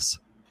 I guess.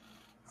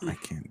 I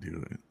can't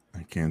do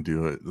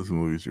it. Those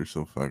movies are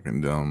so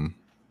fucking dumb.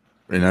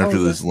 And after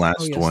this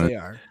last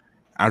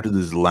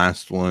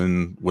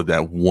one with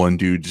that one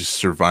dude just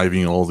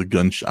surviving all the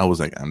gunshots, I was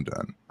like, I'm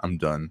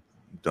done.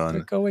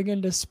 They're going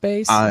into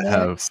space.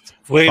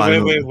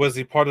 Wait. Was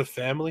he part of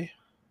family?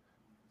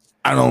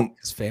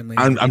 His family.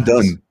 I'm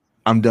done.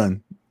 I'm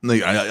done.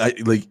 Like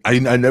I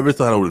never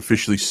thought I would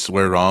officially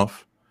swear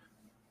off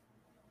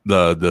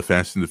the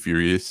Fast and the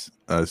Furious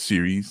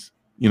series.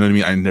 You know what I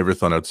mean? I never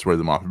thought I'd swear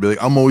them off. I'd be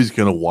like, I'm always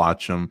gonna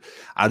watch them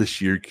out of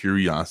sheer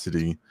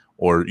curiosity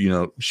or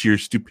sheer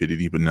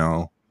stupidity. But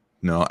no.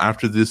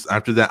 After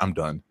that, I'm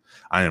done.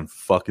 I am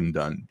fucking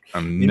done.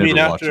 You mean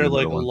after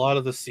like a lot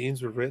of the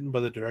scenes were written by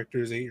the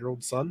director's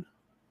 8-year-old son?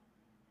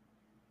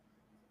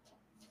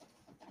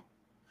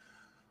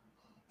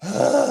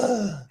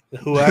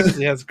 Who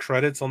actually has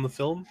credits on the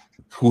film?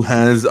 Who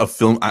has a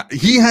film?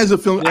 He has a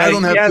film. Yeah, I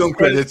don't have film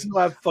credits. You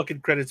have fucking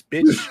credits,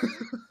 bitch.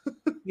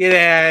 Get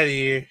out of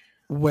here.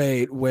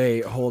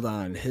 Wait, hold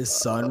on. His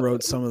son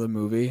wrote some of the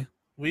movie.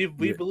 We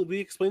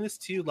explained this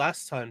to you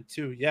last time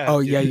too. Yeah. Oh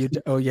yeah, you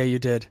did. You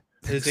did.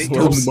 His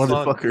 8-year-old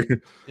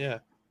motherfucker. Yeah.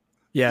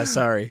 Yeah,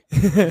 sorry.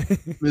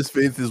 Miss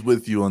Faith is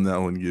with you on that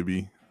one,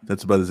 Gibby.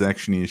 That's about as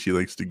actiony as she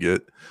likes to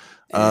get.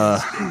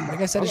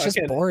 Like I said, it's just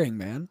boring,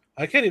 man.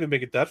 I can't even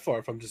make it that far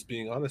if I'm just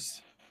being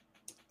honest.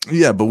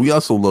 Yeah, but we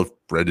also love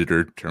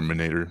Predator,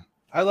 Terminator.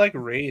 I like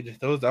Raid.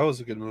 That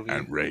was a good movie.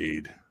 And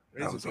Raid.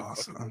 That was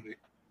awesome.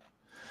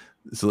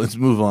 So let's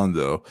move on,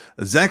 though.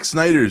 Zack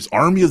Snyder's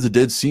Army of the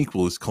Dead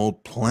sequel is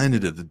called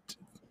Planet of the...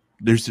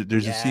 There's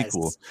a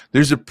sequel.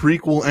 There's a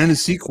prequel and a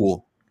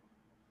sequel.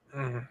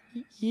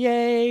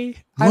 Yay.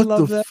 I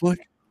love that. What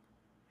the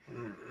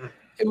fuck?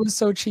 It was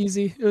so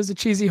cheesy. It was a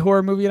cheesy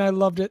horror movie, and I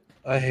loved it.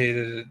 I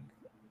hated it.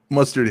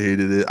 Mustard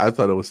hated it. I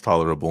thought it was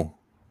tolerable.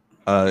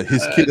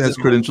 His kid has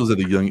credentials at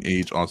a young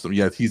age. Awesome.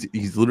 Yeah,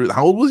 he's literally...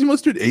 How old was he,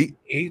 Mustard? 8?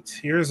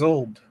 8 years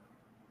old.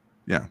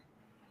 Yeah.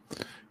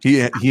 He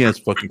has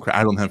fucking credits.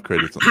 I don't have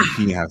credits.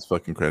 He has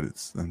fucking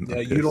credits. Yeah,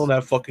 you don't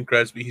have fucking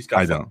credits, but he's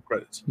got fucking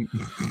credits.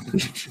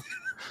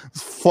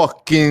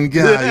 Fucking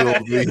guy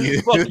over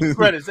here. Fucking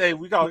credits. Hey,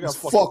 we got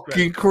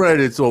fucking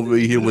credits over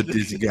here with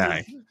this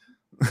guy.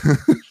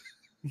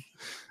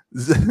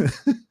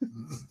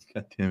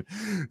 God damn it.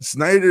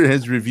 Snyder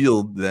has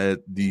revealed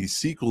that the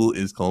sequel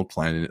is called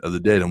Planet of the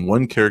Dead, and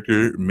one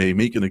character may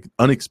make an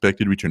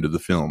unexpected return to the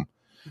film.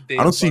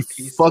 I don't see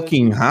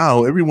fucking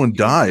how. Everyone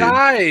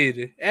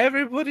died.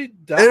 Everybody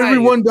died.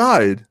 Everyone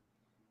died.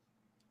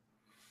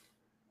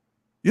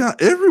 Yeah,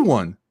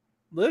 everyone.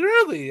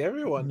 Literally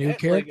everyone. New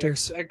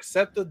characters.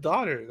 Except the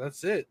daughter.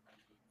 That's it.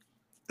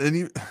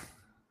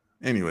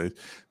 Anyways,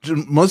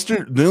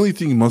 Mustard. The only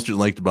thing Mustard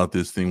liked about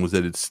this thing was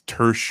that it's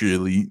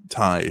tertiarily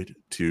tied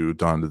to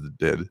Dawn of the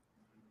Dead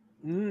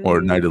or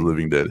Night of the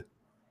Living Dead.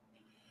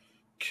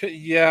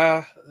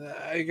 Yeah,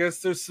 I guess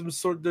there's some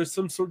sort of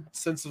sense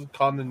of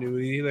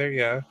continuity there.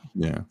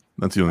 Yeah,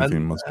 that's the only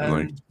thing Mustard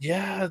liked.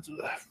 Yeah,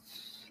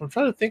 I'm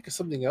trying to think of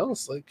something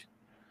else. Like,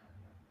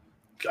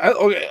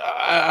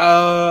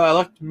 I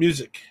liked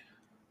music.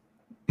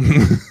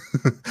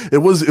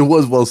 It was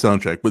well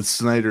soundtrack, but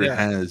Snyder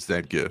has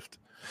that gift.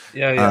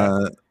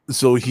 Yeah.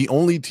 So he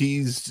only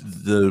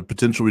teased the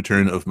potential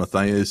return of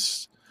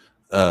Matthias.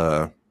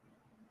 Where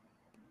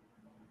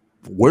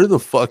the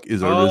fuck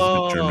is our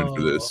resident German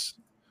for this?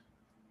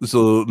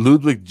 So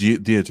Ludwig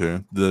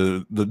Dieter,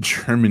 the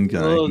German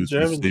guy who's the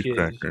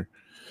safecracker,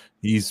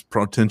 he's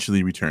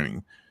potentially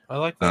returning. I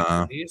like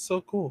that. He's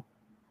so cool.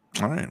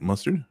 All right,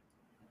 Mustard.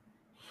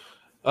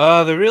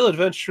 The real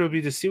adventure will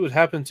be to see what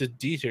happened to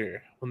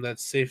Dieter when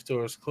that safe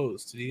door is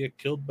closed. Did he get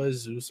killed by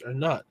Zeus or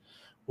not?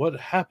 What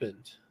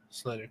happened?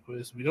 Snyder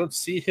quiz. We don't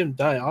see him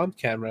die on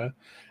camera,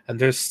 and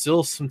there's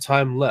still some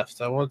time left.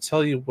 I won't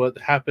tell you what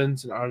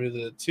happens in Army of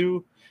the Dead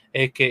 2,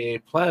 aka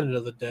Planet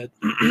of the Dead,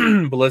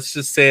 but let's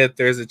just say that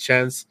there's a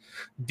chance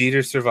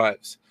Dieter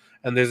survives,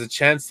 and there's a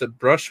chance that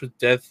brush with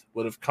death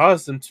would have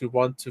caused him to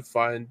want to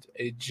find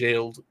a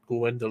jailed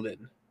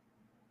Gwendolyn.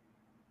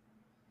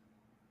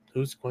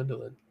 Who's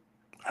Gwendolyn?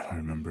 I don't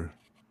remember.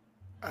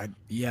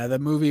 Yeah, the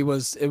movie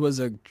was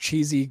a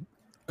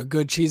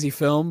good cheesy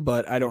film,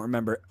 but I don't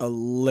remember a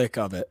lick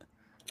of it.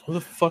 Who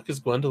the fuck is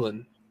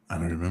Gwendolyn? I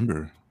don't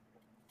remember.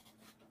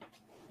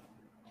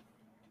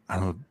 I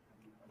don't.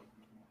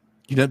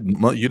 You'd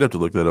have to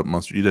look that up,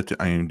 Mustard. You'd have to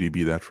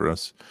IMDb that for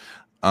us.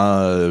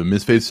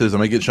 Miss Faith says I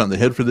might get shot in the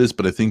head for this,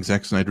 but I think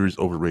Zack Snyder is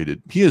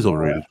overrated. He is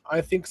overrated.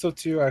 I think so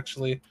too,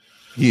 actually.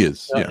 He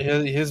is. Yeah.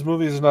 His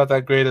movies are not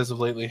that great as of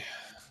lately.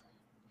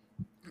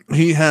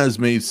 He has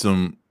made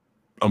some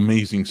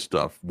amazing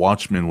stuff.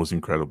 Watchmen was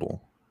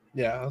incredible.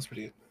 Yeah, that's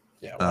pretty.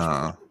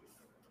 Yeah.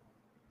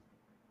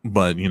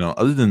 But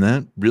other than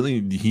that,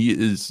 really, he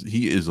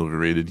is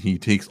overrated. He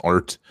takes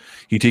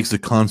the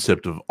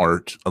concept of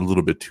art a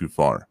little bit too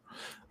far.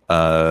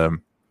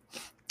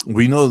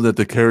 We know that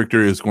the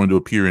character is going to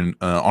appear in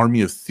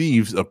Army of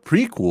Thieves, a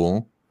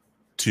prequel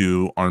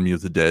to Army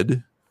of the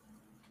Dead,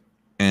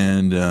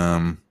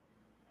 and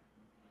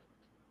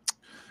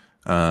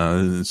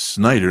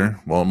Snyder.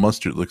 While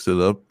Mustard looks it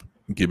up,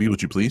 Gibby,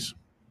 would you please?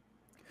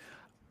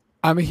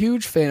 I'm a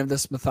huge fan of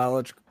this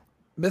mythological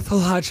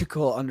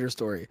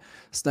understory.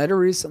 Snyder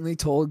recently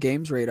told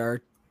Games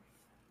Radar,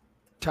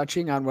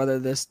 touching on whether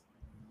this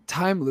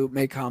time loop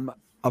may come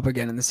up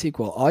again in the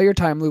sequel. All your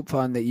time loop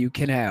fun that you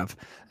can have.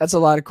 That's a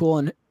lot of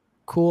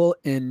cool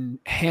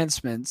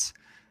enhancements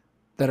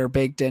that are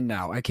baked in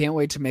now. I can't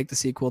wait to make the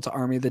sequel to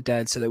Army of the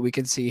Dead so that we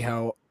can see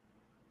how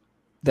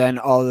then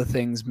all the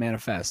things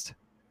manifest.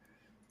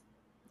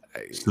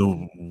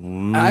 So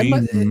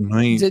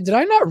did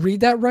I not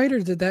read that right, or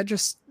did that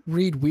just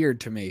read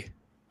weird to me?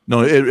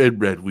 No, it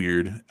read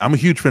weird. I'm a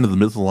huge fan of the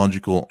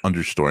mythological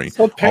understory.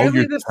 So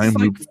apparently this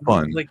is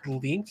fun. like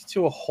linked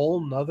to a whole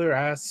nother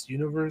ass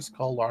universe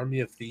called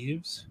Army of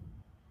Thieves.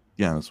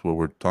 Yeah, that's what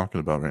we're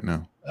talking about right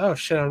now. Oh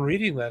shit, I'm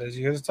reading that as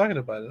you guys are talking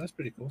about it. That's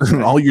pretty cool.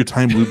 All your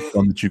time loop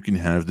fun that you can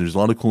have. There's a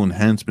lot of cool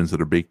enhancements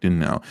that are baked in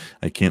now.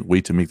 I can't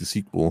wait to make the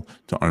sequel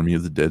to Army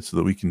of the Dead so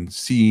that we can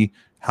see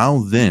how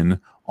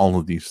then all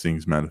of these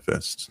things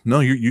manifest.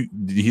 No,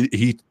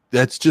 he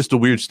that's just a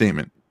weird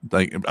statement.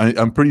 Like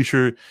I'm pretty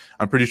sure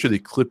they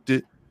clipped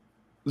it,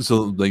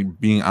 so like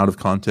being out of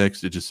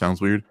context, it just sounds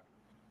weird.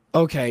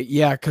 Okay,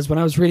 yeah, because when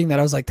I was reading that,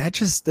 I was like,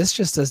 this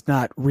just does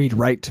not read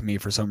right to me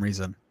for some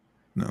reason.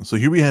 No, so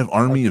here we have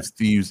Army of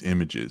Thieves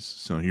images.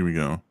 So here we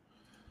go.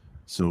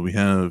 So we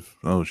have.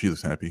 Oh, she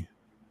looks happy.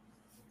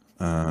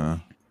 So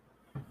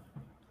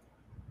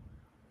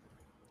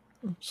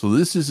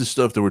this is the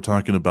stuff that we're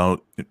talking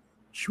about. Is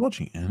she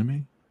watching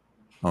anime?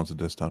 Oh, it's a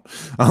desktop.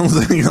 I was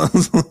like,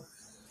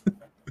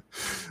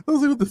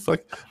 what the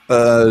fuck?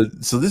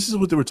 So this is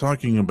what they were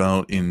talking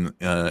about in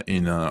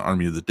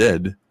Army of the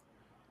Dead,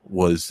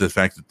 was the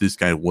fact that this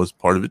guy was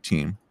part of a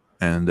team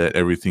and that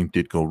everything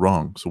did go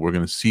wrong. So we're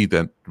gonna see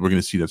that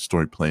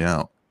story play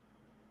out.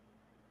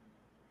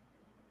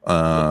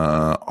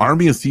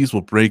 Army of Thieves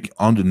will break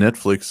onto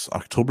Netflix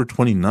October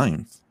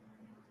 29th.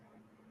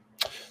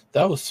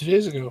 That was 2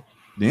 days ago.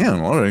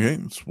 Damn, all right,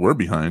 we're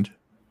behind.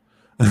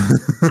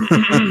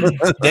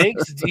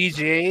 Thanks,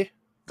 DJ.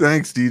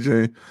 Thanks,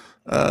 DJ.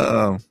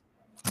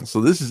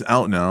 So this is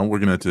out now. I'm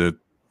gonna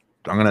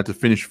have to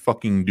finish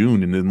fucking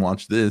Dune and then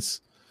watch this.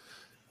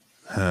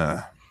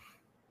 But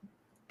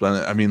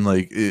I mean,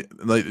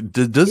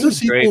 does the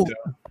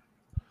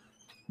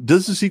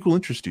sequel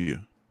interest you?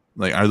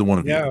 Like either one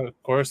of you? Yeah,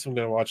 of course I'm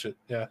gonna watch it.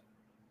 Yeah.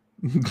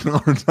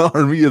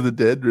 Army of the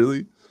Dead,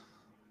 really?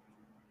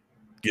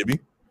 Gibby?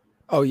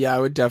 Oh yeah, I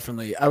would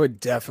definitely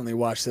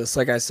watch this.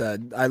 Like I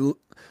said, I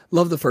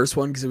love the first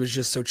one because it was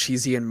just so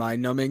cheesy and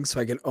mind numbing. So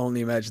I can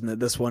only imagine that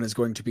this one is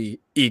going to be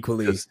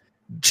equally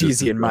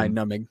cheesy and mind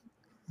numbing.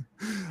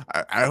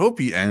 I hope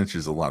he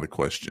answers a lot of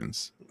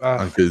questions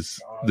because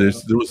there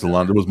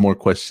was more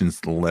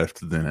questions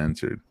left than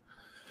answered.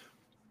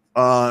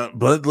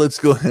 But let's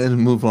go ahead and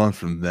move on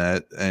from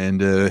that.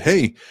 And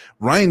hey,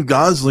 Ryan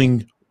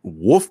Gosling,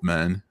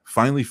 Wolfman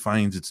finally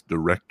finds its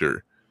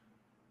director.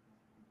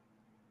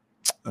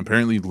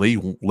 Apparently, Leigh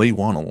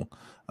Whannell,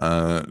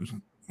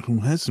 who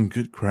has some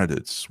good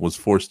credits, was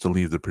forced to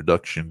leave the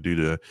production due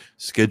to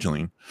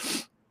scheduling.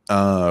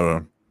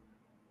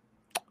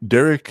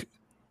 Derek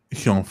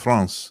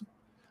Cianfrance,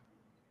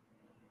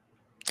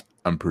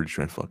 I'm pretty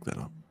sure I fucked that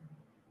up.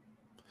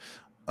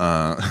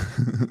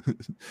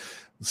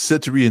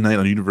 Set to reunite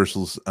on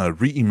Universal's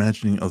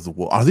reimagining of the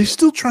world. Are they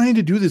still trying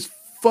to do this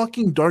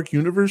fucking Dark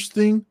Universe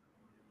thing?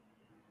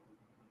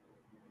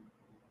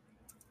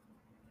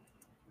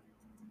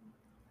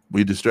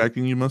 We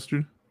distracting you,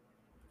 Mustard?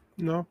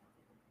 No.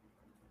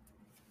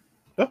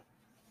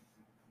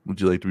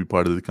 Would you like to be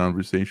part of the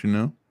conversation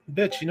now?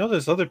 Bitch,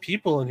 there's other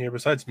people in here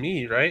besides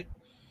me, right?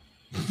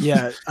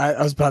 Yeah,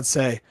 I was about to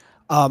say,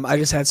 I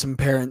just had some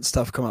parent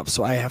stuff come up,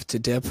 so I have to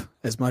dip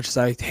as much as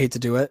I hate to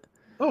do it.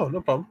 Oh,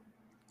 no problem.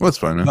 Well, that's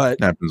fine, man. But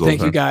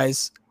thank you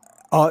guys.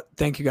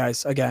 Thank you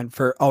guys again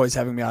for always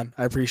having me on.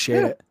 I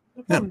appreciate it.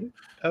 No problem,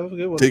 have a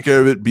good one. Take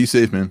care of it. Be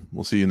safe, man.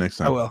 We'll see you next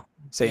time. I will.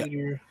 See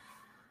ya.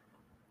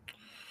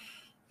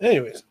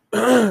 Anyways,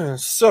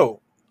 so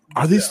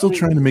are they still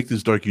trying to make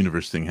this Dark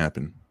Universe thing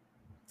happen?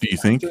 Do you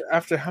think?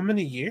 After how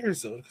many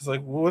years though? Because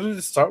like, what did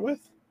it start with?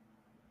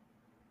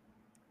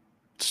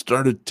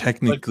 Started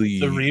technically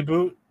like the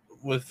reboot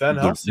with Van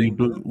Helsing.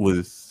 The reboot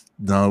with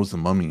it was The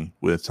Mummy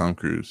with Tom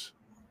Cruise.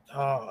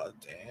 Oh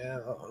damn,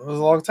 it was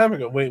a long time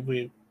ago.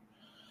 Wait.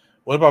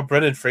 What about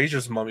Brendan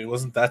Fraser's Mummy?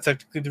 Wasn't that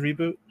technically the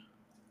reboot?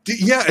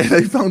 Yeah, and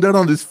I found out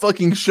on this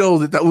fucking show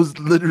that was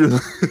literally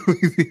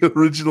the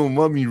original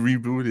Mummy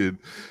rebooted.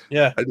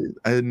 Yeah,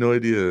 I had no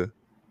idea.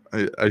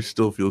 I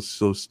still feel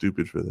so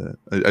stupid for that.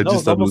 I no, just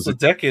it's almost a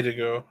decade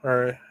ago,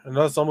 or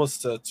no, it's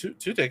almost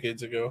two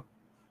decades ago.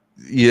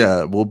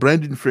 Yeah, well,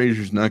 Brendan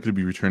Fraser's not going to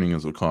be returning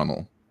as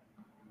O'Connell.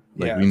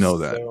 Like we know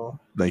that. So...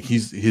 Like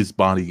his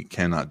body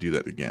cannot do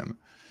that again.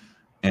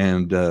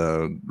 And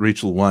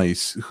Rachel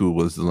Weisz, who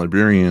was the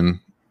librarian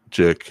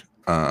chick,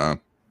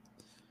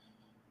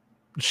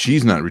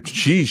 she's not.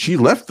 She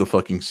left the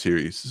fucking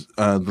series.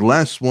 The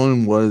last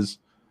one was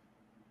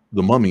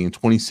The Mummy in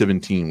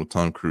 2017 with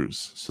Tom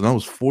Cruise. So that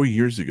was 4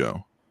 years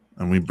ago,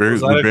 and we barely.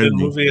 Was that a good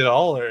movie at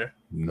all, or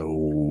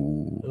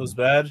no? It was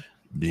bad.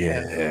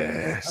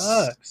 Yes,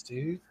 sucks,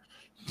 dude.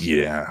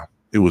 Yeah,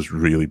 it was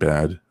really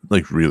bad.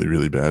 Like really,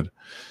 really bad.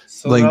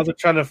 So like, now they're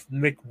trying to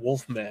make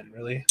Wolfman,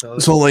 really.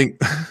 So like,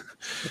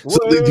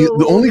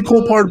 the only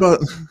cool part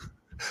about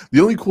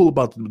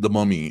the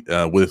Mummy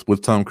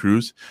with Tom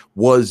Cruise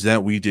was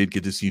that we did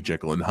get to see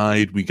Jekyll and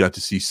Hyde. We got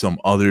to see some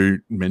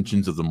other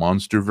mentions of the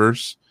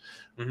MonsterVerse,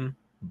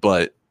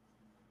 but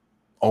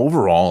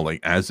overall, like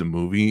as a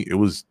movie, it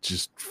was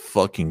just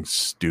fucking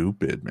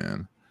stupid,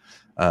 man.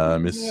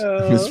 Miss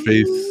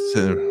Faith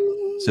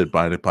said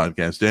bye to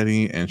Podcast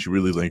Daddy, and she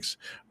really likes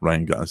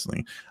Ryan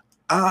Gosling.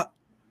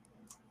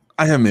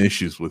 I have my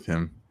issues with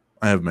him.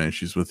 I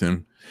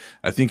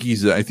think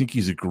he's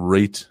a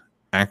great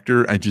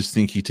actor. I just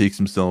think he takes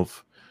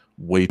himself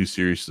way too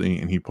seriously,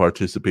 and he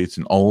participates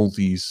in all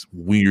these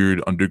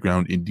weird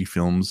underground indie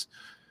films,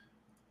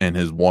 and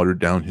has watered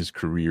down his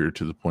career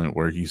to the point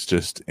where he's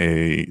just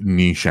a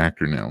niche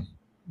actor now.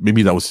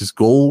 Maybe that was his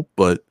goal,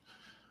 but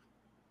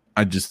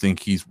I just think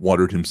he's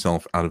watered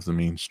himself out of the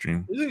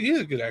mainstream. He's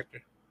a good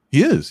actor.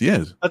 He is.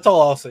 That's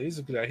all I'll say. He's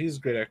a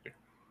great actor.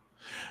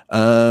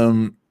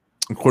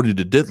 According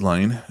to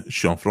Deadline,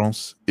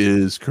 Jean-France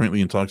is currently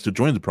in talks to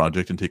join the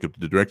project and take up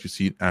the director's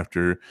seat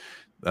after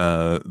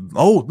The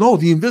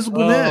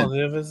Invisible Man.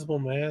 The Invisible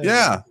Man.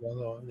 Yeah.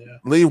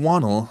 Leigh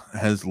Whannell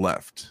has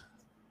left.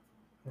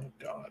 Oh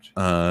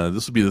god.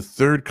 This will be the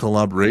third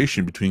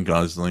collaboration between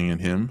Gosling and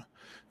him,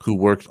 who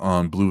worked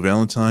on Blue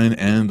Valentine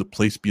and The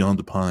Place Beyond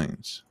the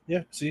Pines.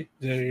 Yeah, see?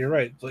 Yeah, you're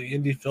right. It's like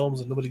indie films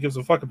that nobody gives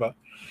a fuck about.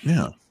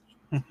 Yeah.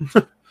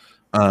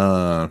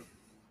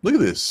 Look at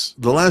this.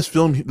 The last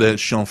film that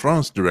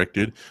Jean-France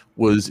directed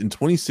was in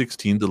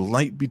 2016, The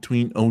Light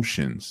Between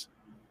Oceans.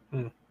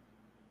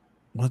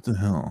 What the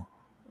hell?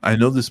 I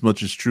know this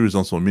much is true. It's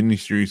also a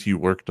miniseries he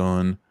worked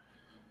on.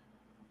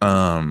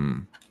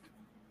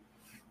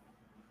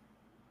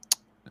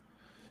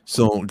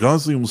 So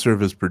Gosling will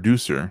serve as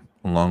producer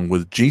along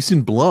with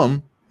Jason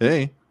Blum,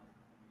 and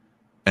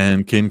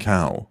Ken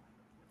Kao.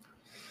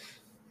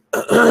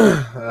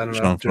 I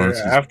don't know.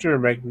 After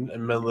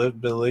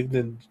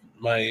Malignant,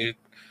 my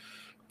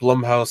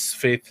Blumhouse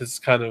faith is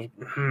kind of.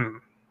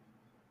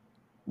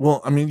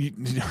 Well, I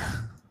mean,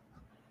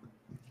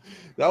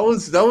 that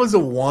was a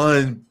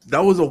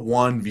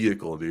one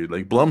vehicle, dude.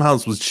 Like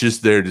Blumhouse was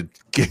just there to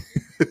get,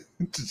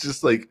 to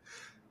just like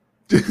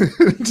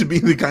to be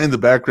the guy in the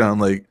background.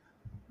 Like,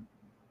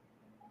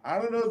 I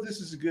don't know if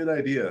this is a good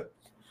idea.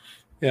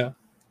 Yeah.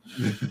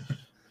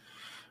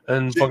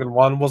 And fucking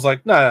Juan was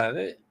like, "Nah,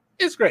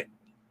 it's great."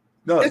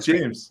 No, it's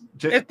James.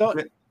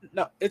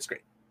 No, it's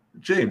great.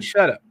 James,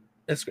 shut up.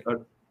 It's great.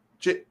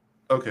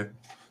 Okay.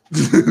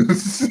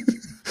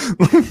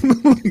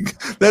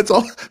 That's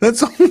all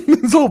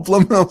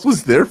Blumhouse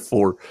was there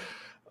for.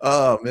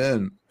 Oh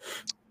man.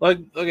 Like,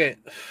 okay.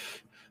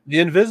 The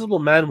Invisible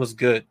Man was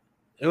good.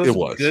 It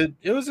was good.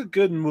 It was a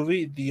good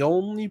movie. The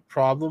only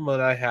problem that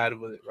I had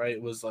with it,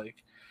 right, was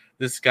like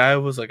this guy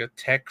was like a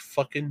tech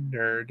fucking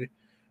nerd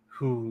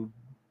who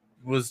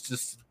was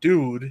just a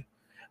dude.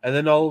 And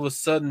then all of a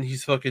sudden,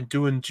 he's fucking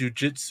doing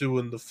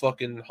jujitsu in the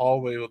fucking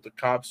hallway with the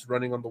cops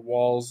running on the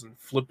walls and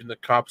flipping the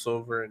cops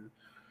over. And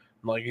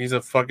like, he's a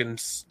fucking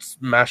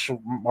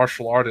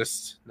martial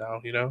artist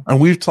now, you know? And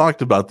we've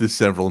talked about this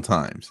several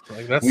times.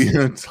 Like we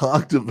have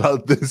talked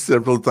about this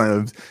several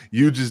times.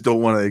 You just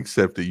don't want to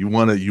accept it. You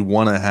want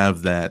to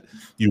have that.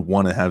 You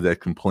want to have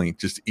that complaint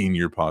just in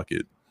your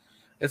pocket.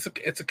 It's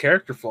a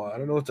character flaw. I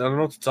don't know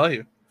what to tell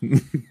you.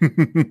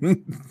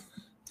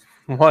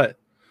 What?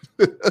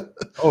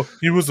 Oh,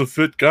 he was a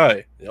fit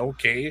guy.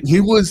 Okay. He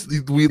was.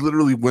 We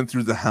literally went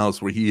through the house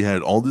where he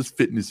had all this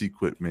fitness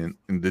equipment,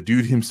 and the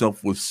dude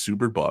himself was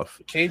super buff.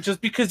 Okay,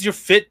 just because you're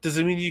fit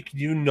doesn't mean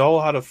you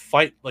know how to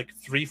fight like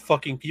 3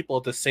 fucking people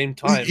at the same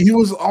time. He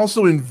was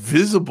also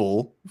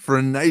invisible for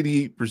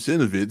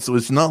 98% of it, so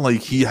it's not like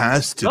he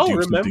has to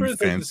do something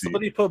fancy.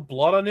 Somebody put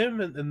blood on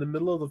him in the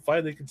middle of the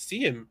fight. They could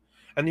see him,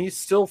 and he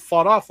still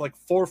fought off like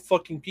 4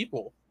 fucking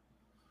people.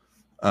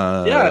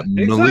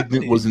 Exactly.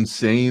 Malignant was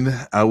insane.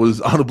 I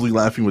was audibly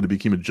laughing when it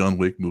became a John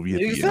Wick movie at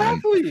the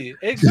end.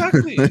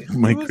 Exactly.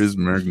 Chris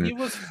Margner. He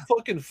was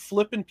fucking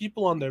flipping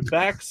people on their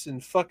backs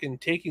and fucking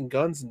taking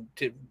guns and.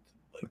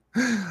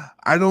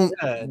 I don't.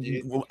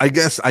 Yeah, I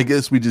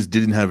guess we just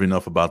didn't have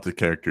enough about the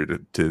character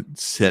to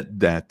set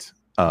that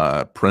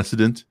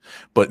precedent.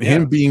 But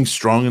him being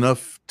strong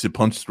enough to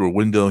punch through a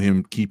window,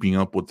 him keeping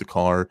up with the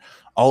car,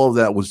 all of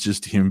that was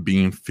just him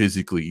being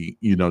physically,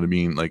 you know what I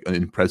mean, like an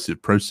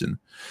impressive person.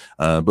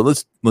 But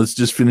let's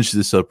just finish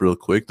this up real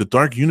quick. The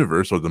Dark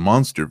Universe or the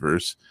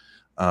Monsterverse.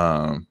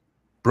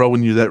 Bro,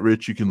 when you're that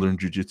rich, you can learn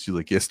jujitsu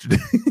like yesterday.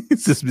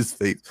 It's just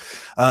mistakes.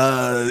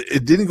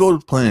 It didn't go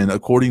to plan,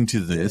 according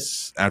to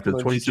this. After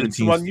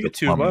 2017, on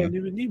YouTube, I don't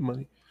even need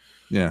money.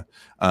 Yeah.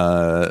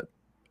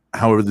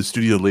 However, the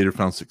studio later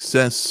found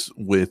success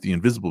with The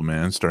Invisible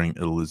Man, starring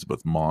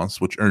Elizabeth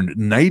Moss, which earned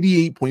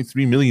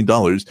 $98.3 million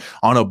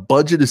on a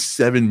budget of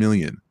 $7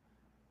 million.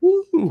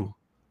 Woo!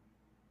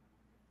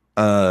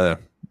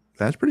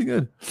 That's pretty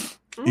good.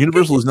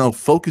 Universal is now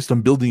focused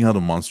on building out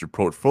a monster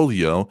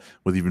portfolio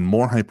with even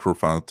more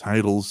high-profile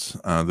titles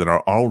that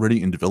are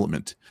already in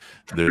development.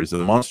 There's a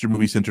monster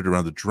movie centered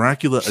around the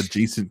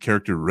Dracula-adjacent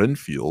character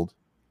Renfield,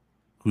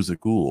 who's a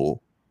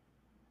ghoul.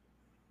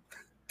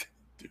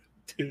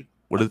 Dude,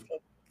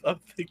 I'm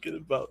thinking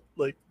about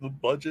like the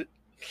budget.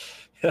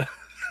 Yeah,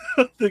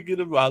 I'm thinking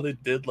about how they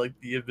did like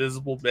the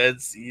Invisible Man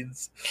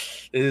scenes.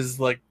 It is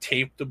like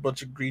taped a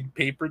bunch of green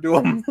paper to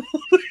him.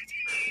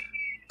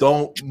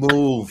 Don't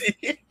move.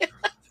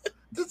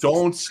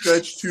 Don't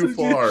stretch too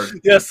far.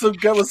 Yeah, some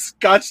guy with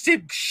scotch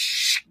tape.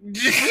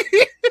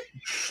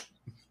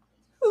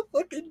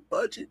 Fucking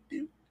budget,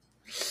 dude.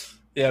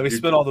 Yeah, we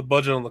spent all the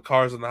budget on the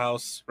cars in the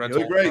house.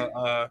 Rental. You look great.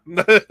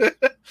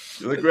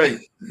 You look great.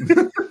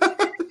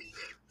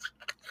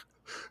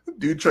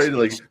 Dude trying to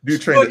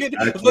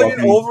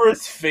looking over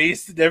his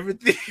face and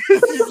everything.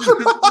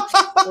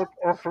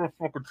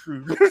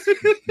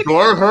 Do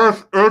I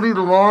have any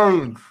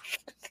lines?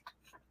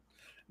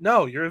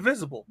 No, you're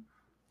invisible.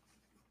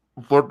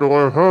 But do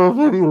I have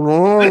any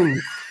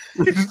lines?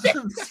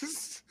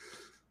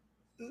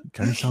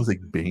 Kind of sounds like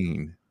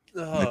Bane.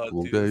 Oh,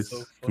 cool, dude, guys.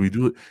 So can we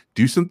do it?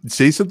 Do something.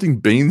 Say something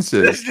Bane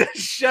says.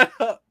 Shut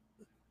up.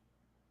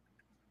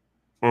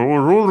 I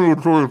was only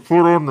until I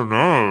put on the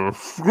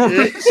knife.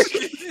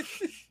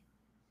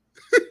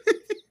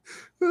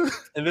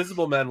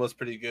 Invisible Man was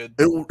pretty good.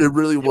 It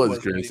really was,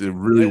 Chris. It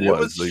really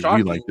was. Like,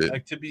 we liked it.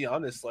 Like, to be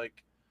honest,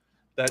 like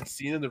that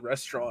scene in the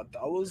restaurant,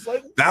 I was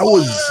like, that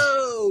was.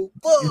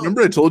 Whoa.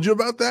 Remember I told you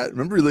about that?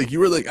 Remember, like you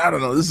were like, I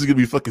don't know, this is gonna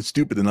be fucking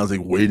stupid, and I was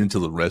like, wait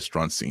until the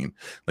restaurant scene.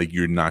 Like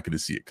you're not gonna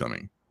see it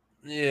coming.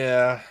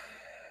 Yeah.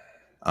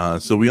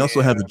 So we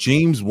also have a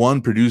James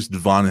Wan produced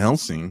Van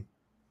Helsing.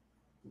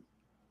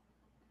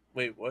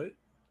 Wait, what?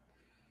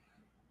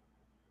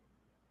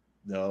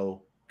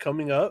 No.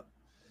 Coming up?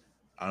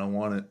 I don't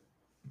want it.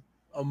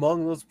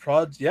 Among those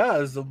projects,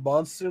 is a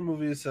monster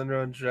movie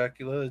centered on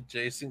Dracula,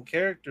 adjacent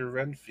character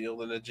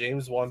Renfield, and a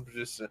James Wan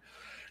producer.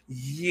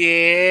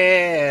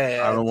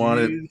 Yeah, I don't want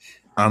it.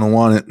 I don't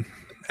want it.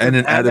 And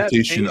an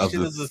adaptation of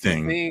the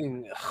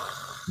thing.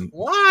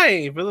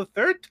 Why? For the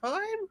third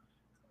time?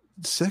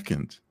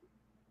 Second.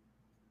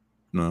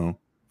 No,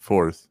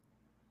 fourth.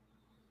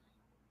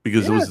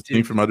 Because it was the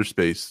Thing from Outer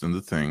Space and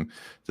the Thing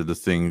to the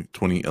Thing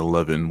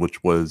 2011,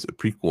 which was a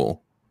prequel.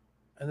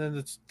 And then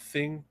it's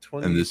Thing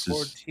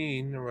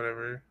 2014 or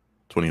whatever.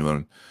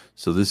 2011.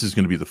 So this is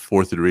going to be the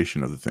fourth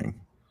iteration of the Thing.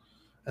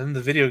 And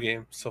the video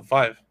game. So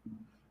 5.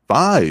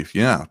 5,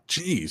 yeah.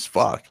 Jeez,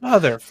 fuck.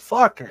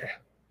 Motherfucker.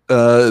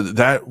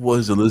 That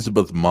was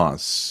Elizabeth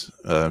Moss,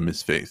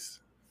 Miss Faith.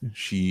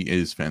 She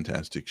is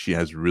fantastic. She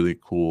has really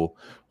cool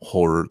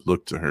horror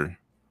look to her.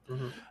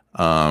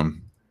 Mm-hmm.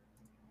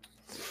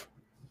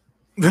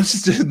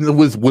 That's just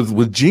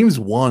with James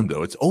Wan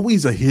though. It's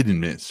always a hit and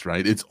miss,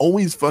 right? It's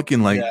always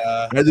fucking like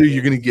either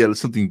you're gonna get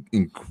something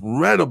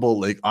incredible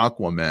like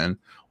Aquaman,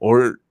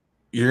 or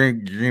you're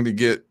gonna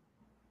get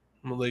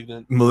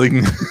Malignant.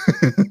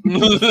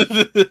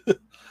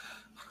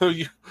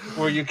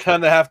 Or you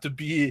kind of have to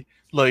be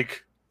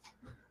like,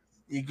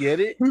 you get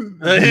it?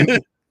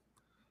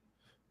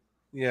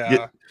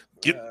 Yeah.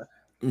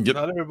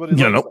 Not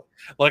everybody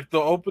like the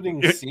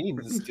opening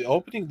scenes. The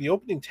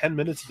opening 10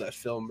 minutes of that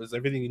film is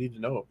everything you need to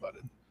know about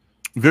it.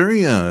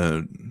 Very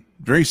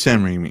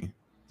Sam Raimi,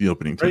 the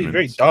opening 10 minutes.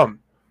 Very dumb.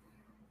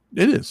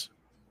 It is.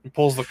 He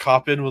pulls the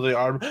cop in with the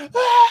arm.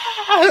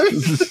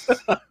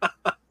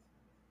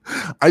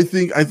 I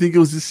think it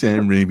was a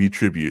Sam Raimi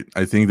tribute.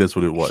 I think that's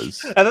what it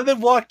was. And then they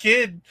walk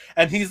in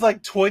and he's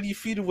like 20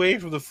 feet away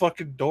from the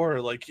fucking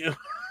door, like you.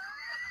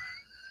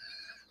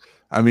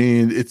 I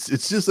mean, it's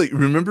just like,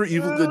 remember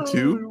Evil Dead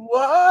 2?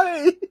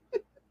 Why?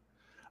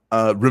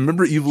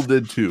 Remember Evil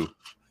Dead 2?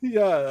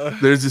 Yeah.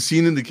 There's a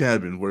scene in the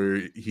cabin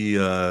where he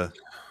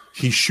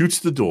shoots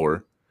the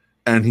door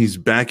and he's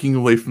backing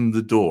away from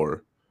the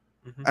door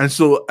Mm-hmm. And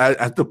so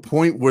at the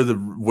point where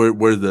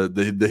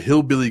the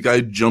hillbilly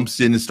guy jumps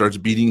in and starts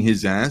beating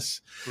his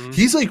ass,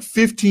 he's like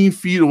 15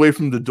 feet away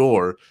from the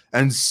door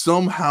and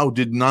somehow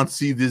did not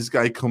see this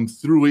guy come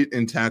through it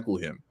and tackle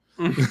him.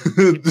 God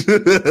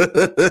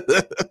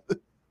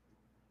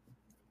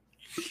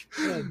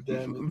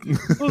damn it, dude.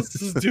 So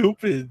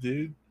stupid,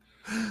 dude.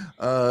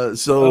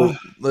 So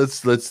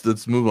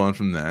let's move on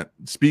from that.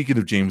 Speaking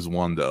of James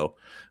Wan, though,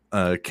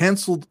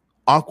 canceled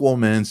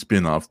Aquaman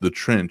spinoff The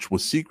Trench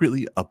was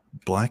secretly a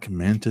Black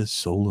Manta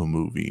solo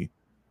movie.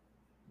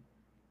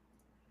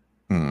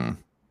 I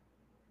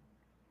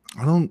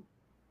don't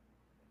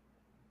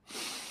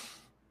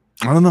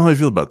know how I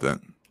feel about that.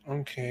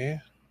 Okay.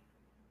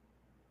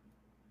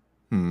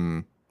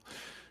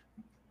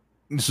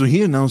 So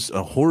he announced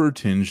a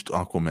horror-tinged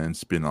Aquaman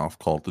spinoff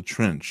called The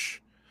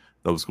Trench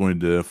that was going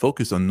to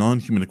focus on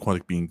non-human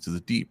aquatic beings of the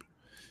deep.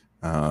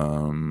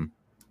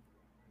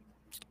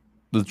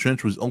 The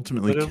Trench was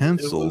ultimately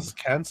canceled. It was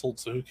canceled,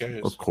 so who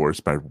cares? Of course,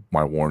 by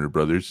Warner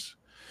Brothers.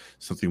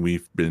 Something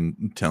we've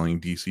been telling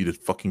DC to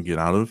fucking get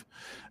out of.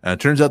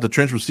 Turns out The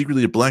Trench was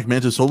secretly a Black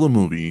Manta solo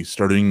movie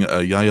starring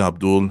Yahya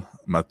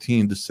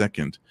Abdul-Mateen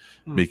II,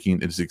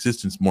 making its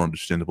existence more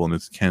understandable and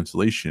its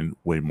cancellation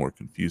way more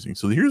confusing.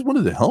 So here's one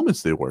of the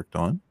helmets they worked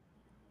on.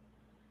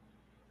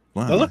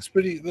 Wow. That looks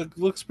pretty cool. It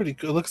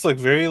looks like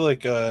very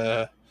like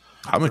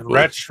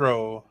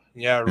retro.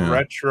 Yeah,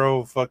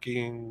 retro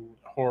fucking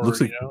horror.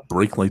 Looks like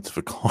brake lights of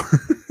a car.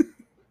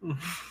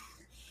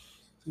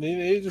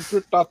 They just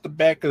ripped off the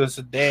back of the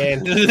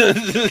sedan.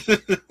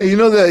 Hey, you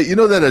know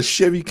that a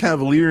Chevy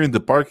Cavalier in the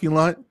parking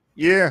lot?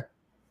 Yeah.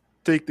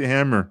 Take the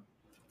hammer.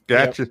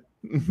 Gotcha.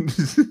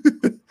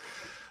 Yep.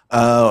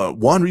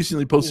 Juan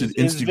recently posted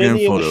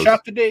Instagram photos. In the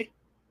shop today?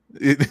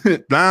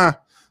 Nah.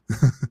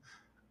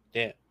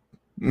 Yeah.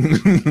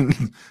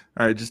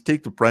 All right, just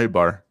take the pry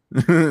bar.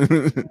 Take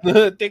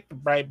the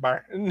pry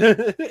bar. And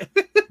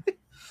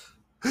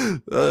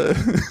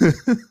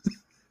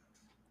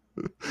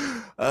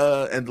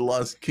The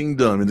Lost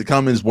Kingdom. In the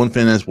comments, one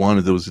fan asked Juan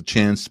if there was a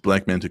chance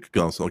Black Manta could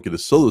also get a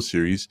solo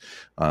series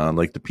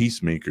like The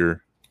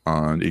Peacemaker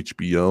on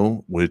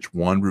HBO, which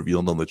Juan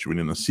revealed. I'll let you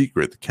in a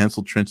secret. The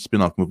canceled Trench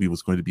spin-off movie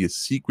was going to be a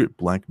secret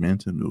Black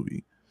Manta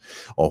movie,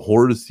 a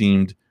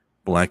horror-themed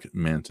Black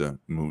Manta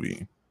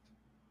movie.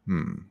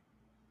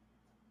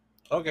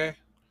 Okay.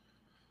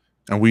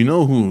 And we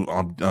know who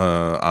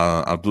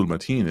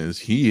Abdul-Mateen is.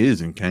 He is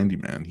in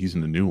Candyman. He's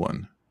in the new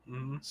one.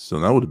 So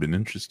that would have been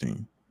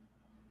interesting.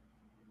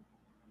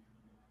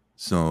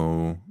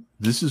 So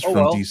this is from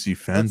DC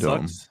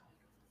Fandom.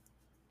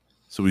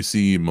 So we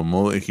see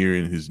Momoa here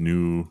in his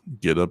new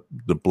getup,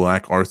 the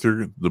Black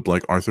Arthur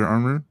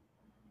armor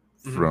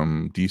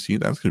from DC.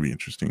 That's gonna be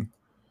interesting.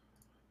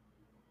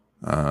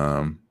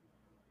 I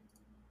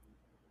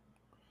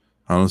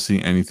don't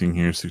see anything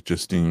here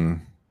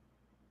suggesting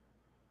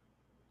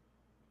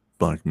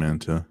Black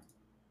Manta.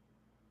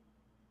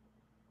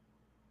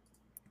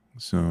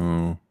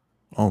 So,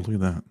 oh, look at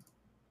that.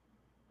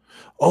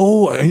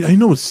 Oh, I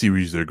know what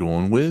series they're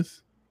going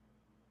with.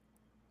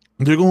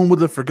 They're going with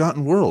The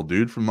Forgotten World,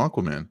 dude, from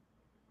Aquaman.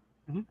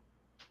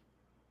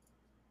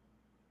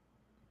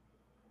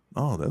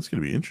 Oh, that's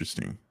going to be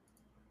interesting.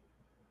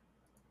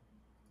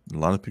 A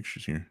lot of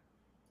pictures here.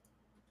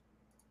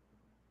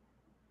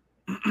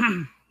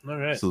 All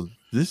right. So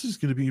this is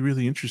going to be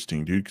really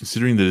interesting, dude,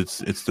 considering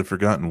that it's The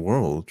Forgotten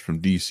World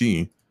from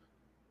DC.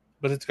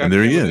 But it's got, and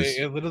there he is.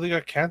 It literally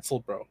got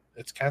canceled, bro.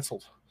 It's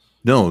canceled.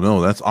 No,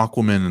 that's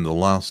Aquaman and the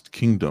Lost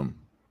Kingdom.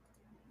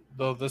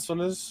 Though this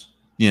one is?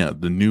 Yeah,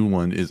 the new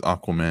one is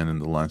Aquaman and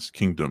the Lost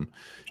Kingdom.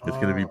 It's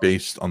going to be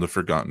based on The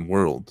Forgotten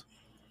World.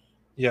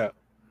 Yeah.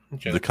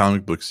 Okay. The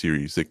comic book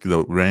series that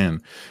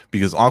ran,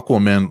 because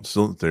Aquaman,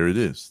 so there it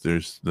is.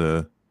 There's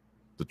the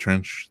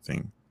trench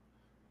thing.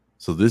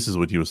 So this is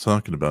what he was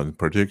talking about in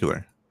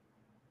particular.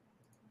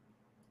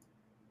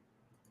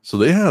 So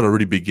they had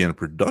already began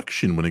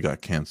production when it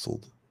got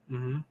canceled.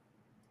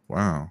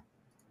 Wow.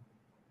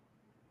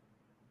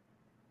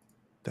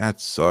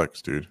 That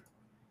sucks, dude.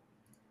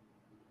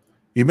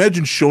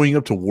 Imagine showing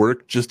up to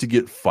work just to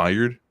get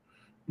fired.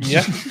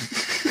 Yeah.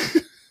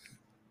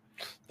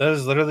 That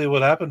is literally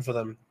what happened for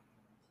them.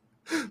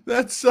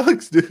 That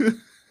sucks, dude.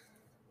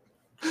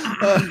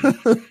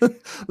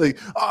 Like,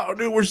 oh,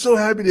 dude, we're so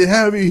happy to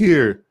have you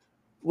here.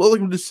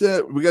 Welcome to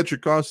set. We got your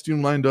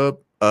costume lined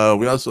up.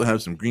 We also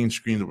have some green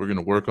screen that we're going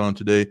to work on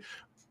today.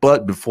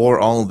 But before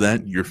all of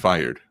that, you're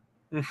fired.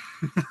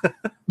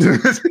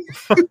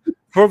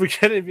 Before we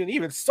get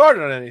even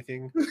started on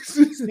anything.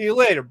 See you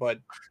later, bud.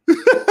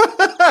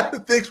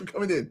 Thanks for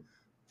coming in.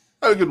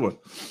 Have a good one.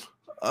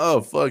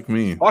 Oh, fuck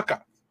me. Fuck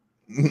up.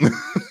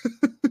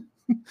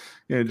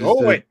 Yeah,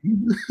 just, wait.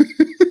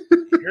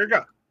 Here we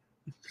go.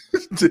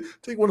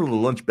 Take one of the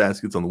lunch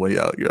baskets on the way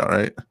out. You're all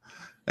right.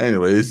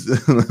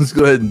 Anyways, let's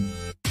go ahead and...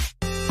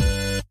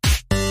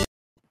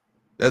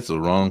 That's the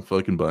wrong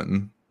fucking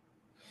button.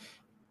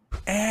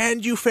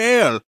 And you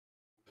fail.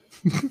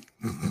 God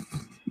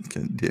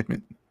damn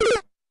it.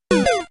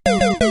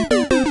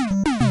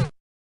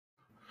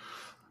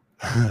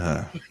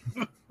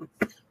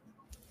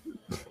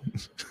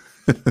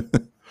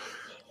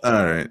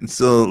 All right,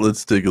 so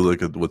let's take a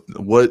look at what's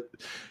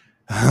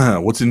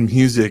in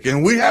music,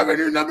 and we have a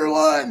new number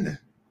one.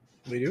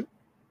 We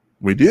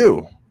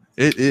do.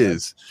 It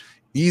is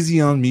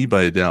 "Easy on Me"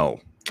 by Adele.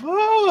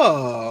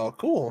 Oh,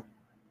 cool.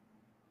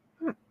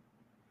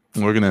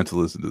 We're gonna have to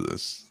listen to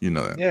this. You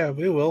know that. Yeah,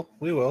 we will.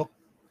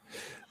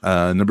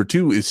 Number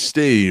 2 is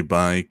 "Stay"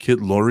 by Kid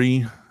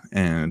Laroi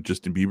and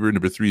Justin Bieber.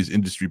 Number 3 is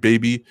 "Industry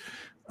Baby"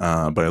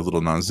 by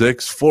Lil Nas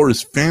X. 4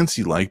 is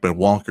 "Fancy Like" by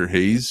Walker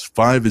Hayes.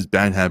 5 is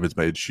 "Bad Habits"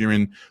 by Ed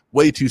Sheeran.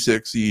 "Way Too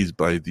Sexy" is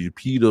by the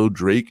Pedo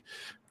Drake.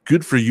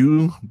 "Good For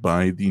You"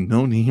 by the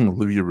no-name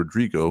Olivia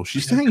Rodrigo.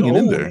 She's hanging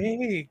in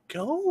there.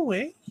 Go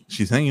away.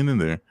 She's hanging in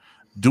there.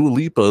 Dua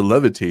Lipa,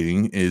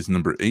 "Levitating" is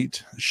number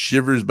 8.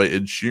 "Shivers" by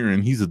Ed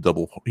Sheeran. He's a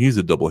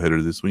double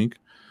header this week.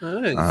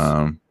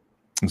 Nice.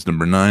 It's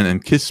number 9.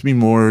 And "Kiss Me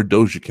More"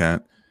 Doja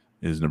Cat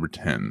is number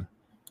 10.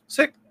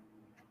 Sick.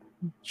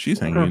 She's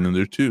hanging in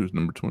there too.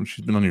 Number 20.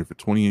 She's been on here for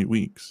 28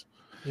 weeks.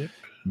 Yep.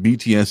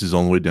 BTS is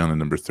all the way down to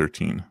number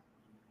 13.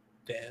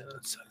 Damn,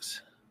 that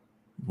sucks.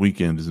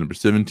 Weekend is number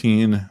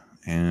 17.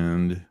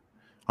 And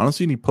I don't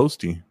see any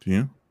Posty. Do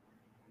you?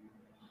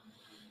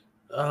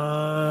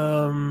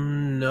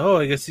 No,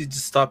 I guess he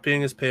just stopped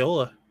paying his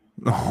payola.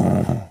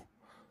 Oh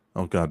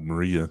God,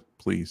 Maria,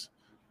 please.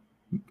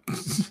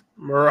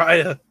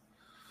 Mariah's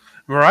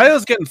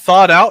getting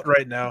thawed out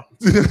right now.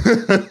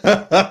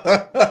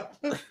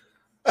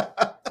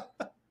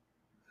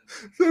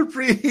 They're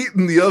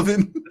preheating the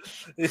oven.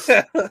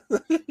 Yeah.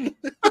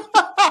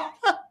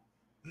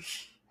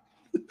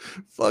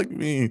 Fuck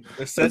me.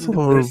 That's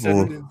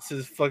horrible.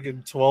 To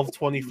fucking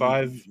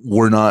 12:25.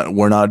 We're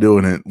not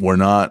doing it. We're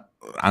not.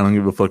 I don't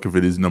give a fuck if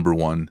it is number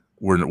 1.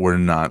 We're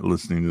not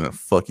listening to that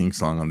fucking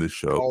song on this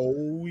show.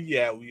 Oh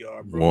yeah, we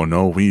are, bro. Well,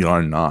 no, we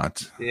are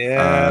not.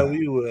 Yeah,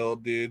 we will,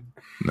 dude.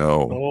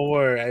 No. Don't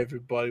worry,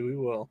 everybody, we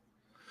will.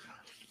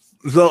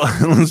 So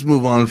let's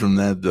move on from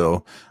that,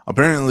 though.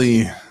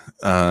 Apparently,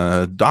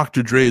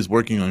 Dr. Dre is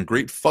working on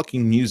great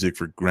fucking music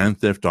for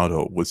Grand Theft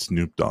Auto with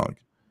Snoop Dogg.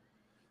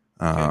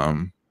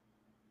 I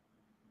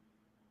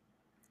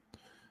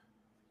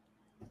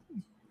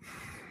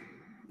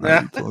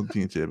told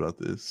TJ about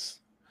this.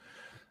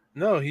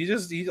 No, all he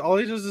does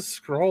is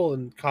scroll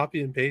and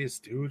copy and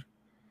paste, dude.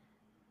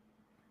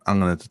 I'm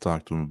gonna have to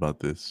talk to him about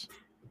this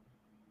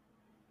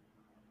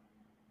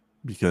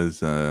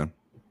because I'm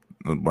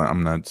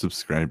not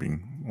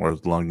subscribing or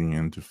logging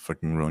into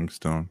fucking Rolling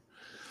Stone.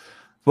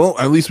 Well,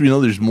 at least we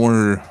know there's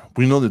more.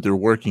 We know that they're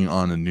working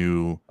on a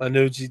new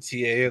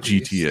GTA.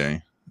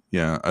 GTA.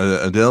 Yeah,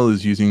 Adele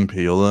is using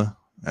payola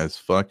as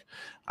fuck.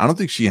 I don't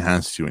think she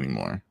has to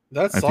anymore.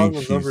 That song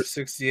was over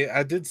 68.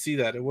 I did see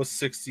that. It was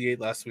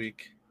 68 last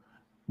week.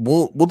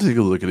 We'll take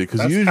a look at it because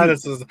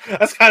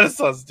that's kind of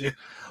sus, dude.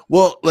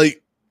 Well,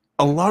 like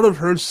a lot of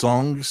her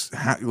songs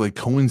like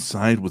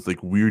coincide with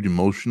like weird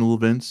emotional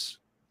events.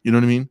 You know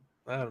what I mean?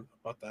 I don't know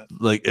about that.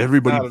 Like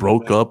everybody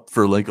broke up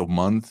for like a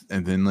month,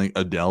 and then like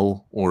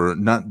Adele or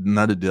not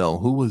Adele.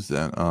 Who was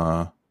that?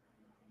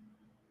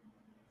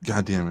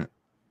 God damn it.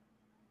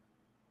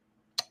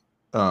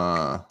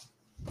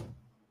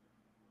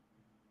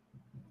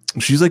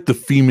 She's like the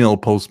female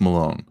Post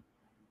Malone.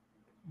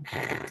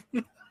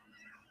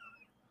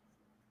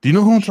 Do you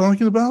know who I'm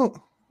talking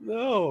about?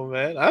 No,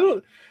 man. I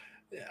don't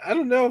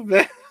know,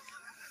 man.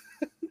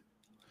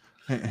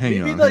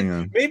 Hang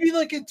on. Maybe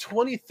like in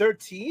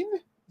 2013?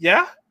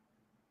 Yeah?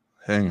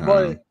 Hang on.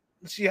 But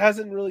she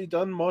hasn't really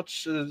done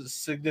much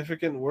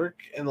significant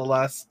work in the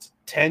last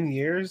 10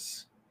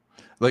 years.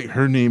 Like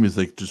her name is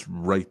like just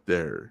right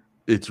there.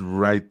 It's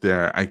right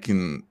there. I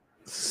can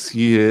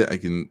see it.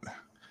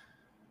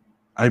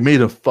 I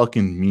made a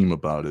fucking meme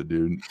about it,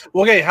 dude.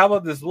 Okay, how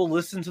about this? We'll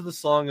listen to the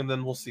song and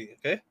then we'll see,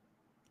 okay?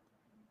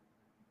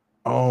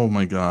 Oh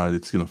my God,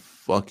 it's gonna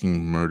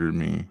fucking murder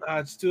me.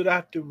 Let's do it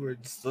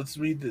afterwards. Let's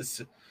read this.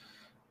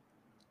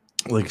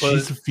 Like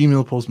she's a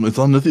female Post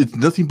Malone. It's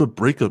nothing but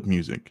breakup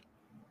music.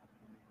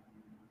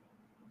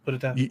 Put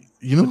it down. You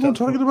know what I'm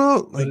talking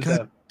about? Like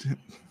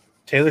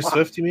Taylor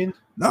Swift, you mean?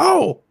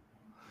 No.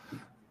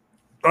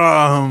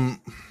 Halsey.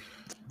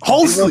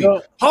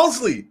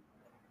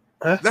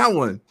 Huh? That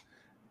one.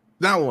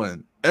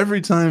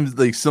 Every time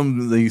like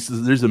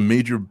there's a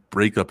major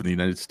breakup in the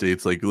United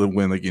States, like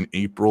when like in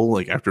April,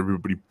 like after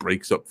everybody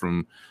breaks up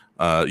from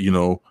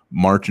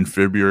March and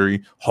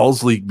February,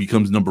 Halsey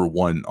becomes number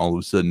 1 all of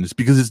a sudden. It's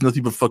because it's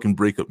nothing but fucking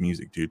breakup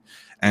music, dude.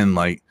 And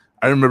like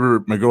I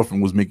remember my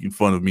girlfriend was making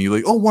fun of me,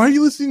 like, "Oh, why are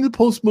you listening to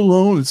Post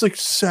Malone? It's like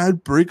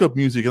sad breakup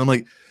music." And I'm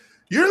like,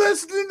 "You're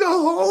listening to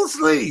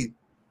Halsey.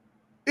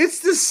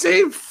 It's the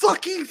same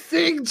fucking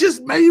thing,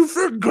 just made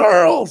for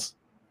girls."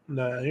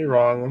 No, you're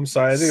wrong. I'm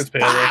sorry. I think it's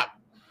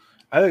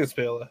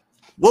Payola.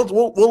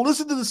 We'll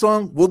listen to the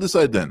song. We'll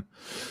decide then.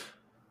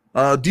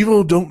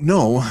 Devo don't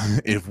know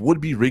if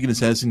would-be Reagan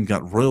assassin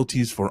got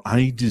royalties for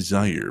I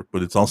Desire,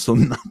 but it's also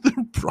not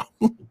their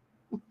problem.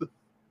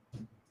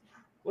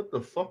 What the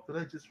fuck did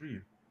I just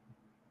read?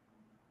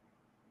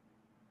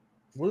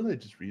 What did I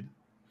just read?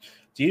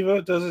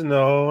 Devo doesn't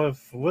know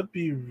if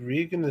would-be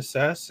Regan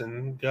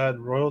assassin got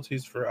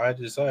royalties for I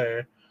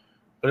Desire,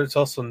 but it's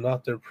also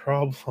not their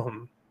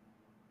problem.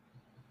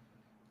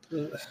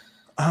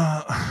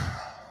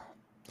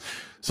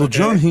 So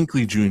John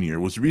Hinckley Jr.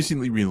 was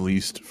recently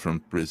released from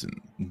prison.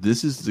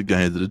 This is the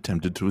guy that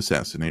attempted to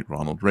assassinate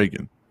Ronald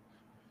Reagan.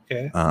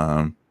 Okay.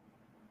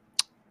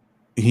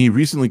 He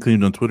recently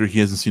claimed on Twitter he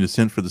hasn't seen a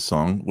cent for the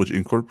song, which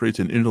incorporates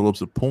and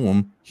interlopes a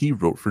poem he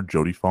wrote for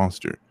Jodie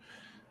Foster.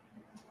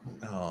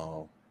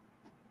 Oh.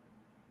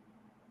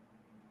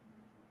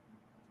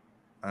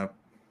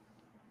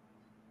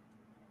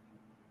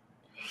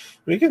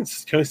 Can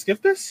we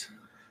skip this?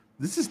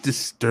 This is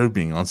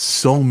disturbing on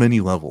so many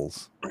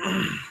levels.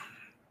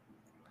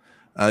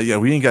 Yeah,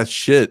 we ain't got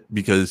shit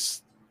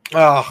because.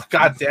 Oh,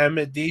 god damn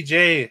it,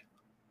 DJ.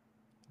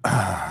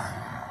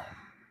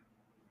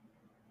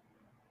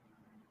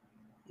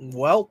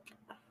 Well,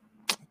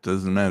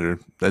 doesn't matter.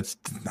 That's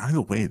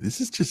either way.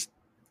 This is just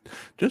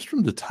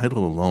from the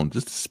title alone,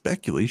 just the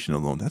speculation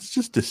alone. That's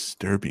just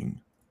disturbing.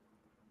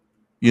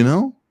 You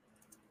know?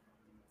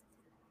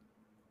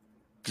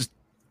 Just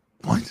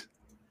what?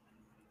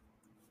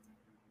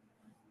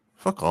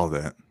 Fuck all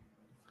that.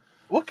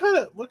 What kind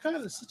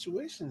of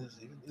situation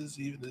is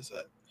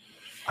that?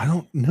 I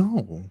don't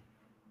know.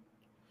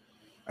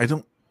 I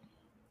don't.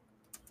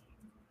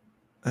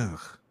 Ugh.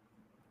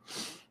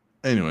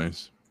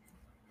 Anyways,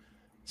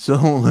 so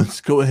let's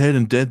go ahead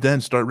and dead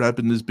then start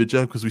wrapping this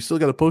bitch up because we still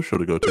got a post show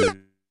to go to.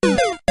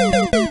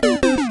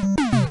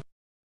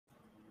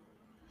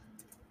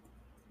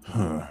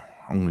 I'm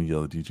gonna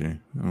yell at DJ.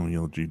 I don't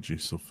yell at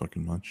DJ so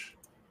fucking much.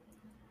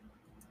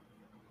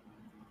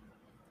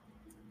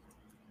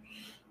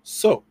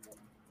 So,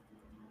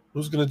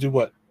 who's gonna do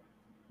what?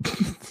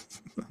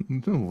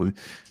 No,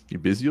 you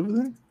busy over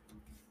there?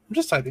 I'm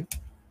just typing.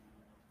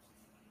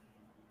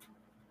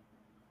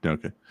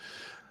 Okay.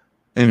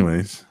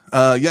 Anyways,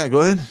 yeah,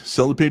 go ahead.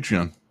 Sell the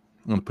Patreon. I'm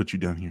gonna put you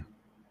down here.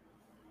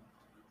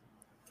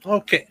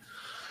 Okay.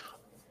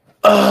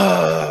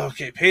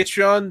 Okay.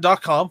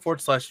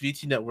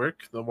 Patreon.com/VT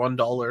Network. The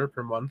 $1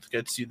 per month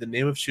gets you the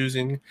name of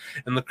choosing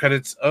and the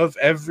credits of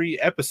every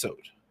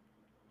episode.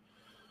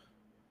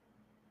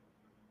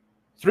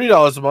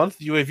 $3 a month,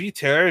 UAV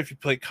Terror. If you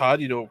play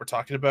COD, you know what we're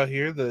talking about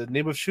here. The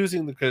name of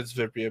choosing the credits of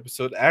every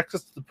episode.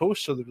 Access to the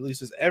post show that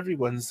releases every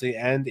Wednesday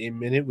and a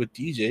minute with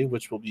DJ,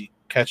 which we'll be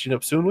catching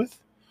up soon with.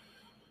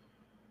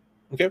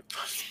 Okay.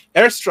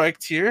 Airstrike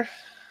tier.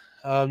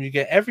 You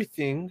get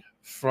everything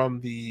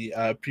from the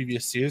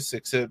previous series,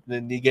 except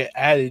then you get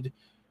added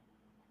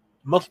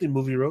monthly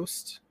movie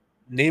roast,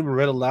 name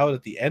read aloud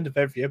at the end of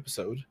every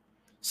episode,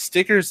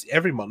 stickers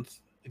every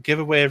month, a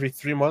giveaway every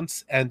 3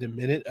 months, and a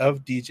minute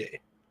of DJ.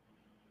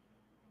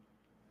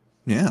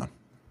 Yeah.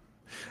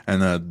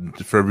 And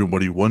for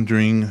everybody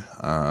wondering,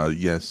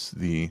 yes,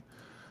 the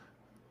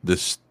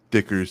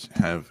stickers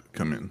have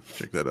come in.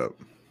 Check that out.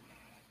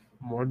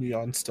 More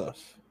neon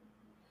stuff.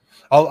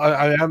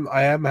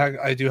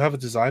 I do have a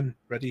design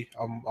ready.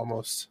 I'm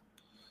almost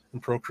in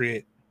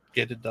Procreate.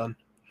 Get it done.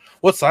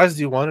 What size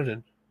do you want it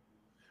in?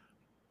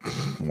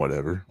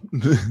 Whatever.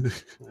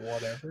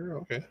 Whatever.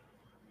 Okay.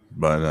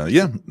 But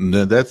yeah,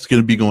 that's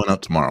going to be going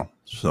out tomorrow.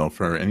 So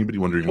for anybody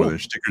wondering where their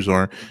stickers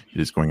are, it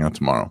is going out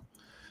tomorrow.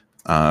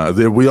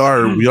 We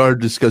are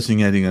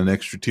discussing adding an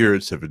extra tier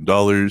at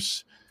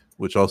 $7,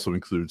 which also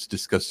includes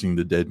discussing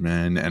the Dead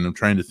Man, and I'm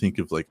trying to think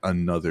of like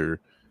another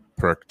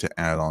perk to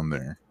add on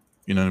there.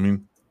 You know what I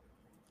mean?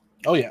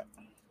 Oh yeah.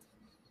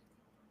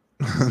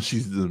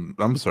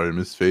 I'm sorry,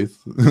 Miss Faith.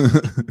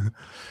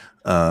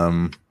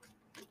 It'll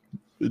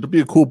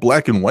be a cool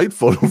black and white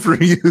photo for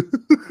you.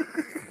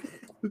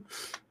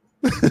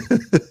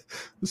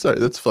 Sorry,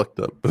 that's fucked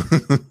up.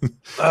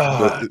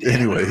 But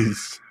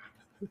anyways,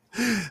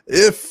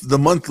 if the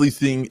monthly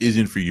thing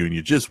isn't for you and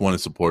you just want to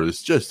support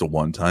us just a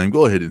one time,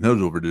 go ahead and head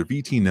over to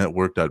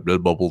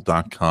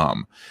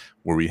vtnetwork.redbubble.com,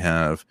 where we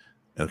have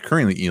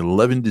currently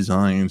 11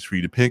 designs for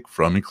you to pick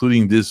from,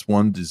 including this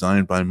one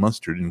designed by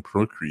Mustard in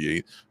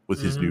Procreate with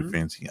his new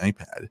fancy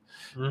iPad.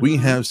 We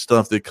have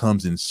stuff that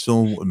comes in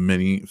so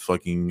many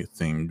fucking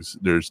things.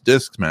 There's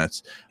desk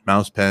mats,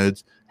 mouse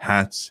pads,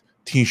 hats,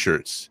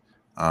 t-shirts,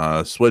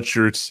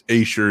 sweatshirts,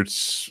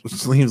 A-shirts,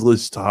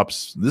 sleeveless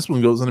tops. This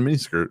one goes on a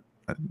miniskirt.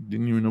 I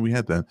didn't even know we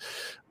had that.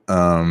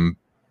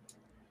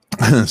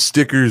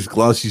 Stickers,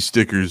 glossy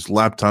stickers,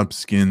 laptop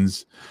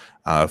skins,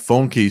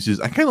 phone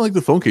cases. I kind of like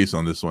the phone case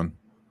on this one.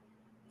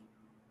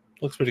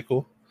 Looks pretty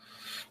cool.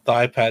 The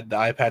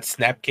iPad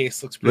snap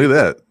case looks pretty cool.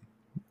 Look at that.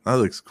 That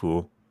looks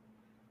cool.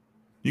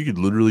 You could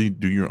literally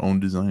do your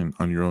own design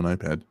on your own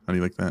iPad. How do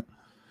you like that?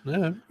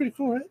 Yeah, pretty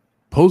cool, right?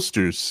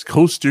 Posters,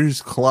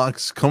 coasters,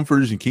 clocks,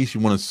 comforters in case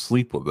you want to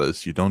sleep with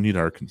us. You don't need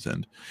our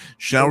consent.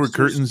 Shower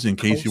curtains in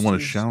case you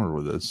want to shower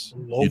with us.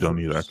 You don't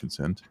need our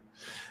consent.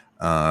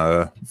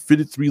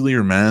 Fitted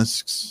 3-layer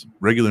masks,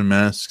 regular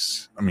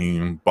masks. I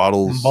mean,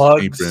 bottles,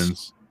 mugs.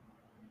 Aprons.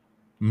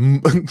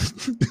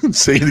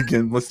 Say it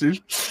again,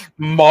 Mustard.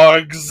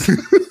 Mugs.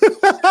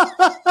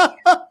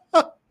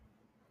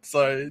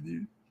 Sorry,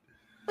 dude.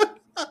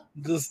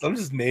 I'm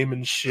just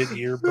naming shit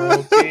here, bro.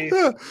 Okay.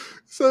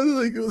 sounded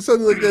like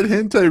that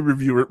hentai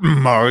reviewer,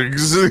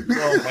 Mugs. Oh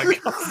my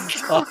god!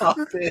 Stop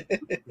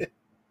it.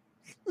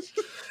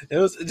 It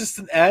was just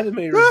an anime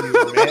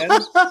reviewer,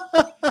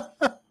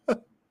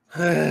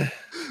 man.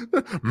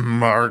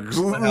 Marks.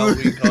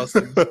 Halloween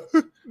costume.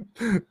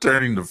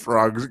 Turning the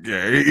frogs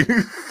gay.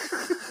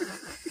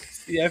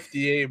 It's the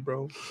FDA,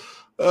 bro.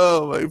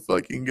 Oh my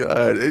fucking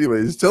god.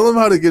 Anyways, tell them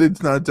how to get in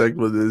contact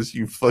with us,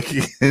 you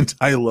fucking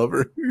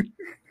hentai-lover.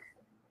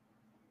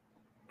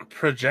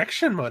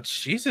 Projection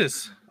much?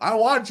 Jesus. I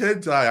watch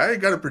hentai. I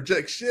ain't gotta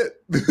project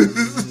shit.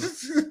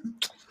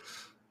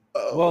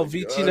 Oh well,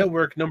 VT God.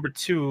 Network number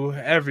 2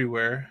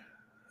 everywhere.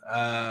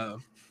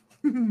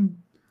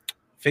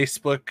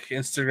 Facebook,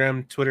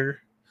 Instagram,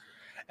 Twitter.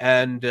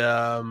 And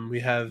we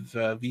have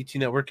VT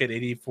Network at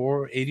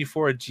 84 at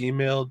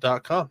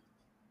gmail.com.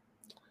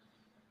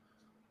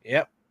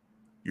 Yep.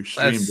 You're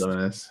streamed on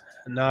us.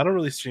 No, I don't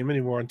really stream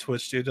anymore on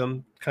Twitch, dude.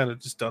 I'm kind of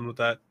just done with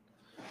that.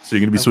 So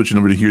you're going to be switching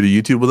over to here to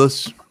YouTube with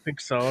us? I think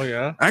so,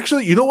 yeah.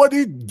 Actually, you know what,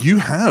 dude? You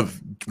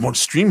have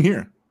stream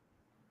here.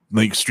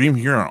 Like, stream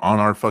here on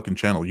our fucking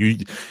channel.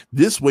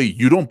 This way,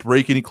 you don't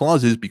break any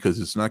clauses because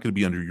it's not going to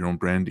be under your own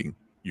branding.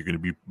 You're going to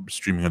be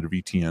streaming under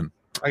VTN.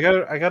 I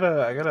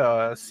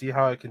gotta see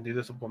how I can do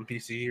this with one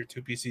PC or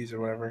 2 PCs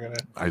or whatever.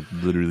 I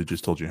literally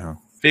just told you how.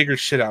 Figure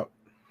shit out.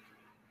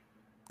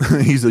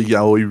 He's a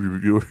yaoi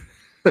reviewer.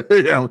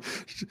 Yeah,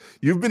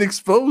 you've been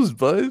exposed,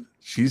 bud.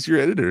 She's your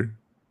editor.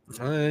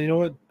 You know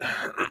what?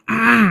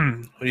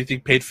 What do you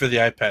think paid for the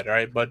iPad? All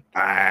right, bud.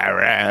 All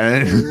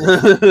right.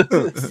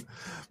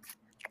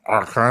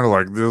 I kind of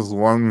like this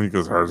one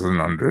because there's an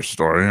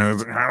understory.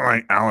 It's kind of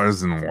like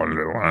Alice in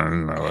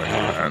Wonderland. I like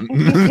that.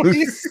 Why do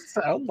you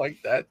sound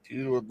like that,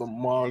 dude, with the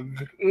mug?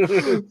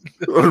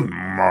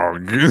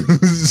 Mug.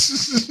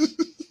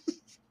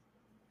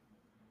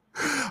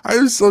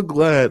 I'm so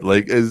glad,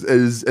 like,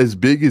 as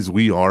big as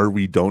we are,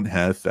 we don't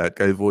have fat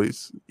guy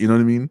voice. You know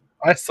what I mean?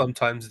 I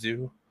sometimes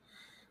do.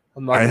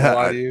 I'm not gonna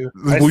lie to you.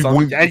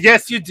 And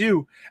yes, you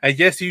do. And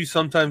yes, you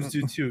sometimes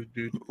do too,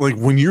 dude. Like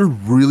when you're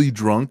really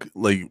drunk,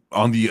 like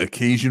on the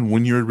occasion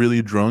when you're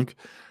really drunk,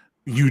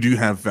 you do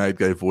have fat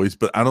guy voice.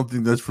 But I don't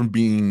think that's from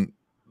being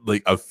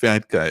like a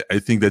fat guy. I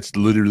think that's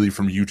literally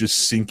from you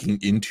just sinking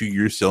into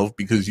yourself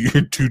because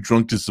you're too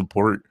drunk to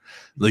support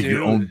like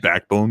your own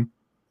backbone.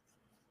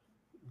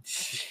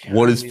 Yeah,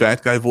 what is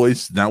fat guy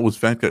voice? That was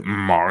fat guy.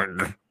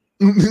 Marg.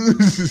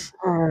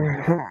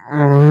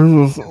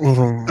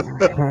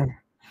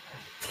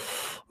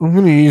 I'm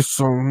gonna eat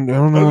some. I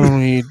don't know what I'm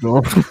gonna eat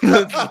though.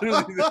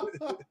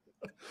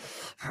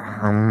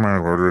 I'm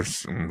gonna order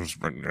some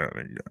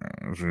spaghetti,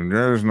 guys. You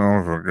guys know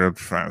of a good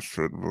fast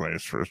food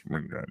place for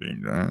spaghetti,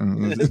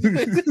 guys?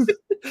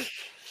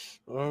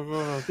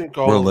 I think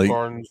all the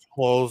barns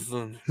closed.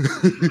 And...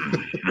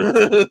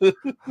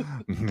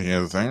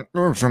 Yeah, thank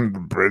you.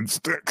 Some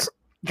breadsticks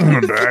in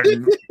the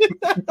bag.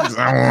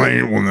 I want to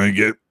eat when they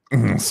get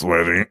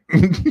sweaty.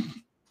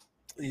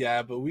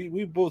 Yeah, but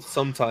we both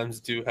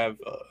sometimes do have.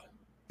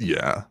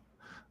 Yeah,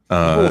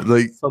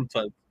 like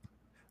sometimes,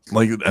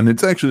 like, and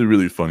it's actually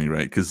really funny,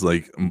 right? Because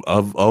like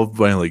of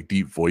my like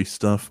deep voice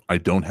stuff, I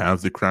don't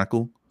have the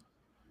crackle.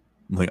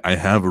 Like I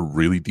have a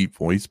really deep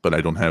voice, but I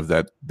don't have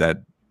that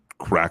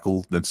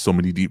crackle that so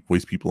many deep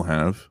voice people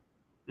have,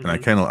 and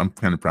I'm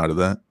kind of proud of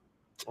that.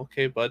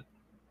 Okay, bud.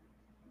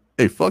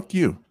 Hey, fuck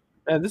you.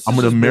 Man, this I'm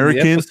is an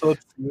American.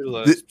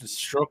 Just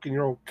stroking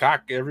your old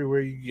cock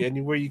anywhere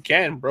you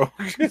can, bro.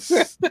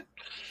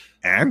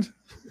 And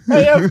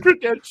I have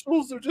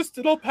credentials. They're just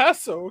in El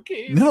Paso.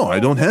 Okay. No, I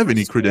don't have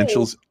any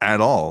credentials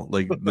at all.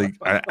 Like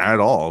at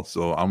all.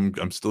 So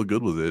I'm still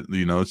good with it.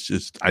 You know, it's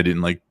just I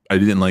didn't like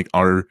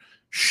our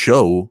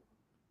show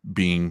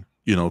being,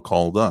 you know,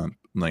 called on.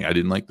 Like I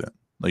didn't like that.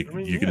 Like I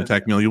mean, you can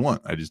attack me all you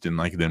want. I just didn't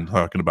like them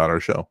talking about our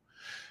show.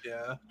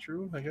 Yeah,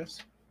 true, I guess.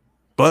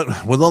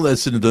 But with all that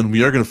said and done,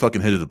 we are gonna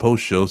fucking head to the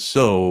post show.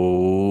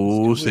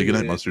 So say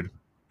goodnight, Mustard.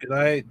 Good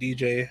night,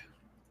 DJ.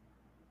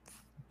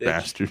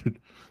 Bastard.